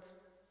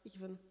words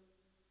even.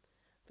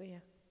 But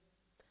yeah.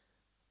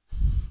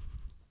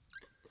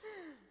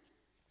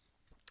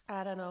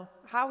 I don't know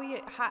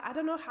I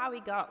don't know how we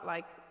got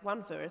like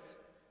one verse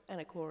and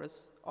a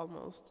chorus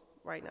almost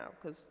right now,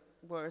 because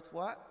words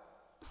what?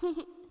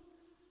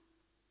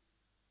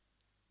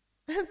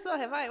 So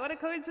have I. What a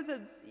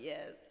coincidence.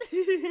 Yes.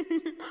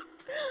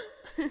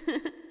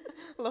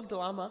 Love the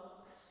llama.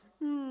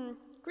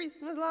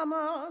 Christmas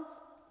llamas.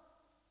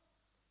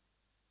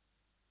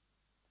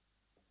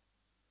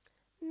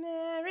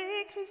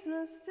 Merry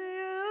Christmas to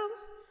you.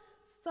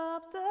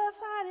 Stop the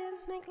fighting,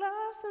 make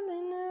love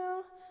something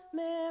new.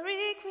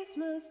 Merry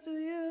Christmas to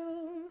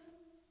you.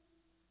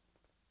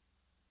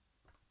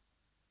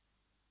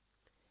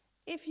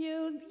 If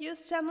you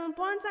use channel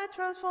points, I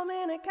transform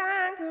in a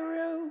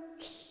kangaroo.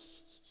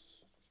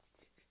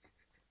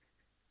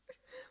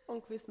 On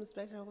Christmas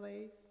special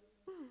day.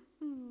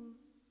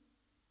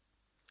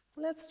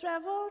 Let's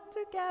travel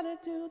together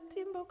to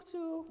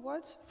Timbuktu.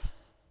 What?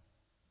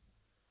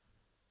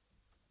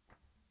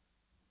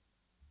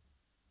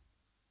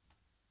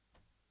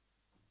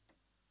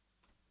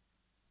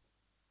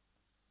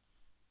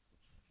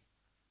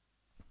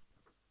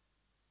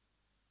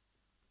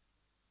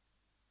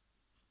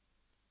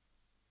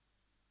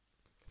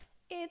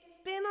 It's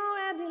been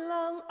already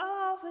long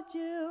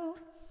overdue.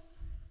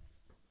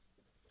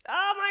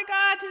 Oh my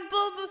god, this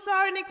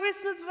Bulbasaur in the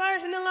Christmas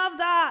version, I love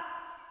that.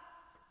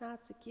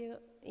 That's a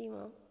cute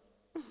emo.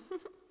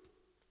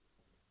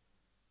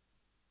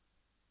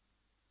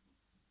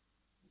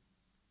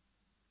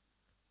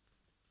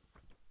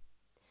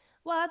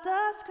 What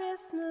does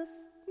Christmas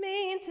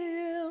mean to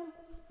you?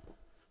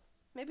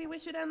 Maybe we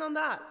should end on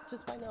that,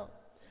 just why not?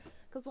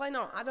 Because why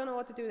not? I don't know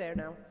what to do there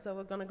now, so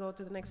we're gonna go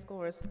to the next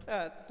chorus,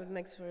 to the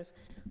next verse.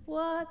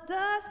 What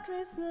does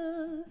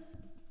Christmas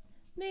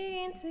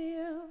mean to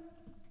you?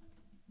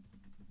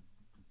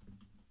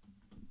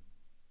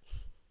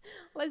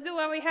 Let's do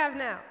what we have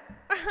now.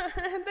 They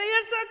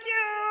are so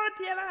cute!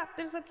 Yeah,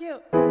 they're so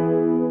cute.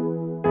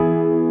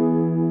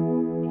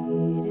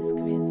 It is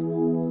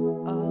Christmas,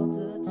 all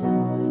the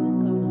joy will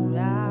come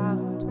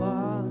around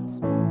once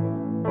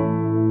more.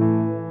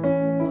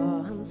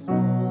 Once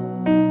more.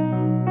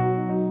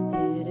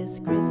 It is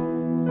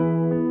Christmas,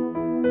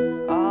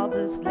 all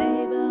the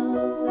sleigh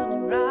bells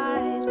sounding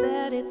bright,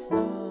 let it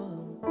snow.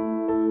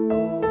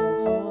 Oh,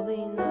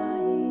 holy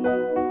night.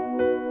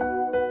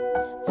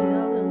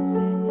 Children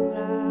singing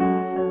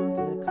round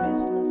the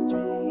Christmas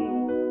tree,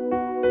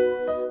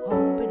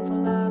 hoping for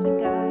love and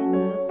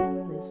kindness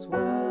in this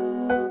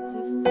world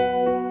to see.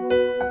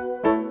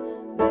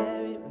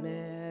 Merry,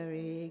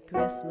 Merry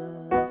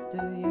Christmas to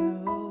you.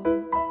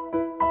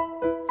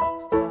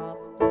 Stop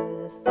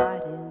the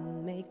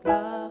fighting, make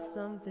love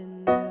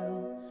something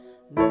new.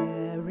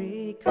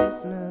 Merry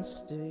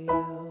Christmas to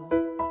you.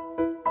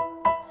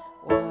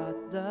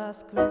 What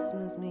does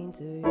Christmas mean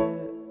to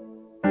you?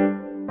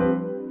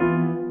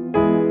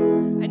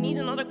 I need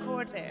another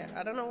chord there.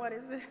 I don't know what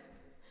is it.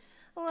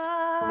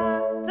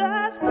 What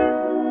does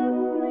Christmas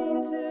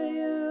mean to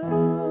you?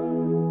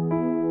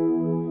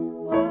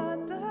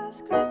 What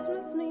does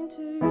Christmas mean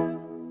to you?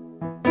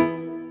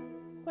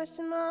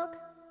 Question mark.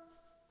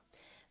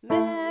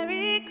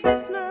 Merry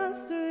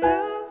Christmas to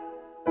you.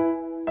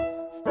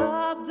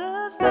 Stop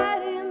the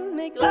fighting,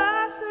 make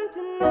love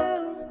something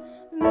new.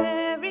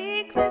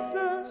 Merry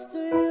Christmas to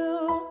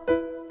you.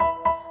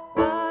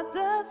 What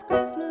does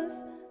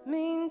Christmas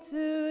mean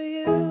to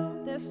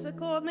you? There's a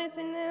chord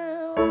missing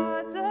now.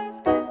 What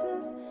does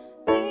Christmas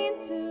mean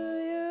to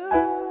you?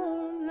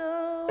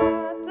 No,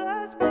 what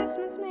does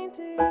Christmas mean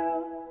to you?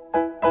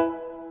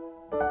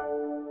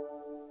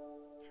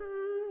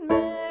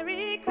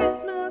 Merry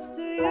Christmas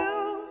to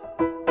you.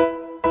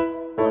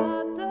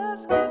 What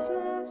does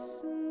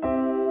Christmas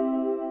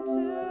mean to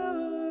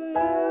you?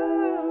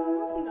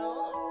 No.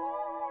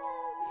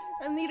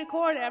 I need a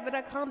chord there, but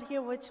I can't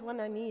hear which one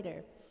I need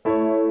there.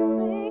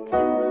 Merry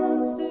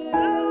Christmas to you.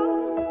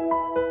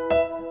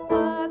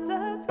 What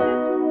does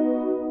Christmas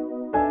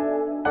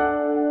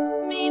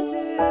mean to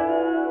you?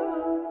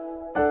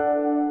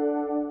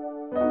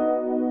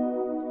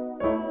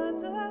 What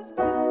does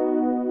Christmas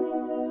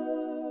mean to you?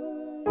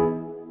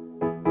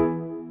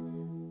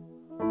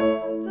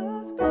 What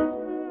does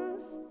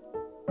Christmas?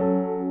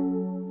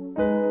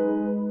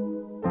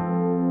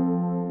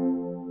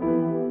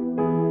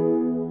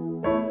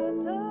 What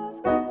does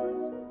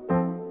Christmas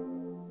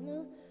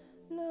mean?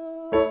 No,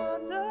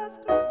 what does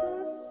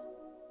Christmas?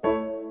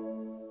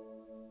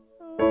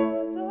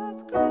 What does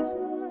Christmas?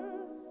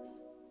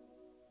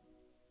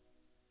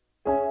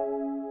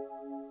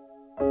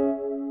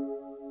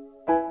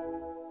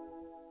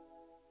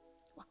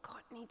 What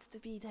chord needs to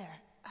be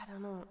there? I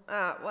don't know.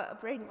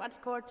 Brain,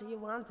 what chord do you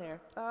want there?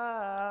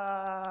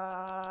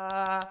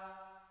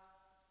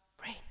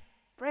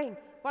 Brain,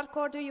 what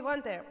chord do you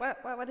want there?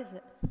 What is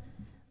it?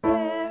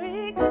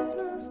 Merry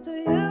Christmas to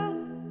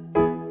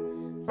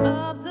you.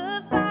 Stop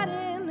the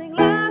fighting, make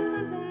love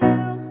something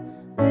new.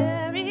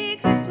 Merry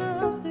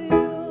Christmas to you.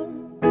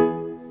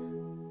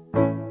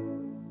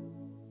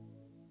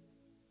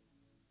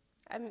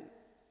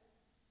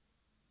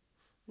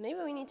 Maybe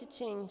we need to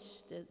change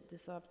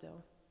this up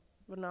though.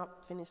 We're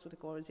not finished with the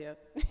chorus yet.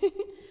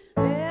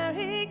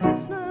 Merry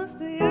Christmas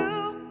to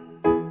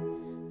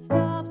you.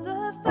 Stop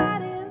the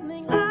fighting,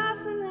 make love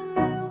something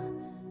new.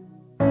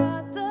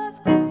 What does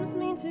Christmas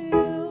mean to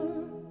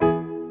you?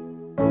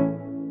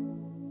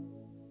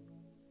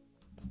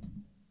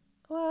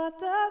 What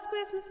does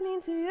Christmas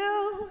mean to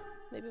you?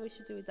 Maybe we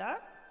should do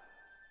that.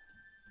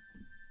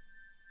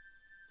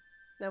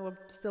 Now we're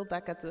still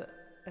back at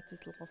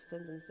this little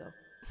sentence though.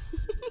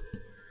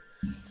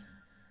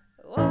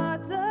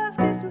 What does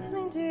Christmas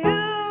mean to you?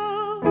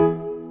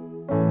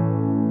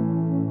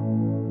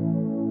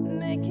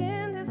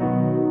 Making this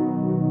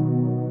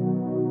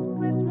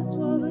Christmas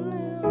world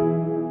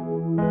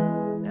anew.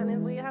 And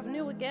then we have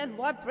new again.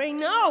 What, brain?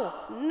 No,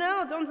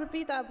 don't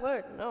repeat that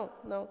word. No.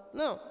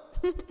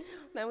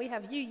 Then we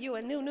have you,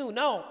 and new.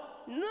 No.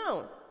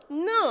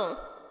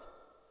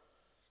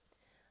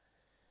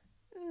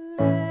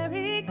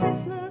 Merry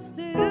Christmas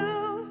to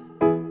you.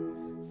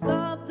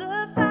 Stop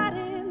the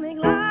fighting, make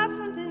love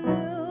something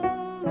new.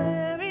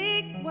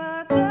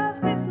 What does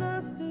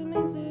Christmas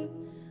mean to you?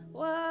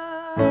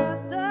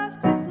 What does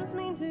Christmas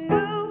mean to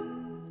you?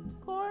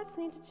 Chords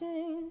need to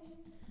change.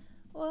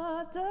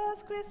 What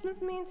does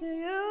Christmas mean to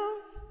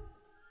you?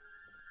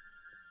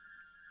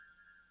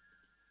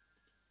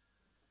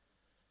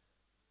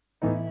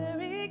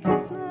 Merry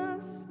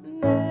Christmas,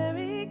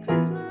 Merry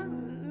Christmas,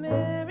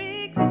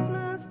 Merry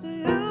Christmas to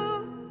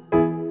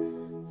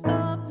you.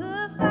 Stop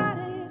the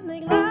fighting,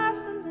 make life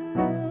something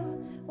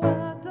new.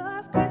 What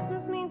does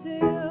Christmas mean to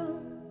you?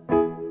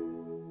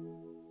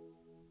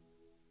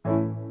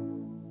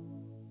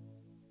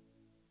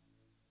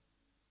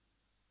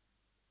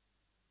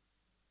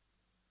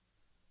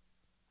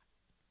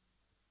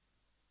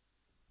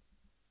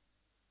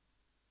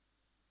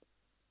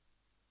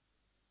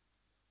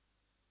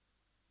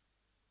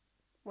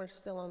 We're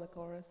still on the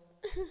chorus.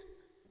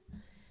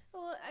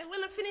 Well, I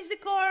want to finish the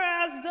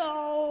chorus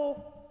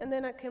though, and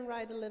then I can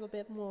write a little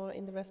bit more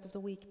in the rest of the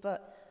week,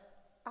 but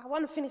I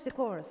want to finish the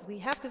chorus. We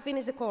have to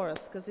finish the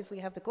chorus, because if we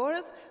have the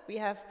chorus, we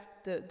have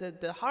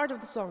the heart of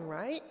the song,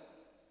 right?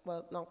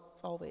 Well, not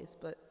always,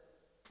 but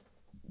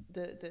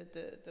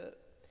the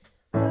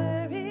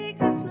Merry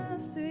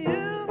Christmas to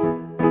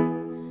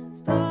you.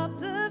 Stop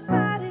the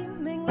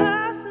fighting, make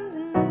love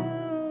something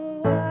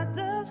new. What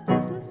does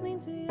Christmas mean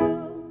to you?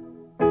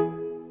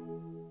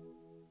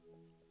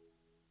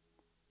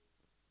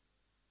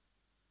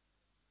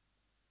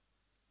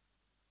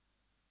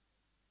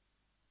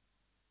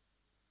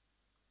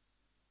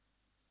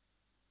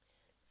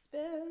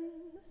 Spin.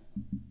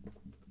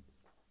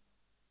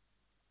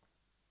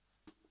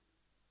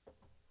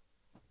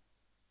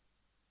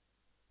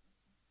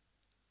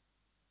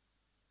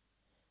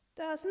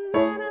 Doesn't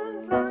matter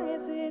as long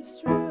as it's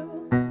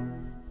true.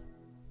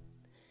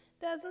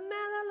 Doesn't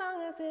matter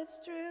long as it's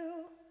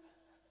true.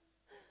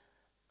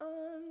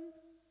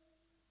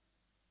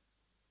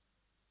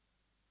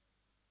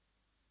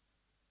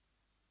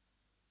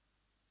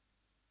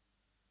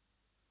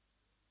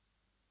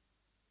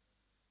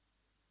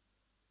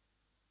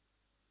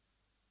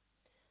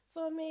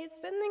 For me,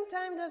 spending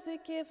time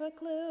doesn't give a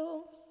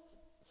clue.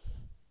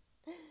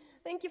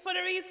 Thank you for the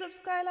resub,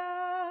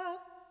 Skylar.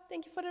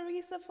 Thank you for the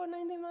resub for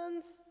 90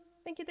 months.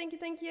 Thank you, thank you,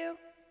 thank you.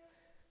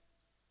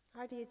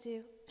 How do you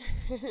do?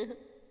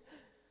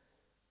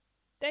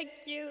 Thank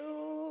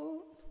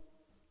you.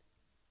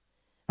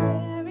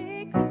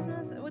 Merry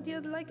Christmas. Would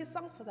you like a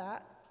song for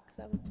that?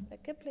 Because I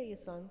could play you a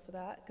song for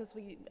that. Because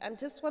I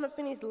just want to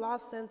finish the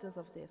last sentence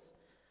of this.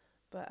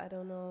 But I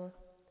don't know.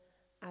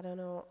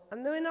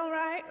 I'm doing all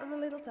right. I'm a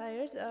little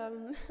tired. I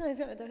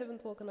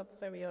haven't woken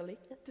up very early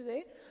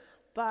today.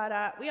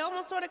 But we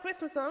almost saw the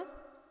Christmas song.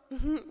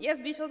 Yes,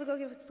 be sure to go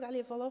give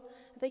Australia a follow.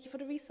 Thank you for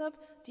the resub.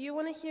 Do you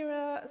want to hear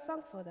a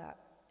song for that?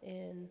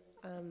 And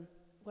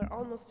we're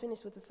almost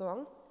finished with the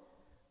song.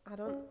 I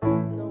don't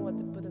know what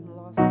to put in the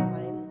last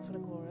line for the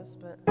chorus,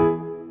 but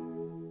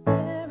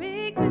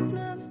Merry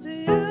Christmas to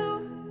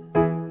you.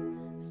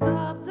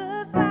 Stop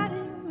the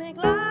fighting, make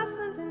life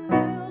something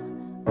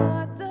new.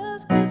 What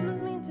does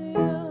Christmas mean to you?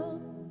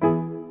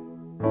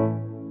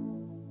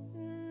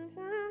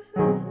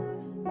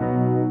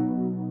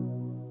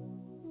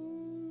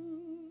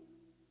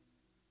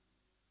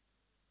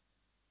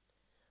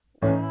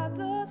 What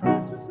does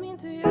Christmas mean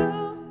to you?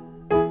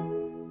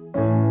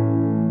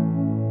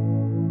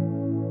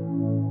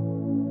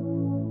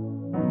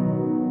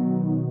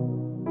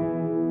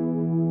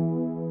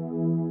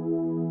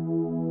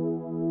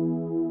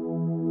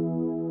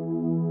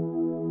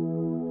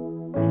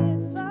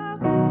 It's all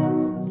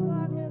good as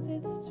long as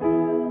it's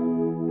true.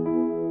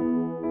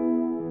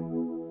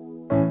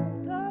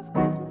 What does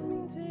Christmas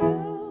mean to you?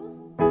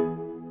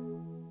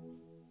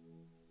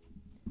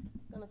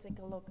 I'm gonna take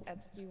a look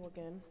at you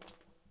again.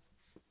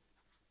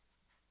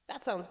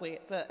 That sounds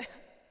weird, but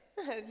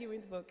you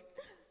in the book.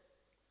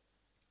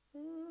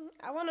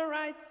 I want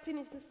to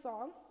finish this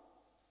song.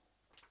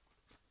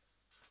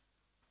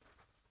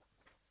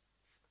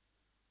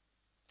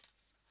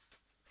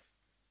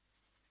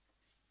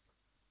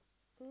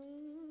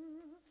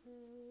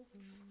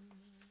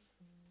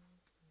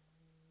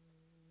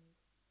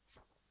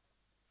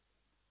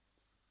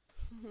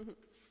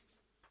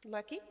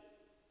 Lucky?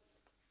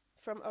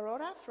 From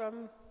Aurora?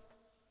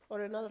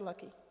 Or another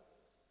Lucky?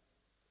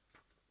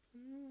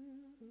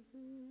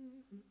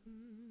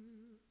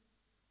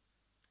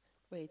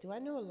 Wait, do I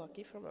know a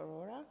Lucky from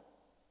Aurora?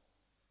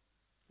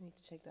 I need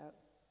to check that.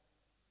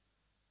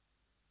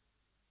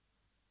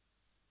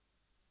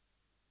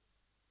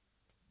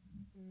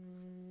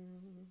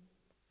 Mm-hmm.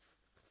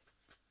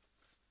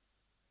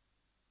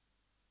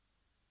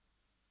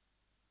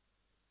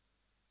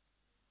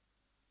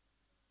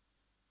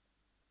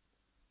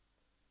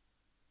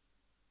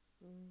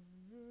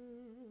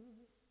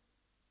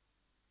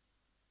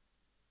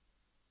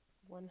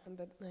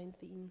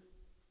 119.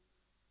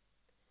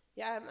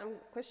 Yeah, I'm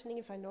questioning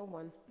if I know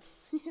one.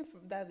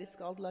 That is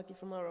called Lucky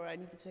from Aurora. I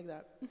need to check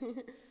that.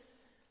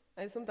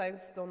 I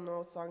sometimes don't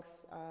know songs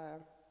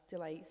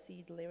till I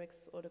see the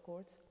lyrics or the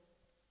chords.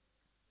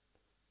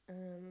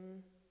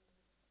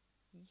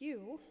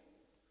 You,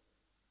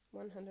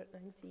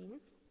 119.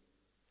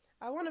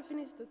 I want to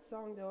finish the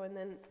song though, and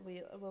then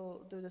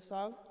we'll do the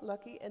song,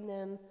 Lucky, and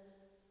then,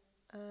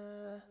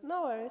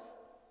 no worries.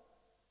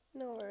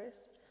 No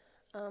worries.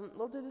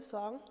 We'll do the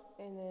song,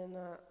 and then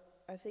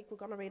I think we're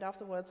gonna read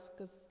afterwards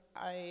because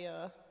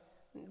I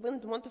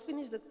want to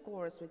finish the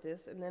chorus with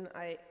this, and then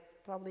I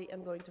probably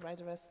am going to write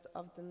the rest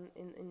of them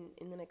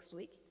in the next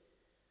week.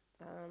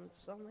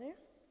 Somewhere,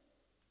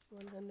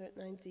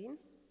 119.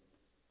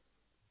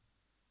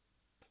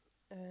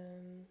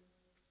 Um,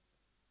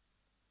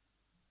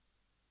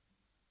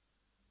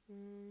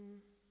 mm,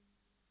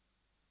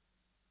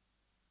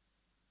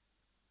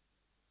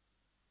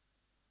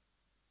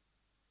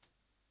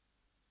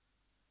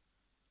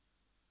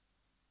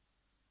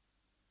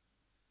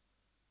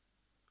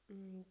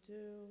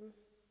 do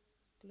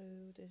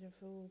blue, déjà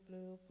vu,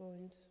 blue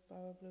point,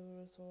 power blue,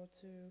 resort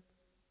to,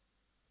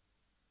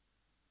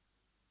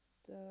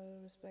 the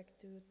respect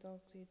to,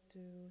 talk to,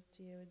 tear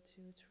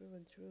to, true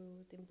and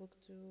true,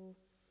 Timbuktu,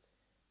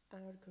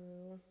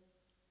 outgrew,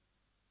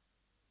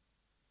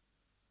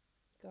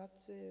 got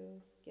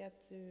to, get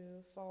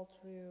to, fall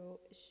through,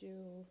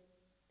 issue,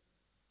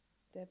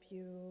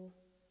 debut,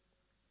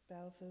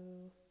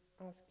 Bellevue,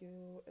 ask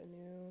you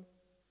anew,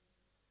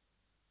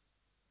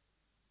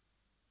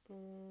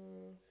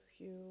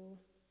 hue,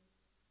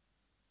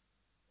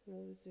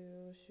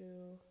 Luzu,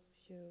 shoe,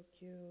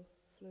 Q,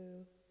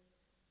 flew,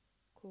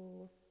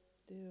 cool,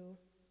 do,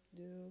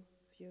 few,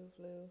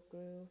 flew,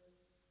 grew.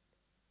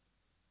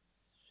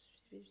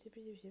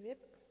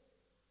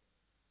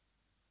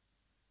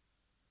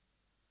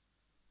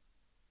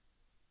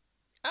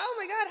 Oh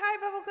my god, hi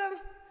Bubblegum!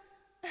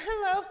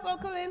 Hello,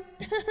 welcome in.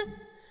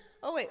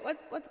 Oh wait,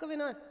 what's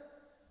going on?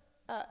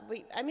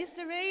 Wait, I missed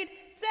the raid.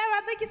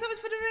 Sarah, thank you so much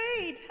for the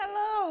raid.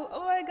 Hello.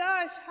 Oh my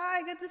gosh.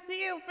 Hi, good to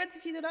see you. Friends,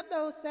 if you do not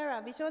know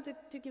Sarah, be sure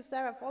to give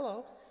Sarah a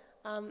follow.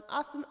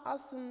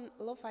 Awesome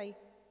lo-fi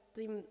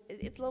team.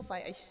 It's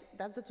lo-fi.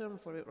 That's the term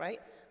for it,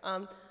 right?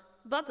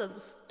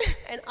 Buttons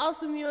and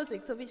awesome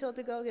music. So be sure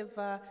to go give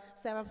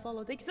Sarah a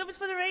follow. Thank you so much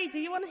for the raid. Do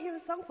you want to hear a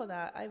song for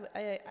that?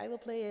 I will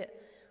play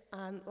it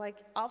like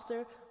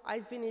after I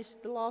finish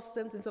the last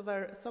sentence of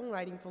our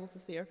songwriting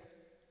process here.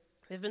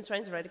 We've been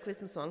trying to write a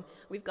Christmas song.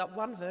 We've got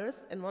one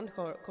verse and one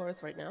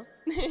chorus right now.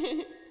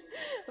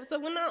 So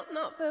we're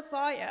not very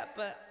far yet,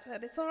 but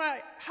it's all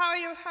right. How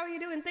are you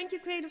doing? Thank you,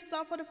 Creative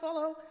Staff, for the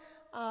follow.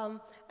 And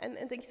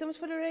thank you so much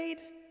for the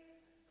raid.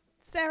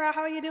 Sarah,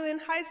 how are you doing?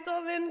 Hi,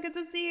 Stovin. Good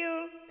to see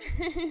you.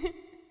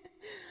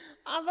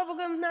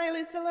 Bubblegum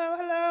Nihilist,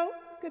 hello.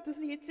 Good to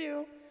see you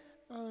too.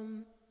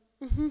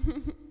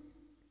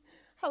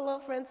 Hello,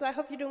 friends. I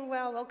hope you're doing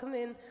well. Welcome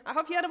in. I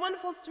hope you had a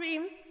wonderful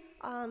stream.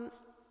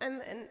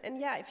 And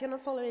yeah, if you're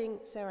not following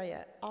Sarah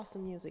yet,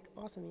 awesome music.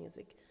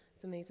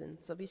 It's amazing.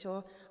 So be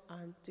sure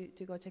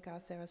to go check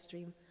out Sarah's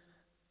stream.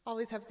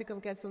 Always have to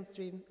come get some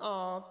stream.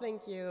 Oh,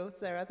 thank you,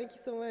 Sarah. Thank you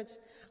so much.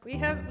 We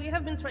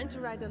have been trying to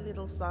write a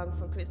little song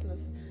for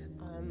Christmas.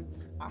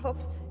 I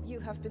hope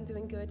you have been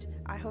doing good.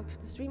 I hope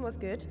the stream was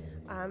good.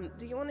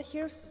 Do you want to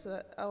hear?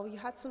 Oh, you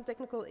had some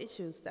technical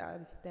issues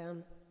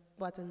down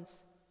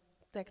buttons,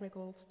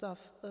 technical stuff.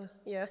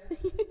 Yeah,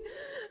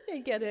 I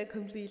get it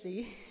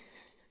completely.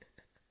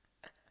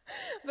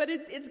 But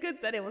it's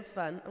good that it was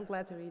fun. I'm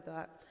glad to read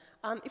that.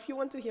 If you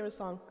want to hear a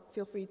song,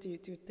 feel free to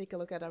take a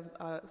look at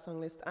our song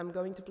list. I'm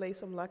going to play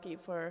some Lucky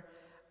for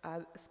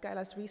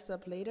Skylar's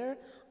resub later,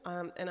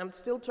 and I'm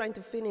still trying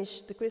to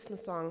finish the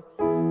Christmas song.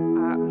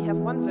 We have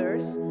one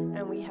verse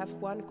and we have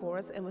one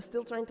chorus, and we're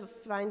still trying to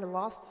find the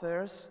last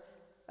verse,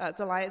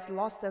 the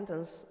last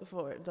sentence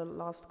for the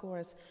last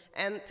chorus.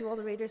 And to all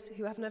the raiders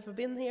who have never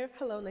been here,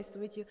 hello, nice to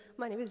meet you.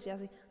 My name is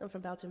Jazzy. I'm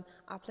from Belgium.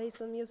 I play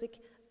some music,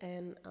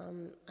 and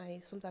I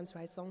sometimes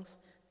write songs.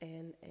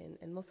 And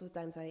most of the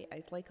times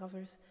I play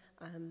covers,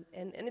 and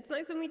it's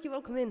nice to meet you.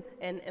 Welcome in,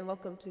 and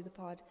welcome to the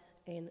pod.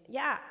 And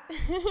yeah,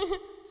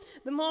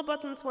 the more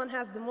buttons one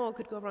has, the more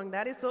could go wrong.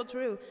 That is so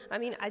true. I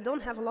mean, I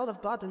don't have a lot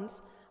of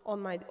buttons on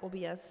my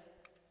OBS,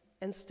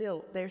 and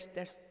still there's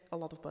a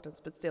lot of buttons,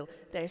 but still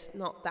there's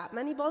not that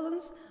many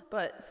buttons.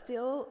 But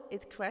still,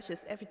 it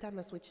crashes every time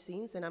I switch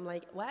scenes, and I'm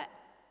like,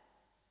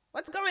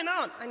 what's going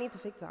on? I need to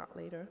fix that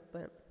later.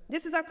 But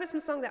this is our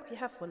Christmas song that we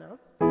have for now.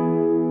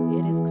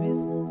 It is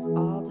Christmas,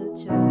 all the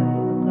joy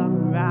will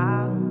come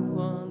around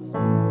once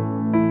more.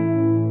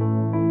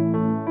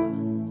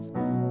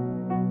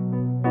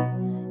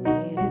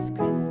 It is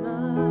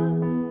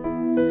Christmas,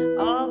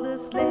 all the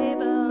sleigh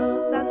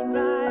bells sounding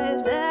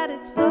bright, let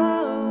it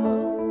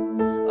snow,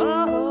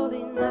 oh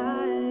holy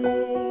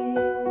night.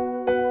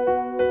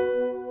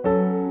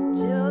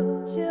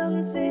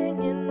 Children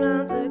singing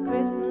round the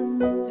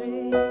Christmas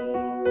tree,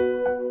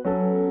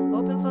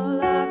 hoping for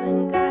love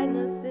and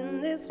kindness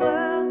in this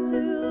world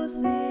to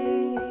see.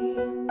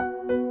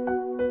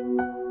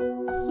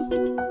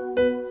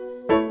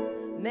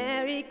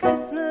 Merry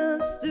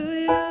Christmas to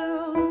you.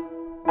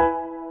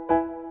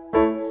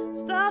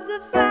 Stop the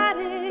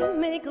fighting,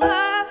 make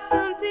love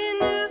something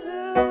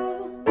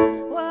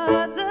new.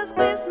 What does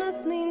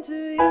Christmas mean to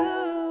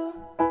you?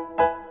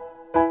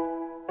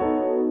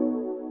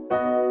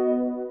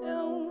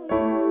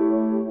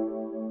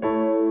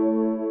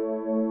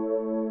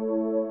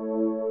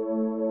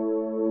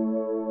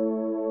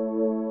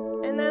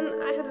 And then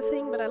I had a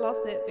thing, but but I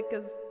lost it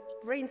because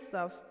brain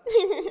stuff.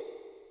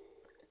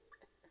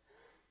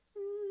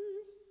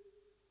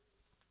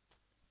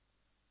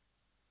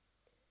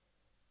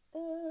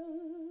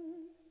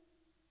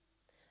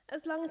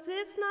 As long as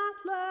it's not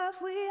love,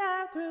 we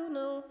outgrew.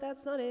 No,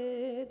 that's not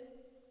it.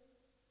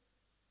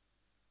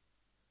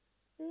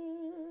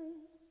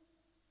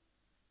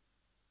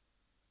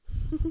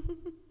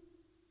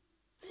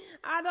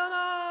 I don't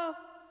know.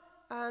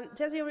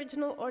 Jazzy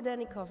original or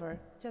Danny cover?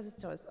 Jazzy's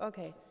choice.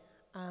 Okay.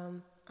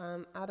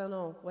 I don't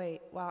know.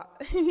 Wait. Wow.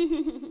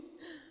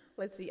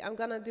 Let's see. I'm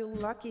gonna do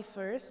Lucky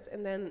first,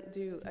 and then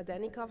do a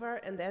Danny cover,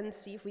 and then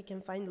see if we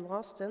can find the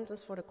last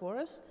sentence for the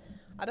chorus.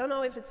 I don't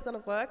know if it's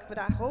gonna work, but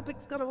I hope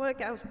it's gonna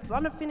work. I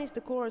wanna finish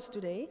the chorus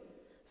today,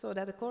 so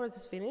that the chorus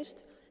is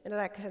finished, and that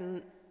I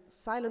can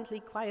silently,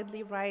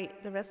 quietly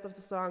write the rest of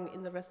the song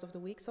in the rest of the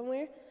week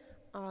somewhere.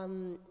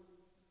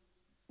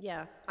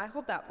 Yeah, I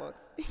hope that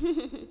works.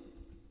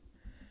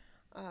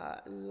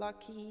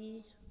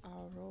 Lucky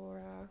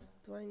Aurora.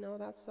 Do I know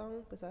that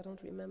song? Because I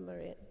don't remember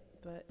it,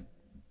 but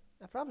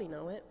I probably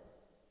know it.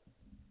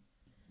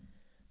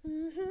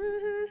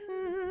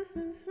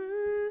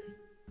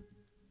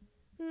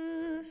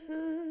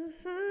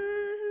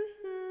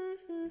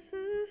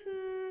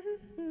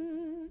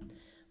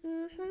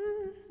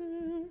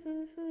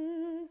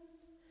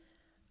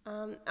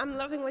 I'm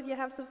loving what you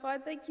have so far.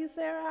 Thank you,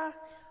 Sarah.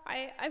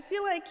 I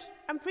feel like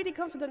I'm pretty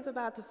confident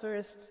about the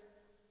first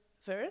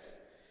verse,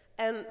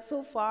 and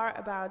so far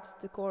about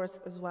the chorus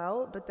as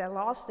well, but the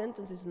last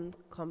sentence isn't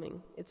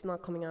coming. It's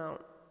not coming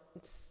out.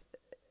 It's,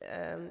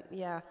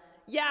 yeah,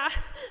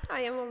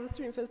 I am on the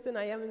Streamfest, and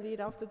I am indeed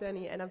after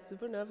Danny, and I'm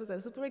super nervous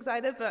and super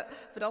excited, but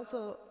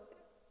also,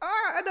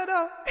 I don't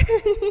know.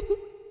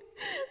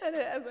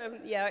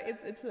 Yeah,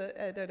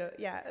 I don't know,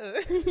 yeah.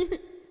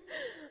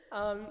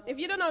 If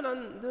you do not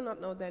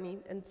know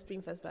Danny and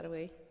Streamfest, by the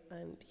way,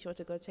 be sure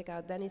to go check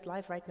out Danny's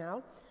live right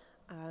now.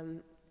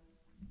 And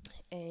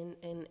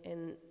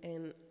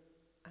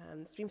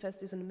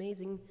Streamfest is an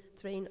amazing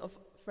train of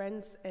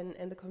friends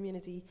and the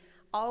community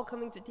all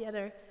coming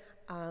together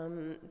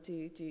to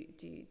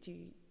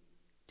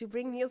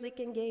bring music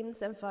and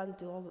games and fun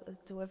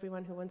to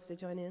everyone who wants to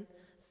join in.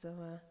 So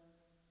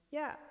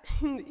yeah,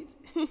 indeed.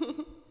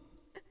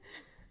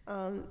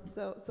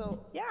 So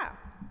yeah.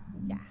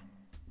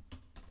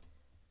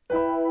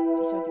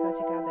 Be sure to go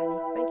check out Danny.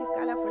 Thank you,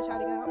 Skylar, for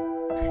shouting out.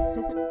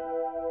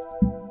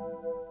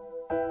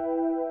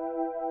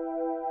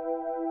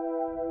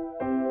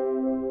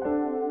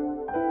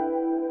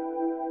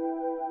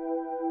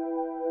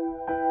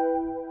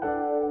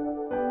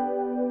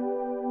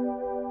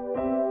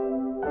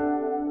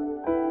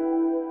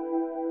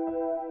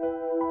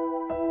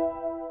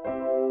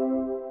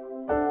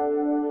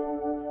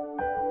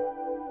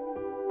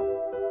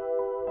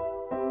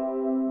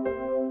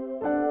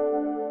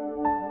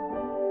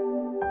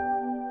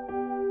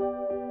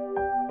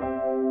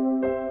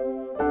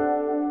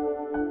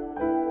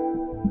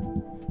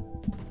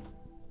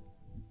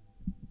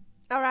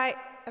 All right,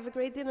 have a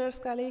great dinner,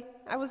 Scully.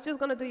 I was just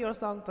gonna do your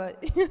song, but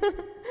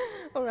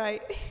all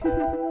right.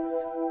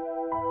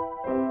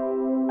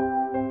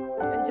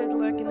 Enjoy the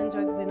lurk and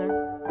enjoy the dinner.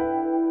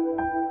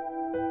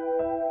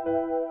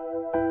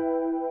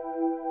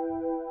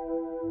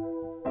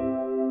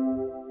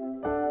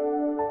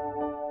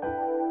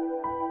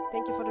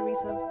 Thank you for the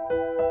resub.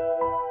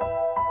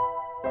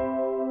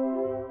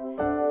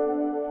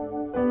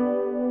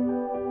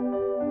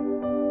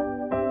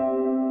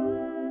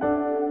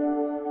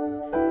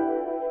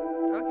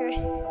 Okay,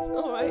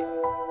 all right.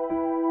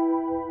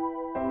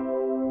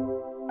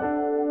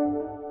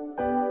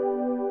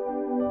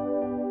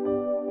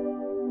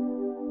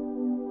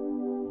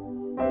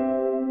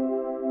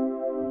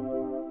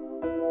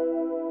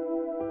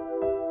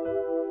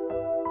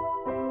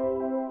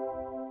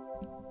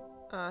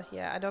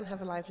 Yeah, I don't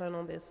have a lifeline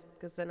on this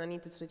because then I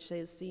need to switch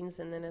the scenes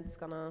and then it's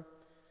gonna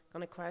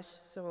crash.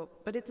 So,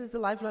 but it is the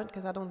lifeline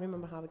because I don't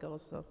remember how it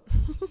goes. So.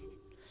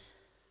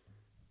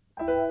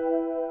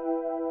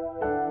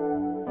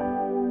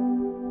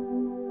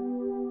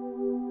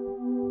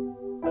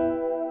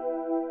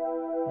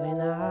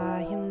 When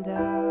I am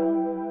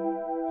down,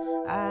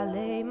 I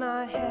lay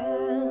my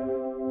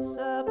hands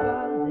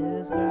upon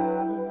this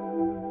ground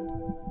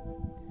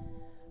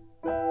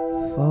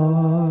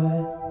for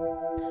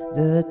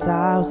the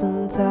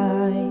 1,000th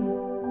time.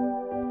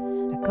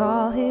 I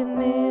call him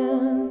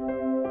in,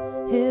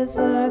 his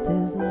earth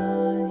is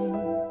mine.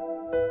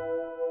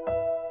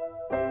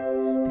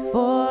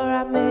 Before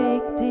I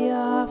make the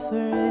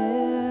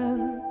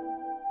offering,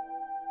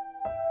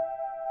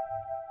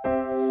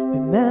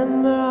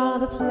 remember all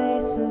the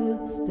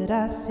places that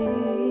I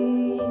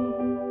see.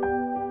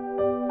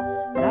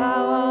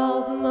 Now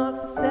all the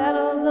marks are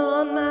settled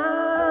on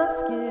my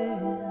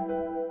skin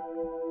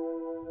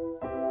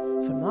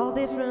from all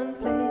different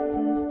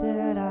places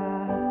that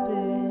I've been.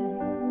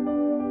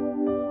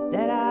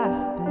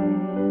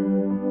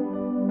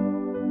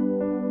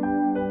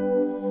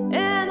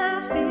 And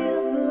I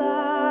feel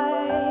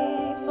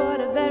alive for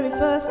the very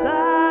first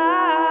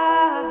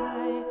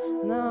time.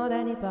 Not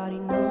anybody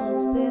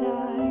knows that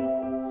I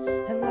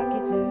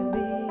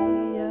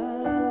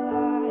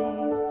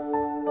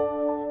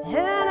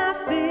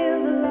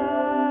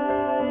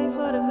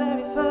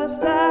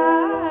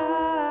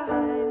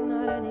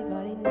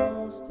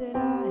knows that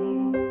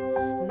I'm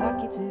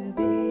lucky to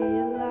be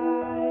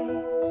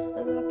alive.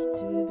 I'm lucky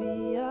to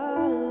be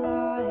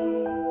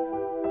alive.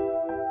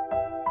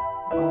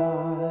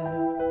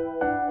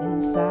 Or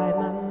inside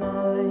my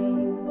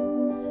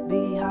mind,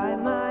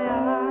 behind my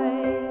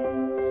eyes,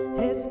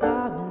 it's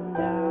coming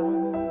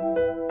down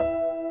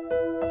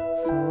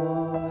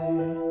for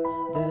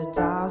the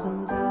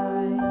 1000th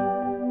time.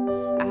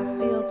 I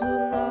feel too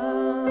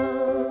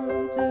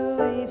numb to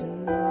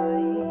even mind.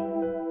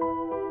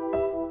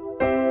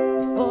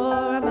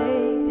 Before I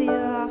make the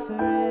offering,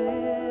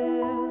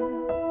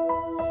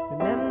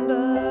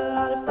 remember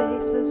all the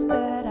faces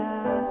that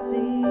I've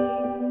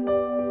seen.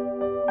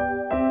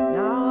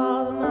 Now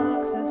all the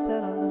marks have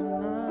settled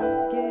on my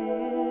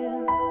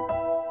skin,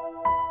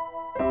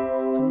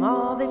 from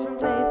all different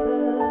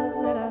places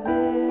that I've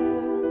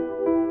been,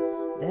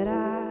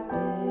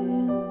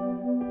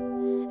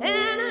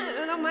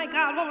 And oh my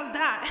God, what was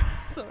that?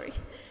 Sorry.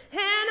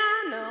 And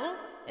I know,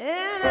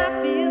 and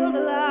I feel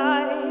the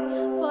light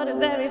for the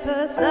very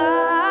first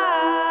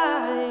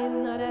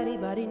time. Not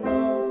anybody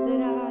knows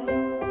that I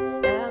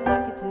am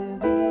lucky to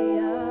be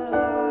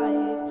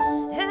alive.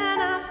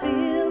 And I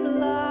feel the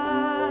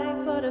light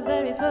for the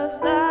very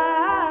first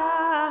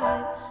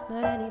time.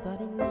 Not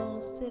anybody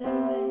knows that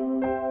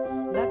I'm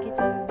lucky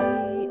to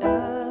be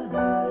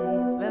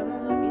alive. I'm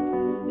lucky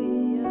to be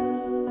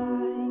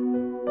alive.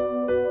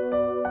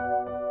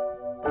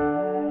 I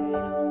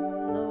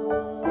don't know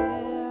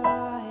where I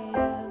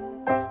am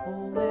or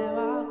where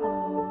I'll go,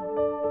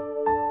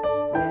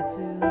 where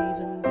to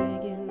even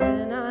begin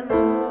when I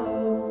know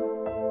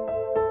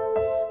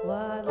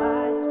what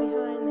lies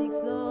behind makes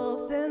no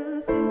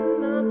sense in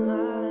my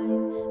mind.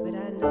 But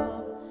I know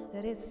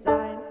that it's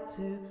time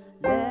to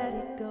let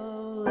it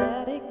go,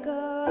 let it go.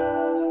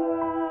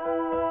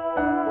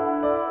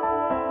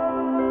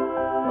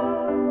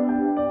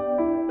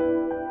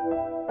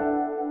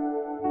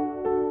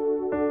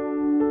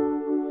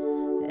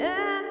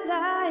 And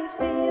I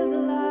feel the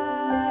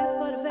light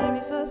for the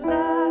very first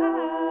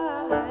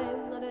time.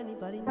 Not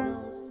anybody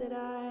knows that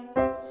I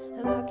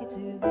am lucky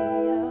to be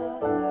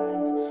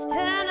alive.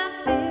 And I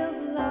feel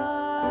the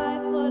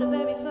light for the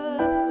very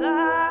first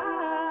time.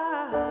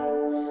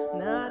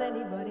 Not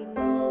anybody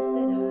knows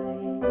that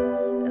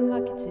I am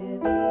lucky to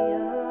be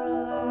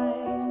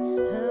alive.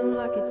 I'm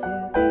lucky to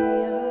be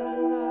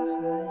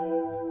alive.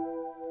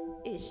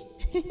 Ish.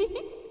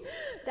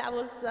 That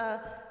was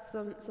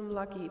some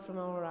Lucky from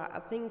Aurora. I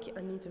think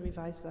I need to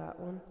revise that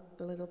one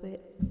a little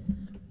bit.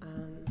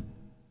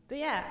 But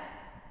yeah,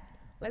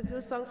 let's do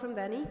a song from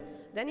Danny.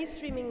 Danny's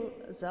streaming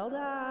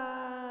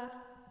Zelda.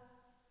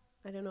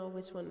 I don't know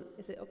which one.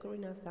 Is it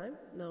Ocarina of Time?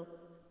 No.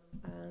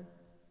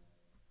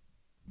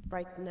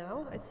 Right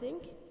now, I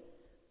think.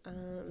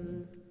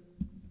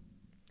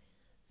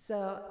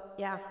 So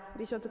yeah,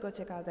 be sure to go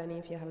check out Danny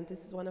if you haven't.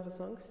 This is one of her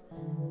songs.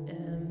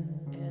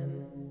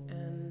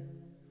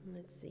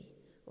 Let's see,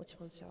 which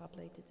one shall I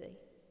play today?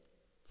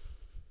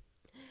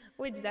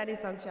 Which Danny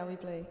song shall we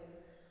play?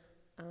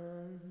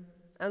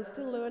 I'm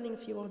still learning a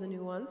few of the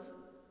new ones,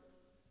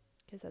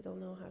 because I don't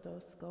know how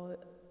those go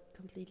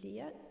completely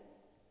yet.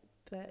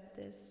 But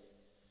there's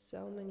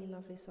so many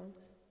lovely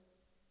songs.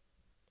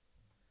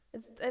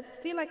 I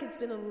feel like it's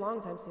been a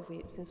long time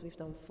since we've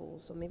done full,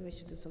 so maybe we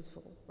should do some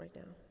full right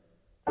now.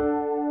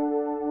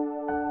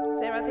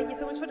 Sarah, thank you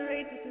so much for the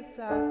raid. This is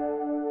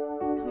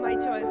my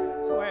choice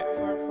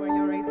for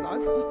your raid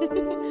song.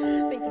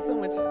 Thank you so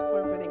much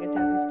for putting a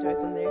Jazz's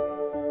choice on there.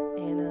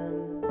 And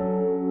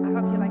I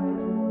hope you like some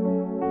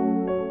food.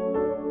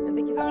 And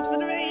thank you so much for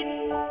the raid.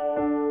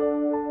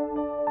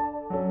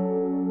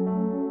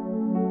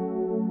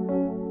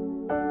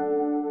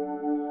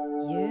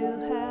 You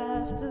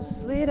have the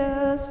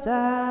sweetest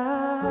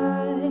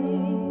eyes.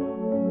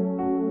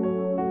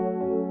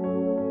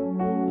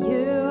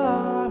 You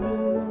are a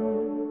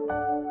moon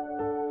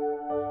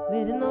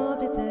with an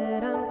orbit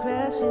that I'm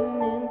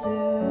crashing into.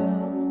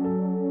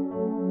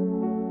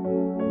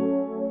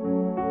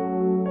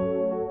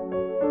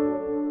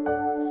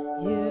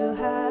 You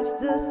have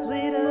the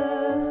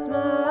sweetest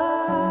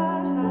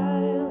smile.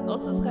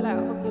 Also, Scala, I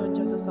hope you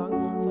enjoyed the song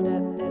for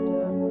that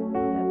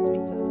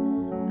street song.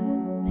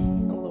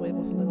 Although it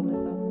was a little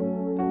messed up,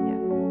 but yeah.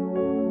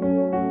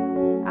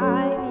 I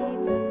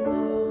need to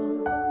know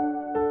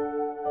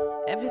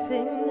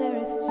everything there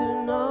is to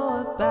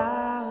know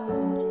about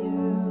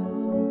you.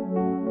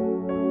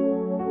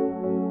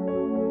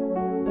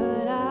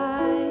 But I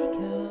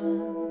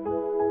can't.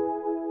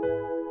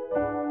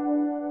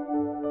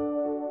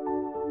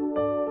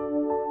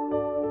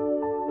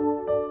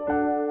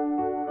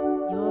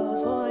 Your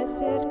voice,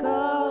 it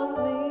calms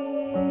me.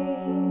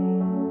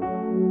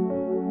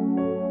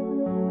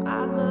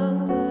 I'm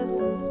under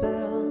some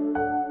spell.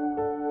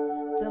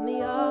 Tell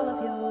me all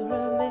of your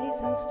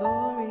amazing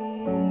stories.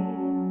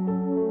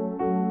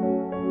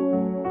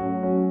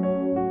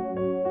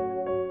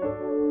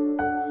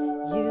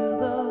 You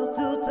go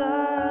to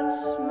touch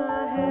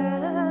my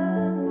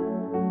hand,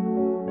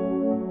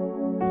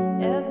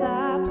 and I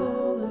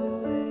pull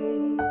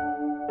away.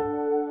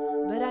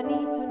 But I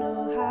need to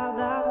know how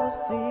that would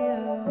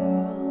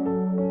feel.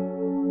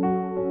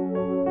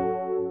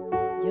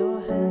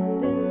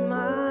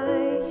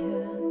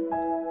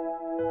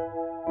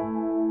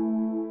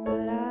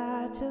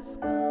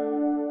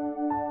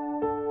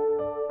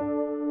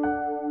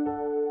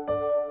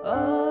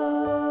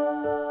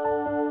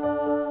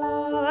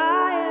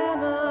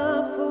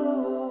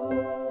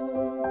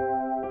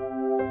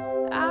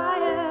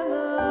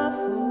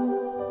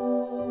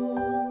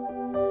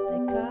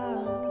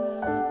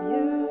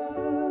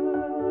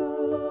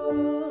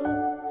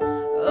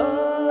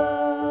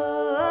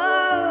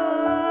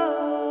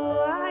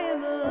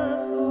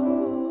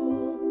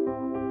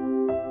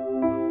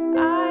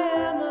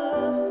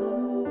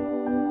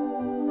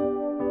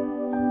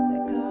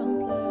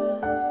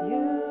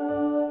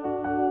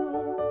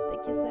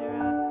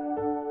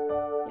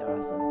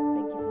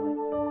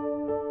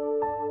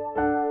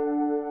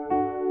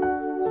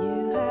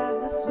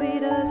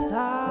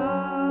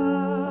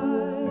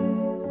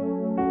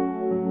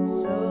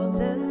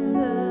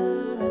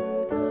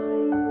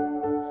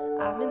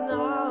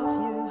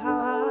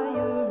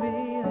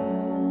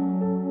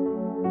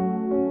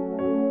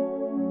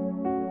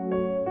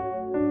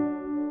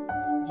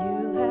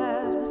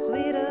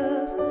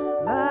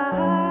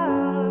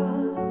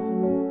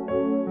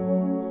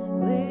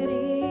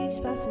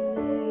 each passing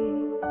day,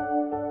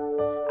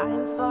 I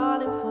am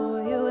falling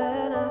for you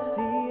and I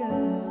feel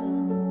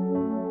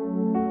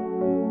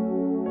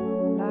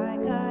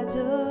like I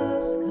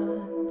just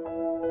can't.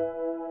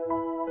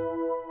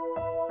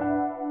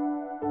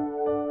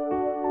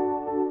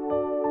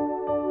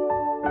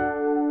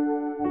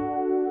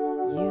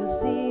 You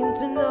seem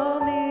to know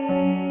me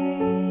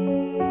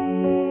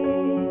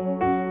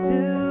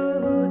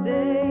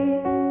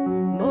today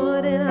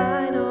more than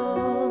I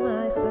know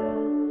myself,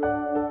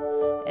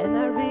 and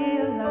I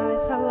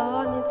realize how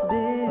long it's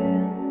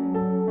been.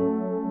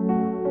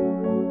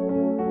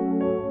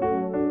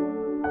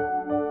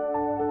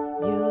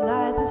 You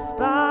light a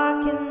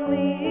spark in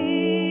me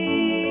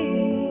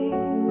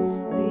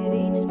with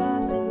each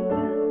passing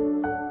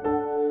glance.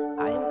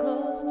 I am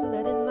close to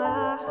letting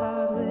my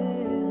heart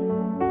win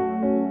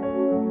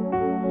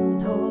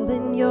and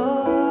holding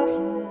your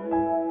hand,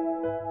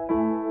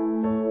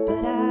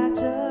 but I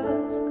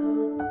just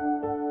can't.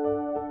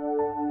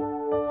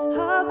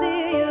 How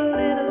dear, you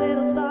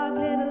little spark,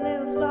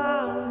 little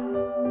spark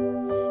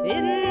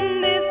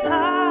in this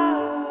heart,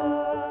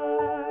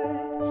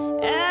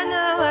 and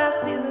now I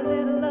feel a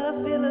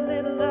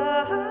little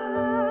love,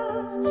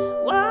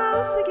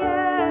 once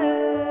again.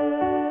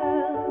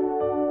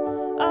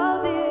 Oh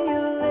dear,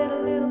 you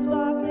little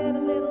spark,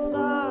 little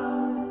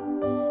spark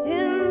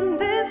in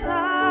this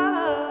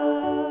heart,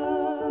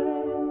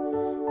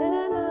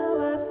 and now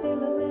I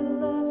feel a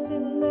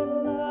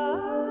little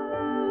love,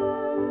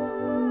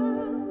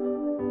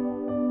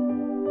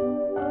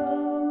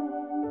 Oh,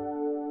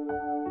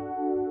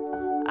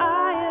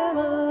 I am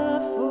a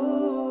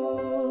fool,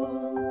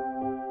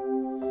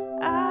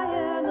 I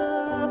am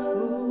a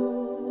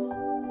fool,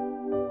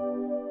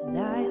 and I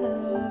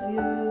love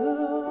you.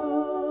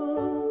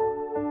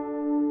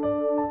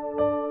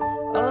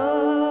 Oh,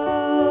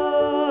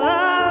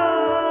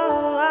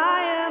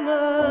 I am a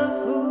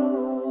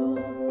fool,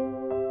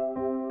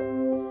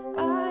 I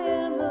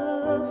am a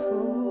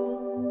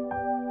fool,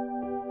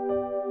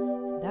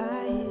 and I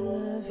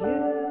love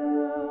you.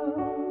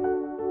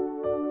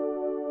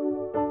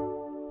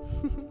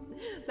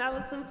 That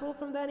was some Fool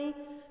from Danny.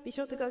 Be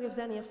sure to go give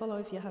Danny a follow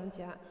if you haven't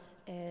yet,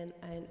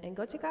 and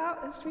go check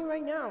out the stream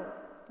right now.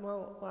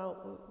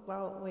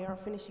 While we are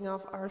finishing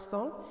off our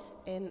song,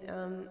 and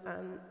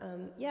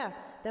yeah,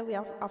 then we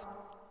are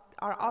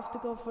off to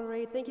go for a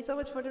raid. Thank you so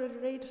much for the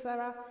raid,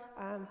 Sarah.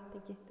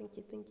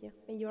 Thank you,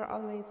 and you are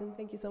amazing.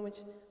 Thank you so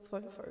much for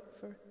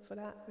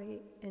that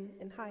raid,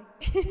 and hi.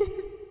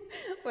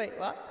 Wait,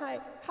 what? Hi.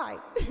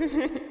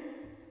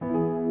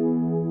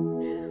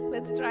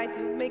 Let's try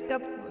to make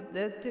up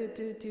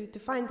to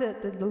find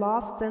the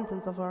last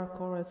sentence of our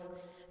chorus,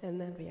 and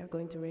then we are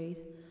going to raid.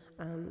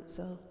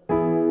 So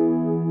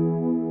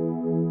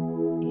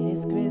it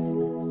is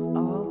Christmas,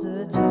 all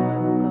the joy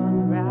will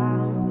come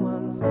around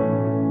once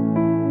more.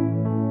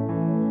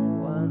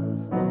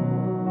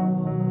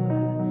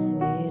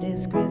 It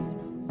is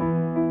Christmas,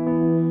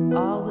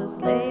 all the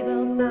sleigh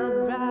bells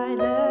sound bright,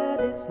 let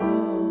it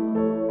snow.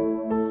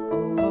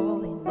 Oh,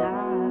 holy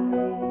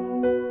night,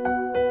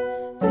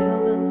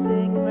 children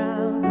sing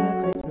around the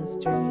Christmas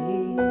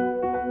tree,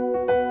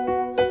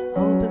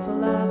 hoping for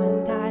love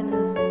and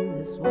kindness in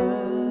this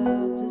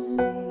world to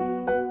see.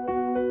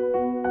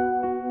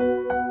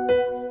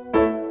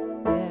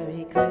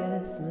 Merry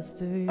Christmas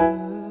to you.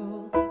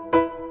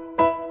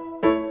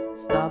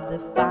 Stop the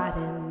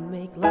fighting,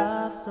 make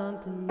love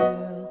something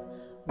new.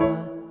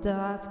 What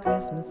does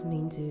Christmas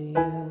mean to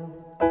you?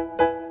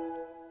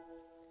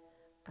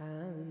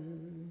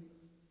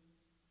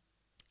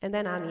 And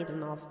then I need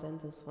an last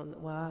sentence from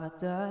what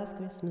does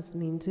Christmas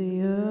mean to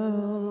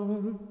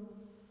you?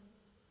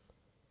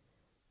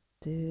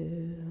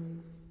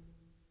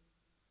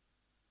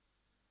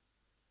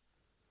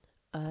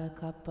 A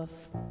cup of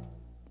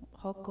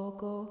hot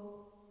cocoa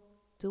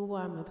to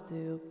warm up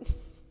to.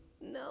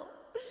 No.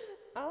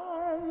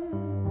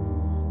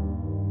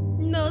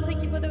 No,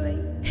 thank you for the wait.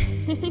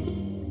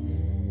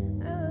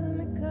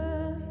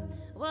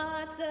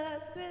 What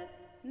does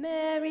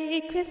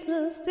Merry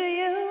Christmas to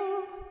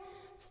you?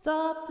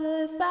 Stop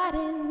the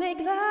fighting, make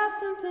love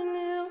something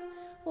new.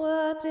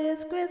 What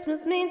does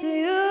Christmas mean to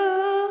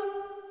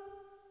you?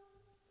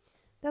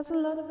 That's a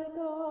lot of it,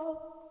 go.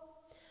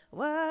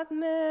 What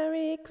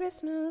Merry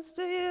Christmas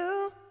to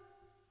you?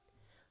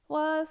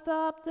 What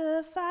stop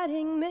the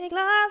fighting, make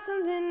love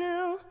something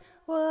new.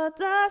 What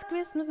does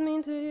Christmas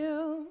mean to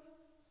you?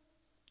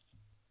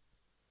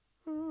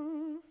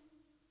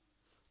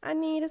 I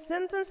need a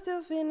sentence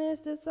to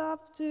finish this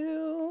up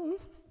to.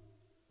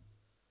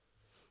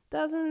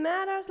 Doesn't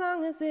matter as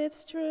long as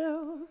it's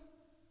true.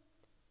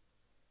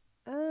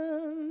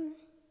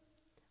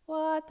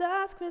 What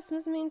does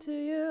Christmas mean to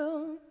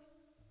you?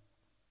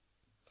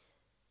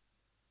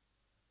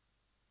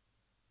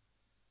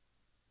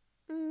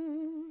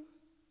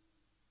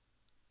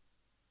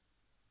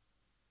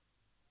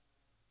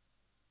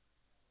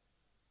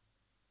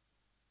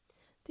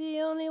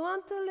 The only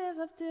one to live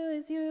up to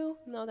is you.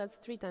 No, that's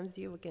 3 times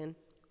you again.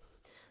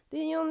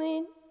 The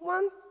only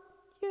one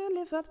you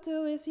live up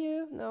to is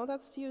you. No,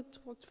 that's you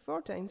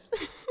 4 times.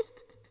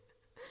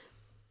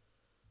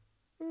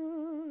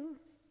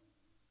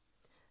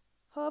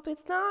 Hope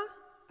it's not,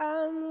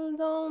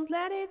 don't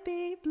let it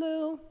be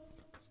blue.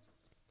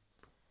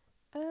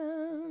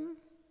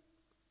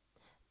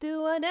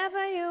 Do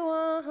whatever you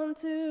want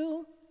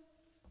to.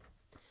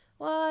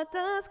 What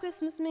does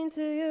Christmas mean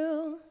to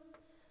you?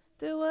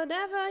 Do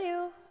whatever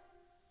you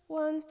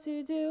want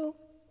to do.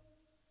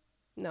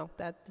 No,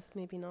 that is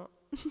maybe not.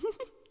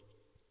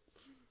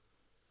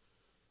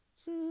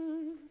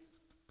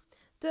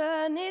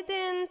 Turn it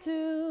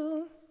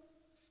into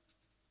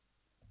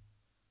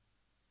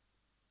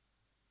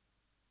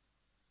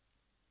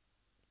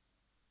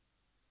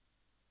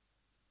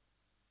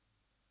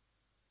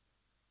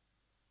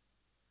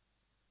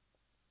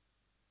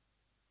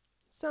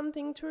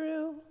something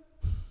true.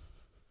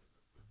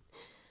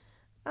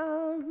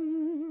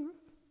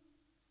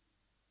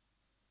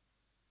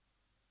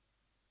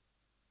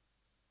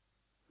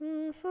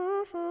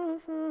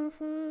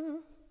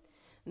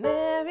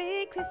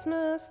 Merry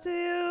Christmas to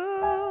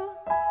you.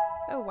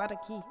 Oh, what a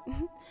key.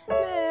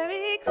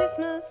 Merry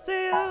Christmas to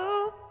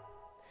you.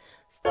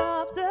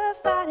 Stop the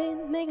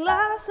fighting, make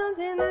love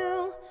something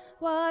new.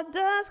 What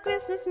does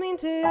Christmas mean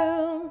to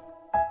you?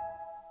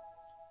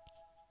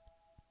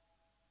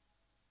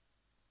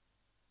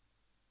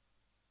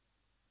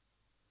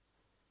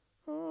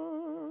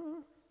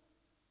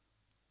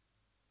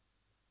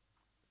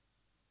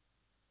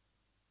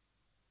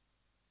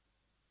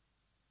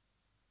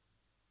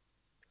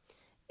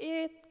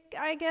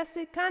 I guess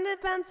it kind of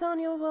depends on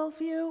your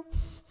worldview.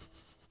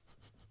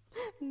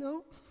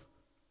 No.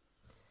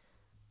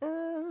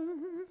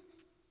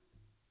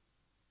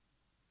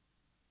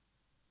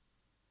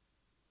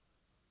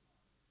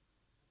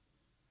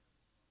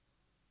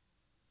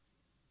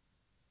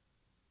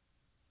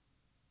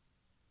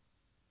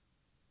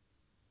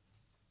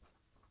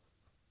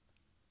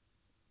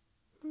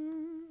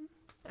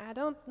 I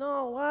don't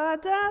know,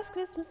 what does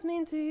Christmas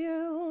mean to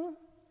you?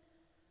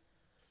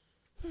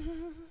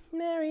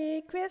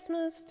 Merry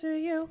Christmas to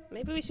you.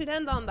 Maybe we should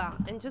end on that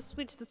and just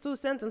switch the two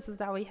sentences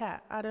that we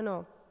had. I don't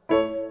know.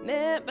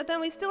 But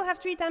then we still have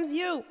 3 times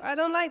you. I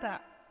don't like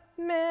that.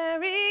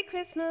 Merry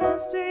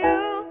Christmas to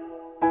you.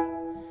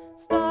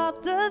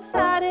 Stop the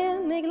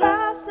fighting, make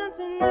love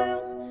something new.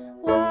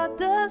 What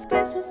does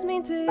Christmas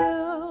mean to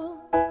you?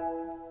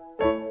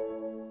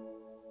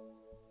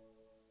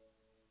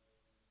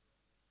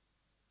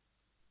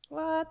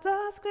 What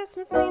does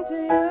Christmas mean to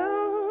you?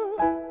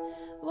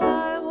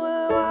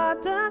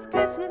 What does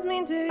Christmas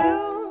mean to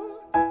you?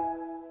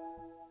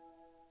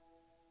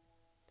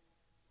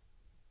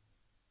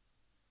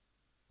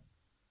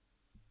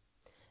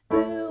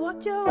 Do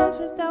what your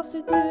world tells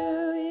you to do,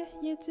 yeah,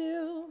 you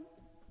do.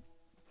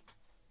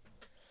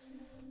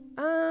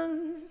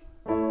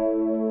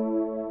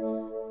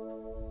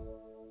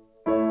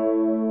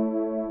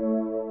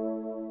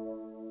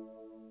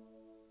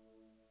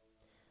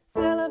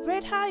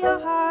 Celebrate how your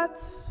heart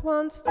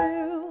wants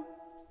to.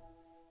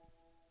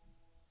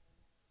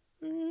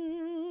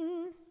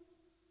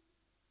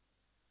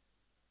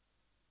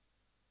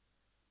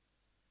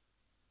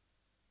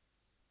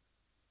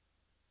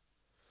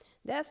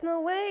 There's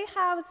no way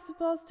how it's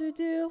supposed to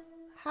do,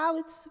 how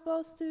it's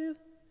supposed to.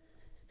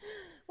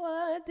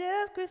 What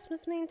does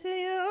Christmas mean to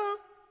you?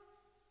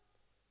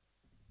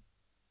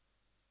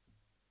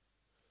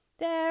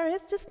 There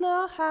is just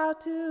no how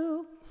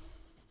to.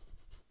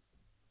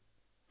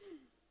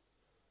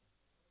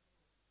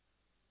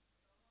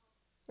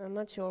 I'm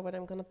not sure what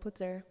I'm gonna put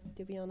there,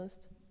 to be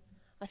honest.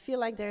 I feel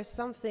like there's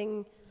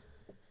something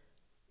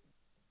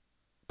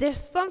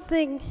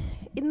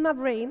in my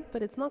brain,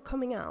 but it's not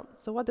coming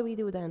out. So what do we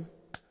do then?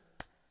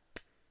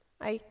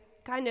 I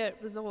kind of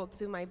resort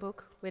to my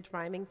book with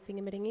rhyming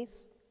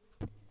thingamadingies.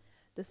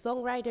 The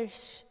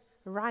Songwriter's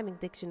Rhyming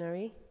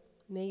Dictionary,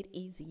 made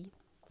easy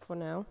for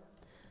now,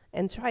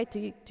 and try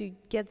to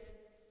get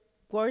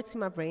words in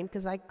my brain,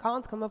 because I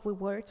can't come up with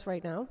words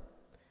right now.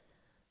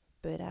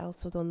 But I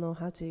also don't know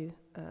how to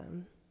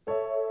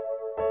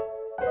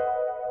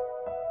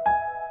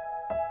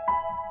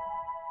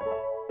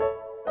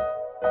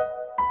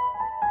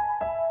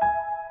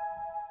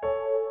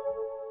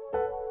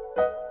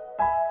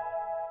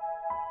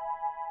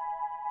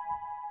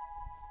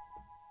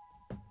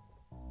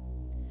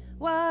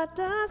What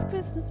does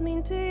Christmas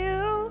mean to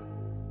you?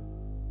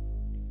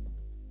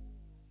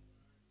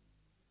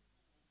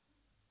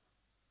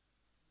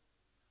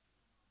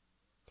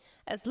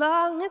 As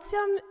long as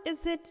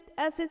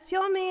it's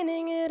your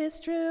meaning, it is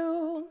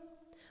true.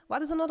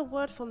 What is another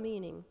word for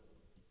meaning?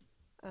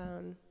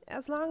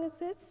 As long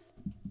as it's.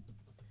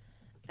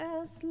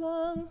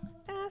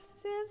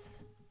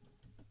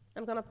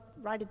 I'm gonna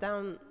write it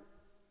down.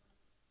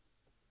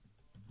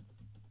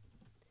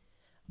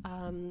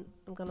 I'm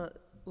gonna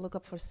look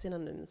up for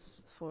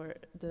synonyms for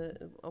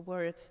a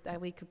word that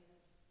we could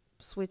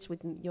switch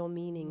with your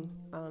meaning.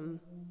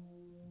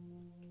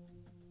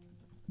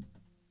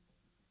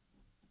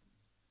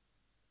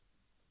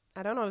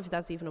 I don't know if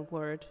that's even a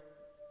word.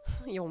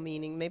 Your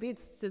meaning. Maybe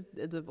it's just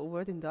a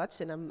word in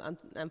Dutch, and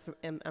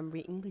I'm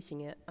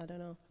re-Englishing it. I don't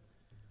know.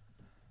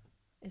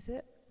 Is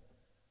it?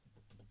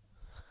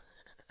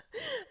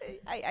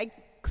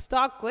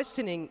 start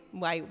questioning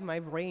my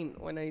brain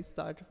when I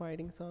start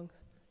writing songs.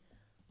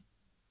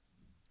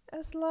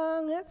 As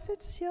long as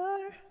it's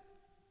yours,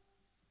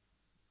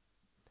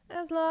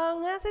 as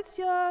long as it's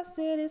yours,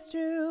 it is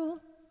true.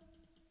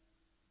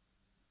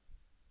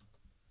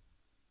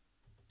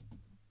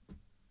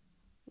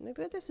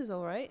 Maybe this is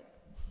alright.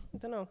 I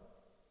don't know.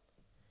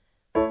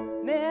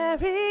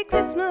 Merry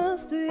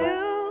Christmas to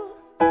you.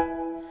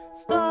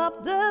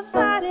 Stop the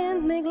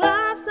fighting, make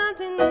love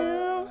something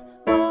new.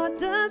 What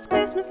does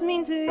Christmas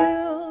mean to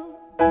you?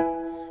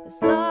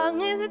 As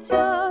long as it's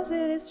yours,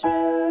 it is true.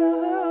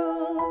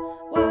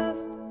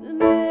 Was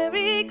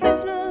Merry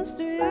Christmas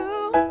to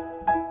you.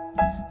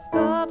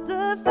 Stop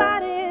the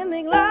fighting,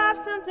 make love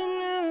something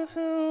new.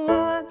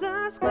 What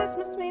does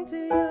Christmas mean to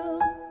you?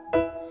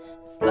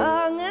 As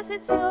long as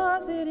it's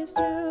yours, it is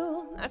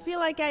true. I feel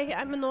like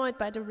I'm annoyed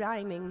by the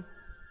rhyming.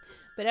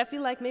 But I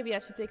feel like maybe I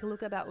should take a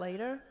look at that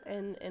later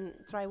and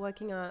try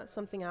working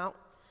something out.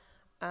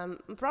 I'm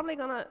probably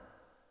gonna,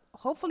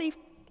 hopefully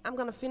I'm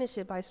gonna finish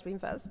it by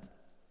Streamfest.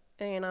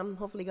 And I'm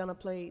hopefully gonna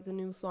play the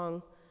new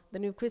song, the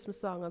new Christmas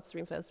song on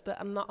Streamfest. But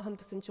I'm not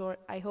 100% sure.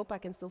 I hope I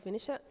can still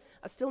finish it.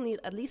 I still need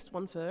at least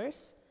one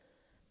verse.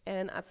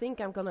 And I think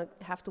I'm gonna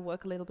have to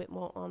work a little bit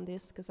more on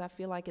this because I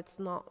feel like it's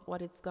not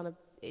what it's gonna,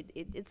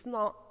 it's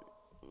not,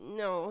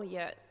 no,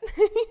 yet.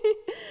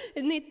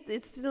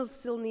 it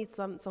still needs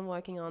some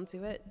working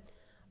onto it.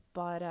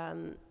 But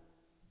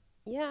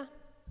yeah,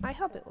 I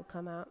hope it will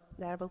come out.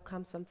 There will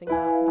come something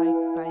out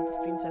by the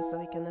Streamfest so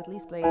we can at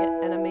least play it.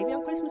 And then maybe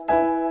on Christmas too.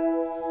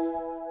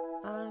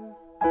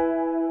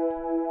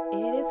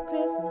 It is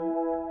Christmas.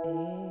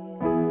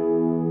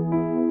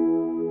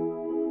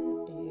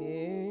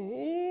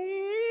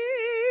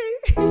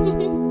 I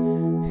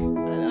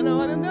don't know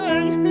what I'm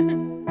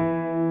doing.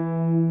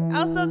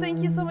 Also, thank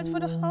you so much for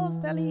the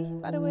host, Ellie,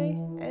 by the way,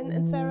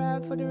 and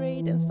Sarah for the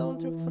raid, and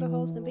Stormtrooper for the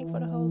host, and Pink for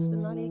the host,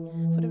 and Lali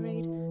for the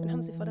raid, and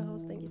Hamsi for the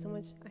host. Thank you so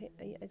much.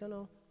 I don't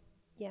know.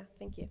 Yeah,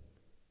 thank you.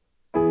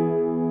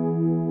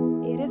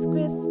 It is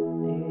Christmas.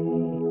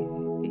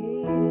 It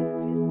is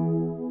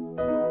Christmas.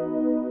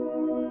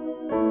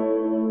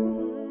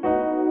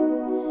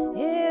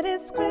 It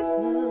is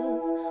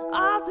Christmas.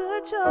 All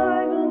the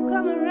joy will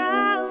come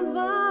around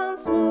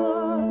once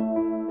more.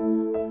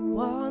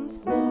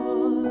 Once more.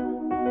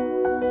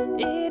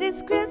 It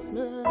is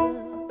Christmas,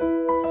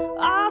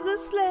 all the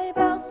sleigh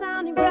bells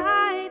sounding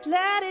bright,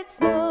 let it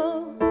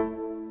snow,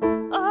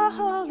 oh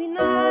holy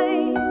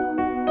night.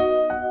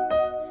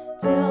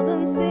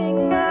 Children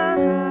sing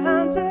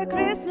around the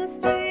Christmas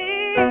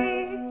tree,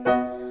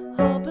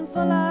 hoping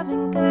for love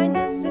and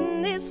kindness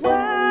in this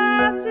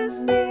world to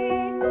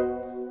see.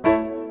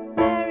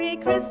 Merry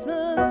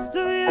Christmas to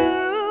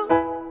you.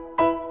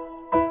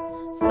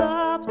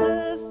 Stop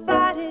the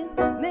fighting,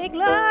 make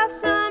love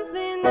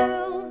something new.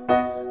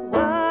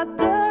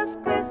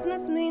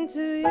 Christmas mean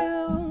to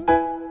you?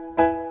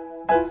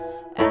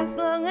 As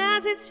long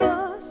as it's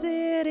yours,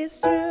 it is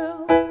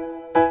true.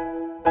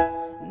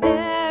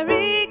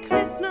 Merry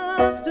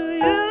Christmas to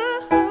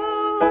you.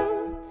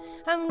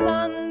 I'm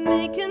gonna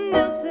make a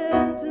new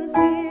sentence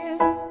here.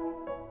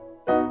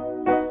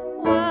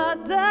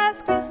 What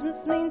does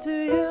Christmas mean to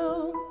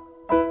you?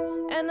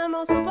 And I'm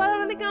also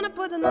probably gonna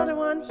put another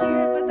one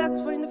here, but that's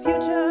for in the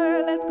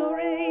future. Let's go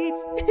raid.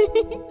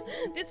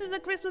 This is a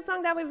Christmas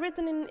song that we've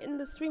written in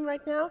the stream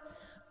right now.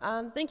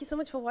 Thank you so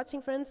much for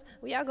watching, friends.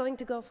 We are going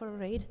to go for a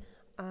raid.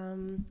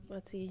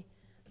 Let's see.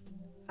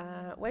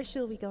 Where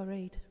should we go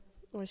raid?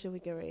 Where should we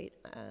go raid?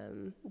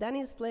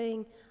 Danny's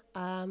playing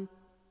Mario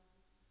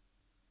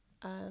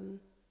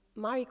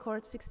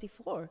Kart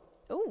 64.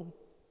 Oh,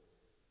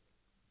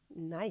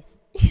 nice.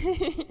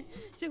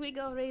 Should we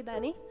go raid,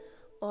 Danny?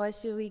 Or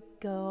should we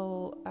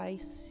go, I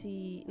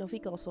see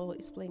Novik also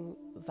is playing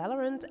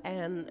Valorant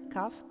and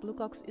Kav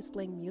Bluecox is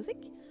playing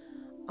music.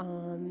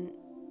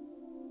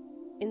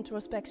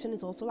 Introspection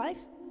is also live.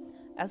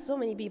 As so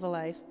many people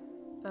live.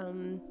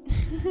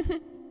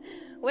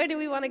 Where do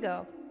we want to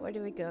go? Where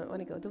do we want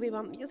to go? Do we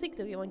want music?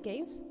 Do we want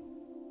games?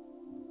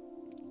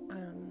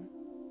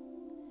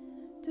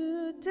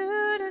 Do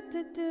do do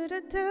do do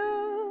do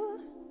do.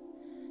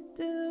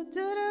 Do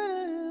do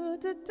do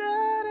do do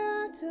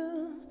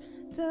do.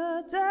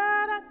 Da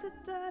da da da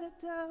da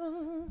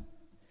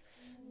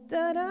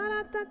da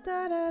da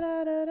da da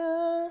da da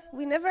da.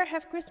 We never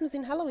have Christmas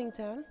in Halloween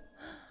Town.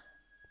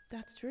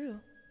 That's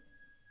true.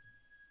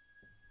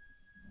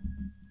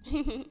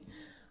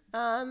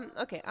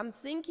 Okay, I'm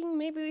thinking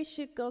maybe we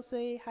should go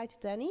say hi to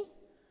Danny,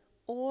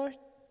 or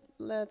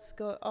let's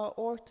go,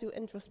 or to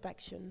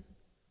Introspection.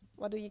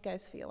 What do you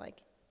guys feel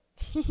like?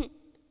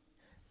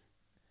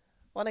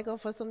 Wanna go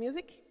for some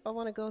music, or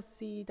wanna go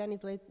see Danny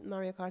play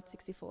Mario Kart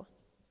 64?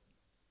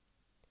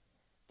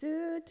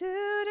 Do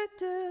do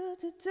do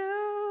do do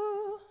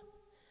do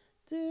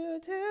do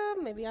do.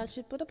 Maybe I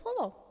should put a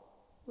poll.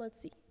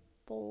 Let's see.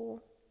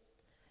 Poll.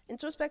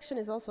 Introspection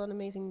is also an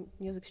amazing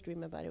music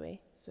streamer, by the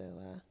way. So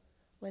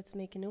let's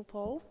make a new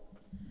poll.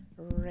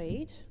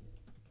 Raid?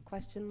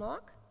 Question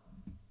mark.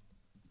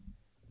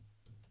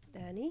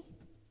 Danny.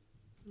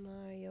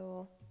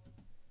 Mario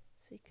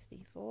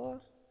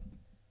 64.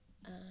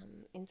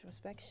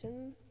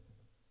 Introspection.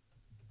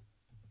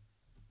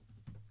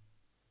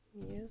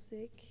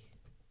 Music.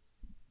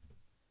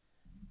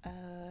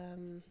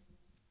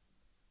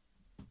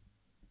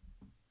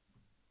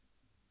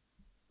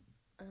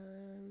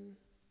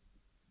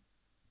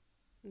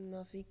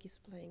 Navik is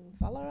playing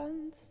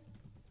Valorant.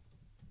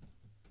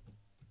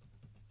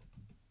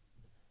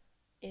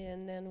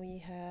 And then we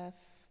have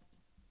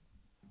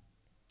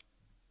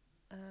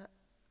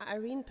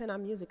Irene Penna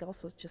Music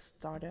also just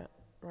started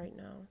right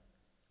now.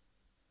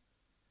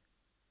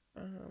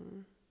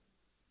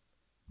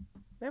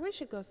 Maybe we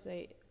should go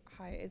say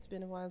hi. It's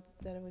been a while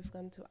that we've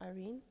gone to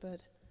Irene,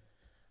 but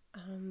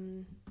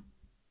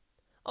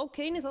oh,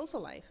 Kane is also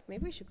live.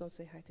 Maybe we should go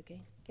say hi to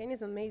Kane. Kane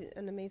is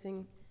an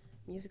amazing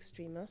music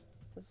streamer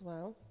as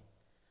well.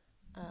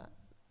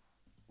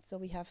 So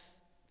we have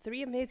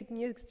 3 amazing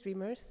music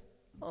streamers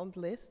on the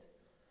list,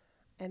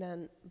 and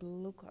then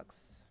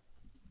Bluecox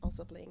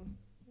also playing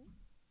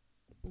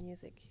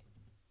music.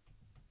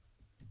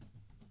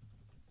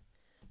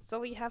 So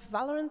we have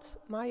Valorant,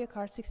 Mario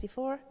Kart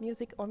 64,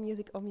 music or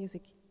music or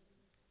music.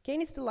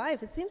 Kane is still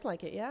live, it seems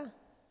like it, yeah.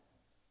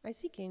 I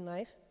see Kane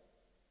live.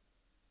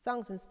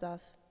 Songs and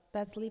stuff.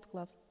 Bad Sleep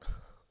Club.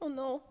 Oh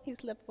no, he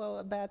slept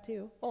well bad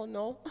too. Oh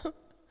no.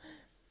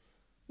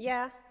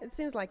 Yeah, it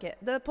seems like it.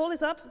 The poll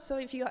is up, so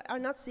if you are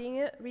not seeing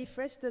it,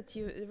 refresh the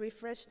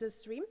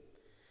stream.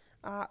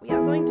 We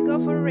are going to go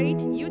for a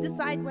raid. You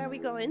decide where we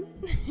go in.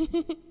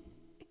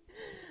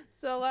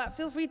 So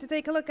feel free to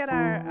take a look at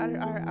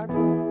our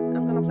poll.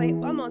 I'm gonna play it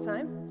one more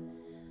time.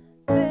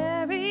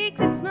 Merry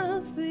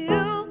Christmas to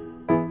you.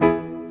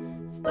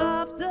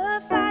 Stop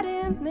the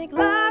fighting, make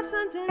love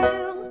something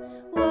new.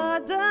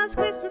 What does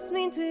Christmas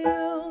mean to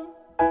you?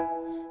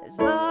 As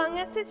long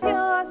as it's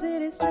yours,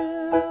 it is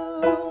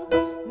true.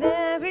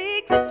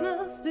 Merry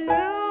Christmas to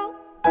you.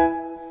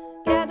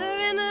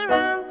 Gathering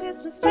around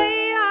Christmas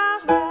tree,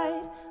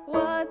 alright.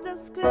 What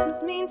does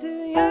Christmas mean to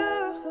you?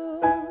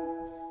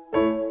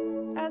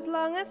 As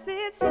long as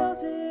it's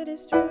yours, it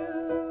is true.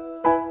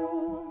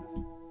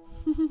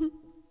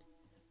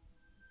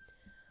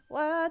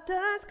 What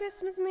does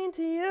Christmas mean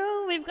to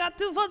you? We've got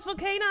 2 votes for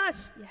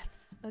Kanosh.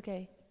 Yes,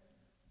 okay.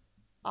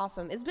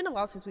 Awesome. It's been a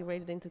while since we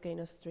raided into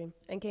Kano's stream.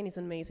 And Kane is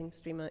an amazing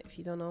streamer, if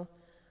you don't know.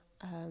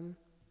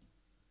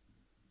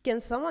 Can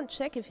someone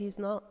check if he's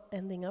not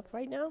ending up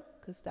right now?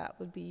 Because that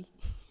would be...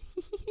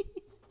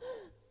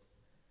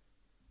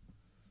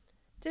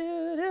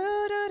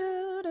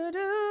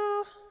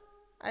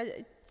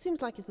 It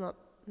seems like he's not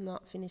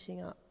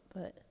finishing up,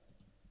 but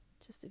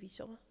just to be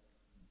sure.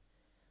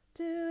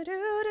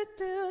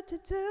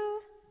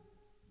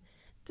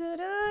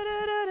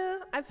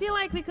 I feel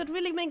like we could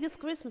really make this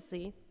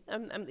Christmassy.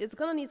 It's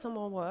gonna need some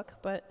more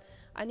work, but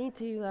I need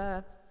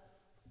to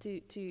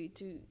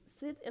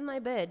sit in my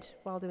bed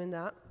while doing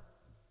that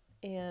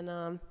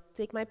and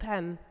take my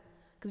pen,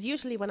 because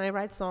usually when I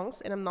write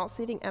songs and I'm not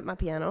sitting at my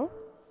piano,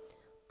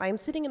 I am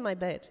sitting in my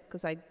bed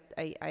because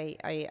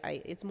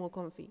it's more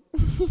comfy.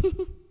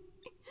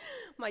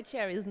 My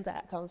chair isn't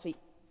that comfy,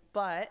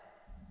 but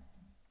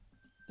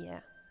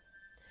yeah.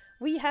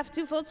 We have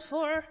 2 votes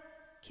for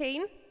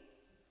Kane.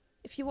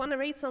 If you want to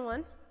rate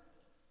someone,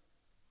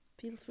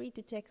 feel free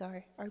to check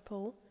our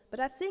poll.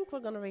 But I think we're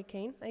going to rate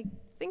Kane. I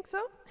think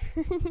so.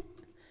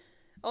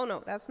 Oh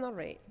no, that's not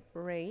rate.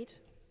 Rate.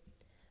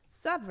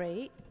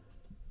 Sub-rate.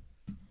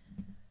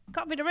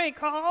 Copy the rate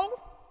call.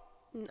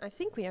 I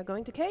think we are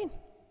going to Kane.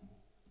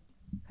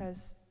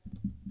 Because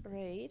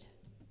raid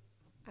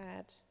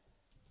at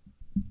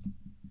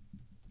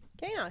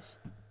Kanosh.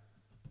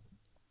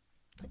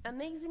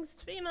 Amazing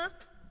streamer.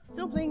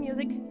 Still playing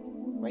music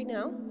right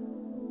now.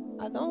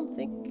 I don't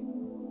think...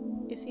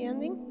 Is he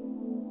ending?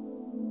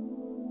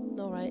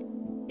 No, right?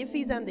 If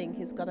he's ending,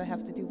 he's gotta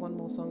have to do one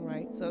more song,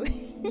 right? So...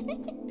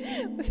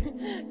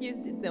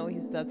 No,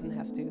 he doesn't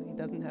have to. He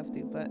doesn't have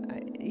to. But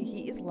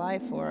he is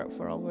live for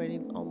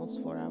already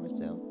almost 4 hours,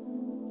 so...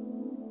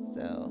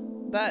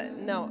 But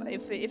no,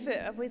 if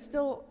we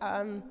still...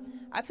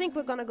 I think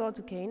we're gonna go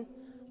to Kane.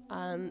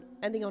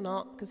 Ending or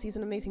not, because he's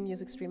an amazing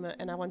music streamer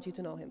and I want you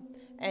to know him.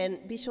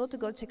 And be sure to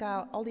go check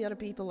out all the other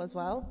people as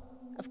well.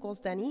 Of course,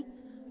 Danny,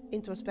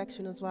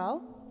 Introspection as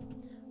well.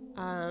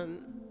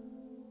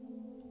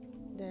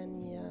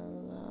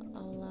 Daniela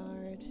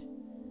Allard,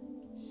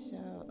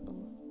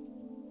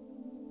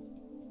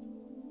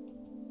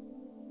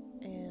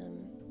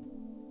 and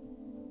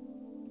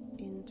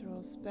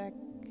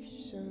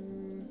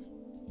Introspection,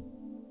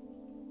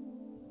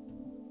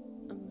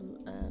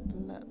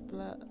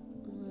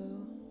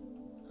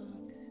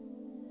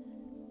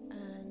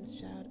 and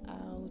shout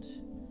out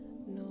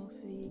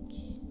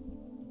Novik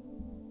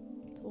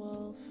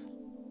 12,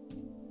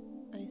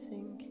 I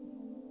think,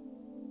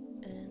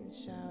 and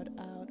shout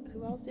out,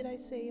 who else did I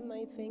say in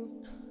my thing?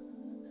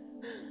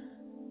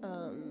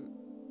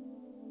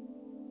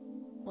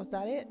 Was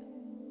that it?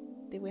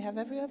 Did we have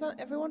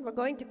everyone? We're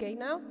going to gate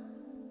now.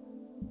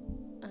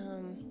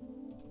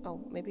 Oh,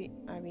 maybe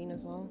Irene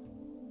as well.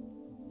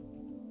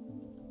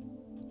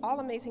 all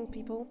amazing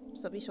people,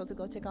 so be sure to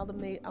go check out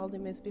all the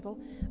amazing people.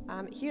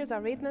 Here's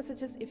our raid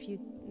messages if you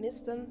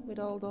missed them with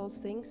all those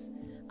things.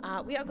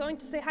 We are going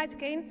to say hi to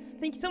Kane.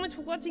 Thank you so much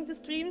for watching the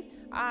stream.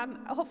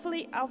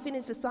 Hopefully I'll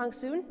finish the song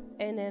soon,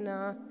 and then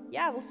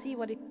yeah, we'll see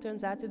what it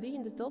turns out to be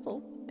in the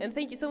total. And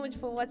thank you so much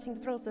for watching the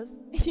process.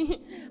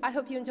 I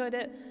hope you enjoyed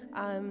it.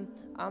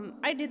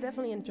 I did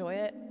definitely enjoy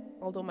it,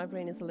 although my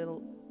brain is a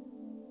little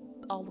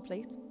all the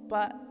place.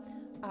 But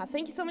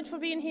thank you so much for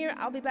being here.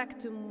 I'll be back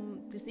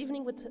this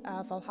evening with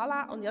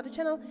Valhalla on the other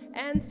channel.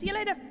 And see you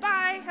later.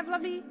 Bye. Have a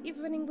lovely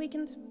evening,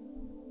 weekend.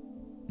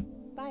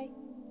 Bye.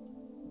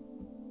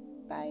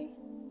 Bye.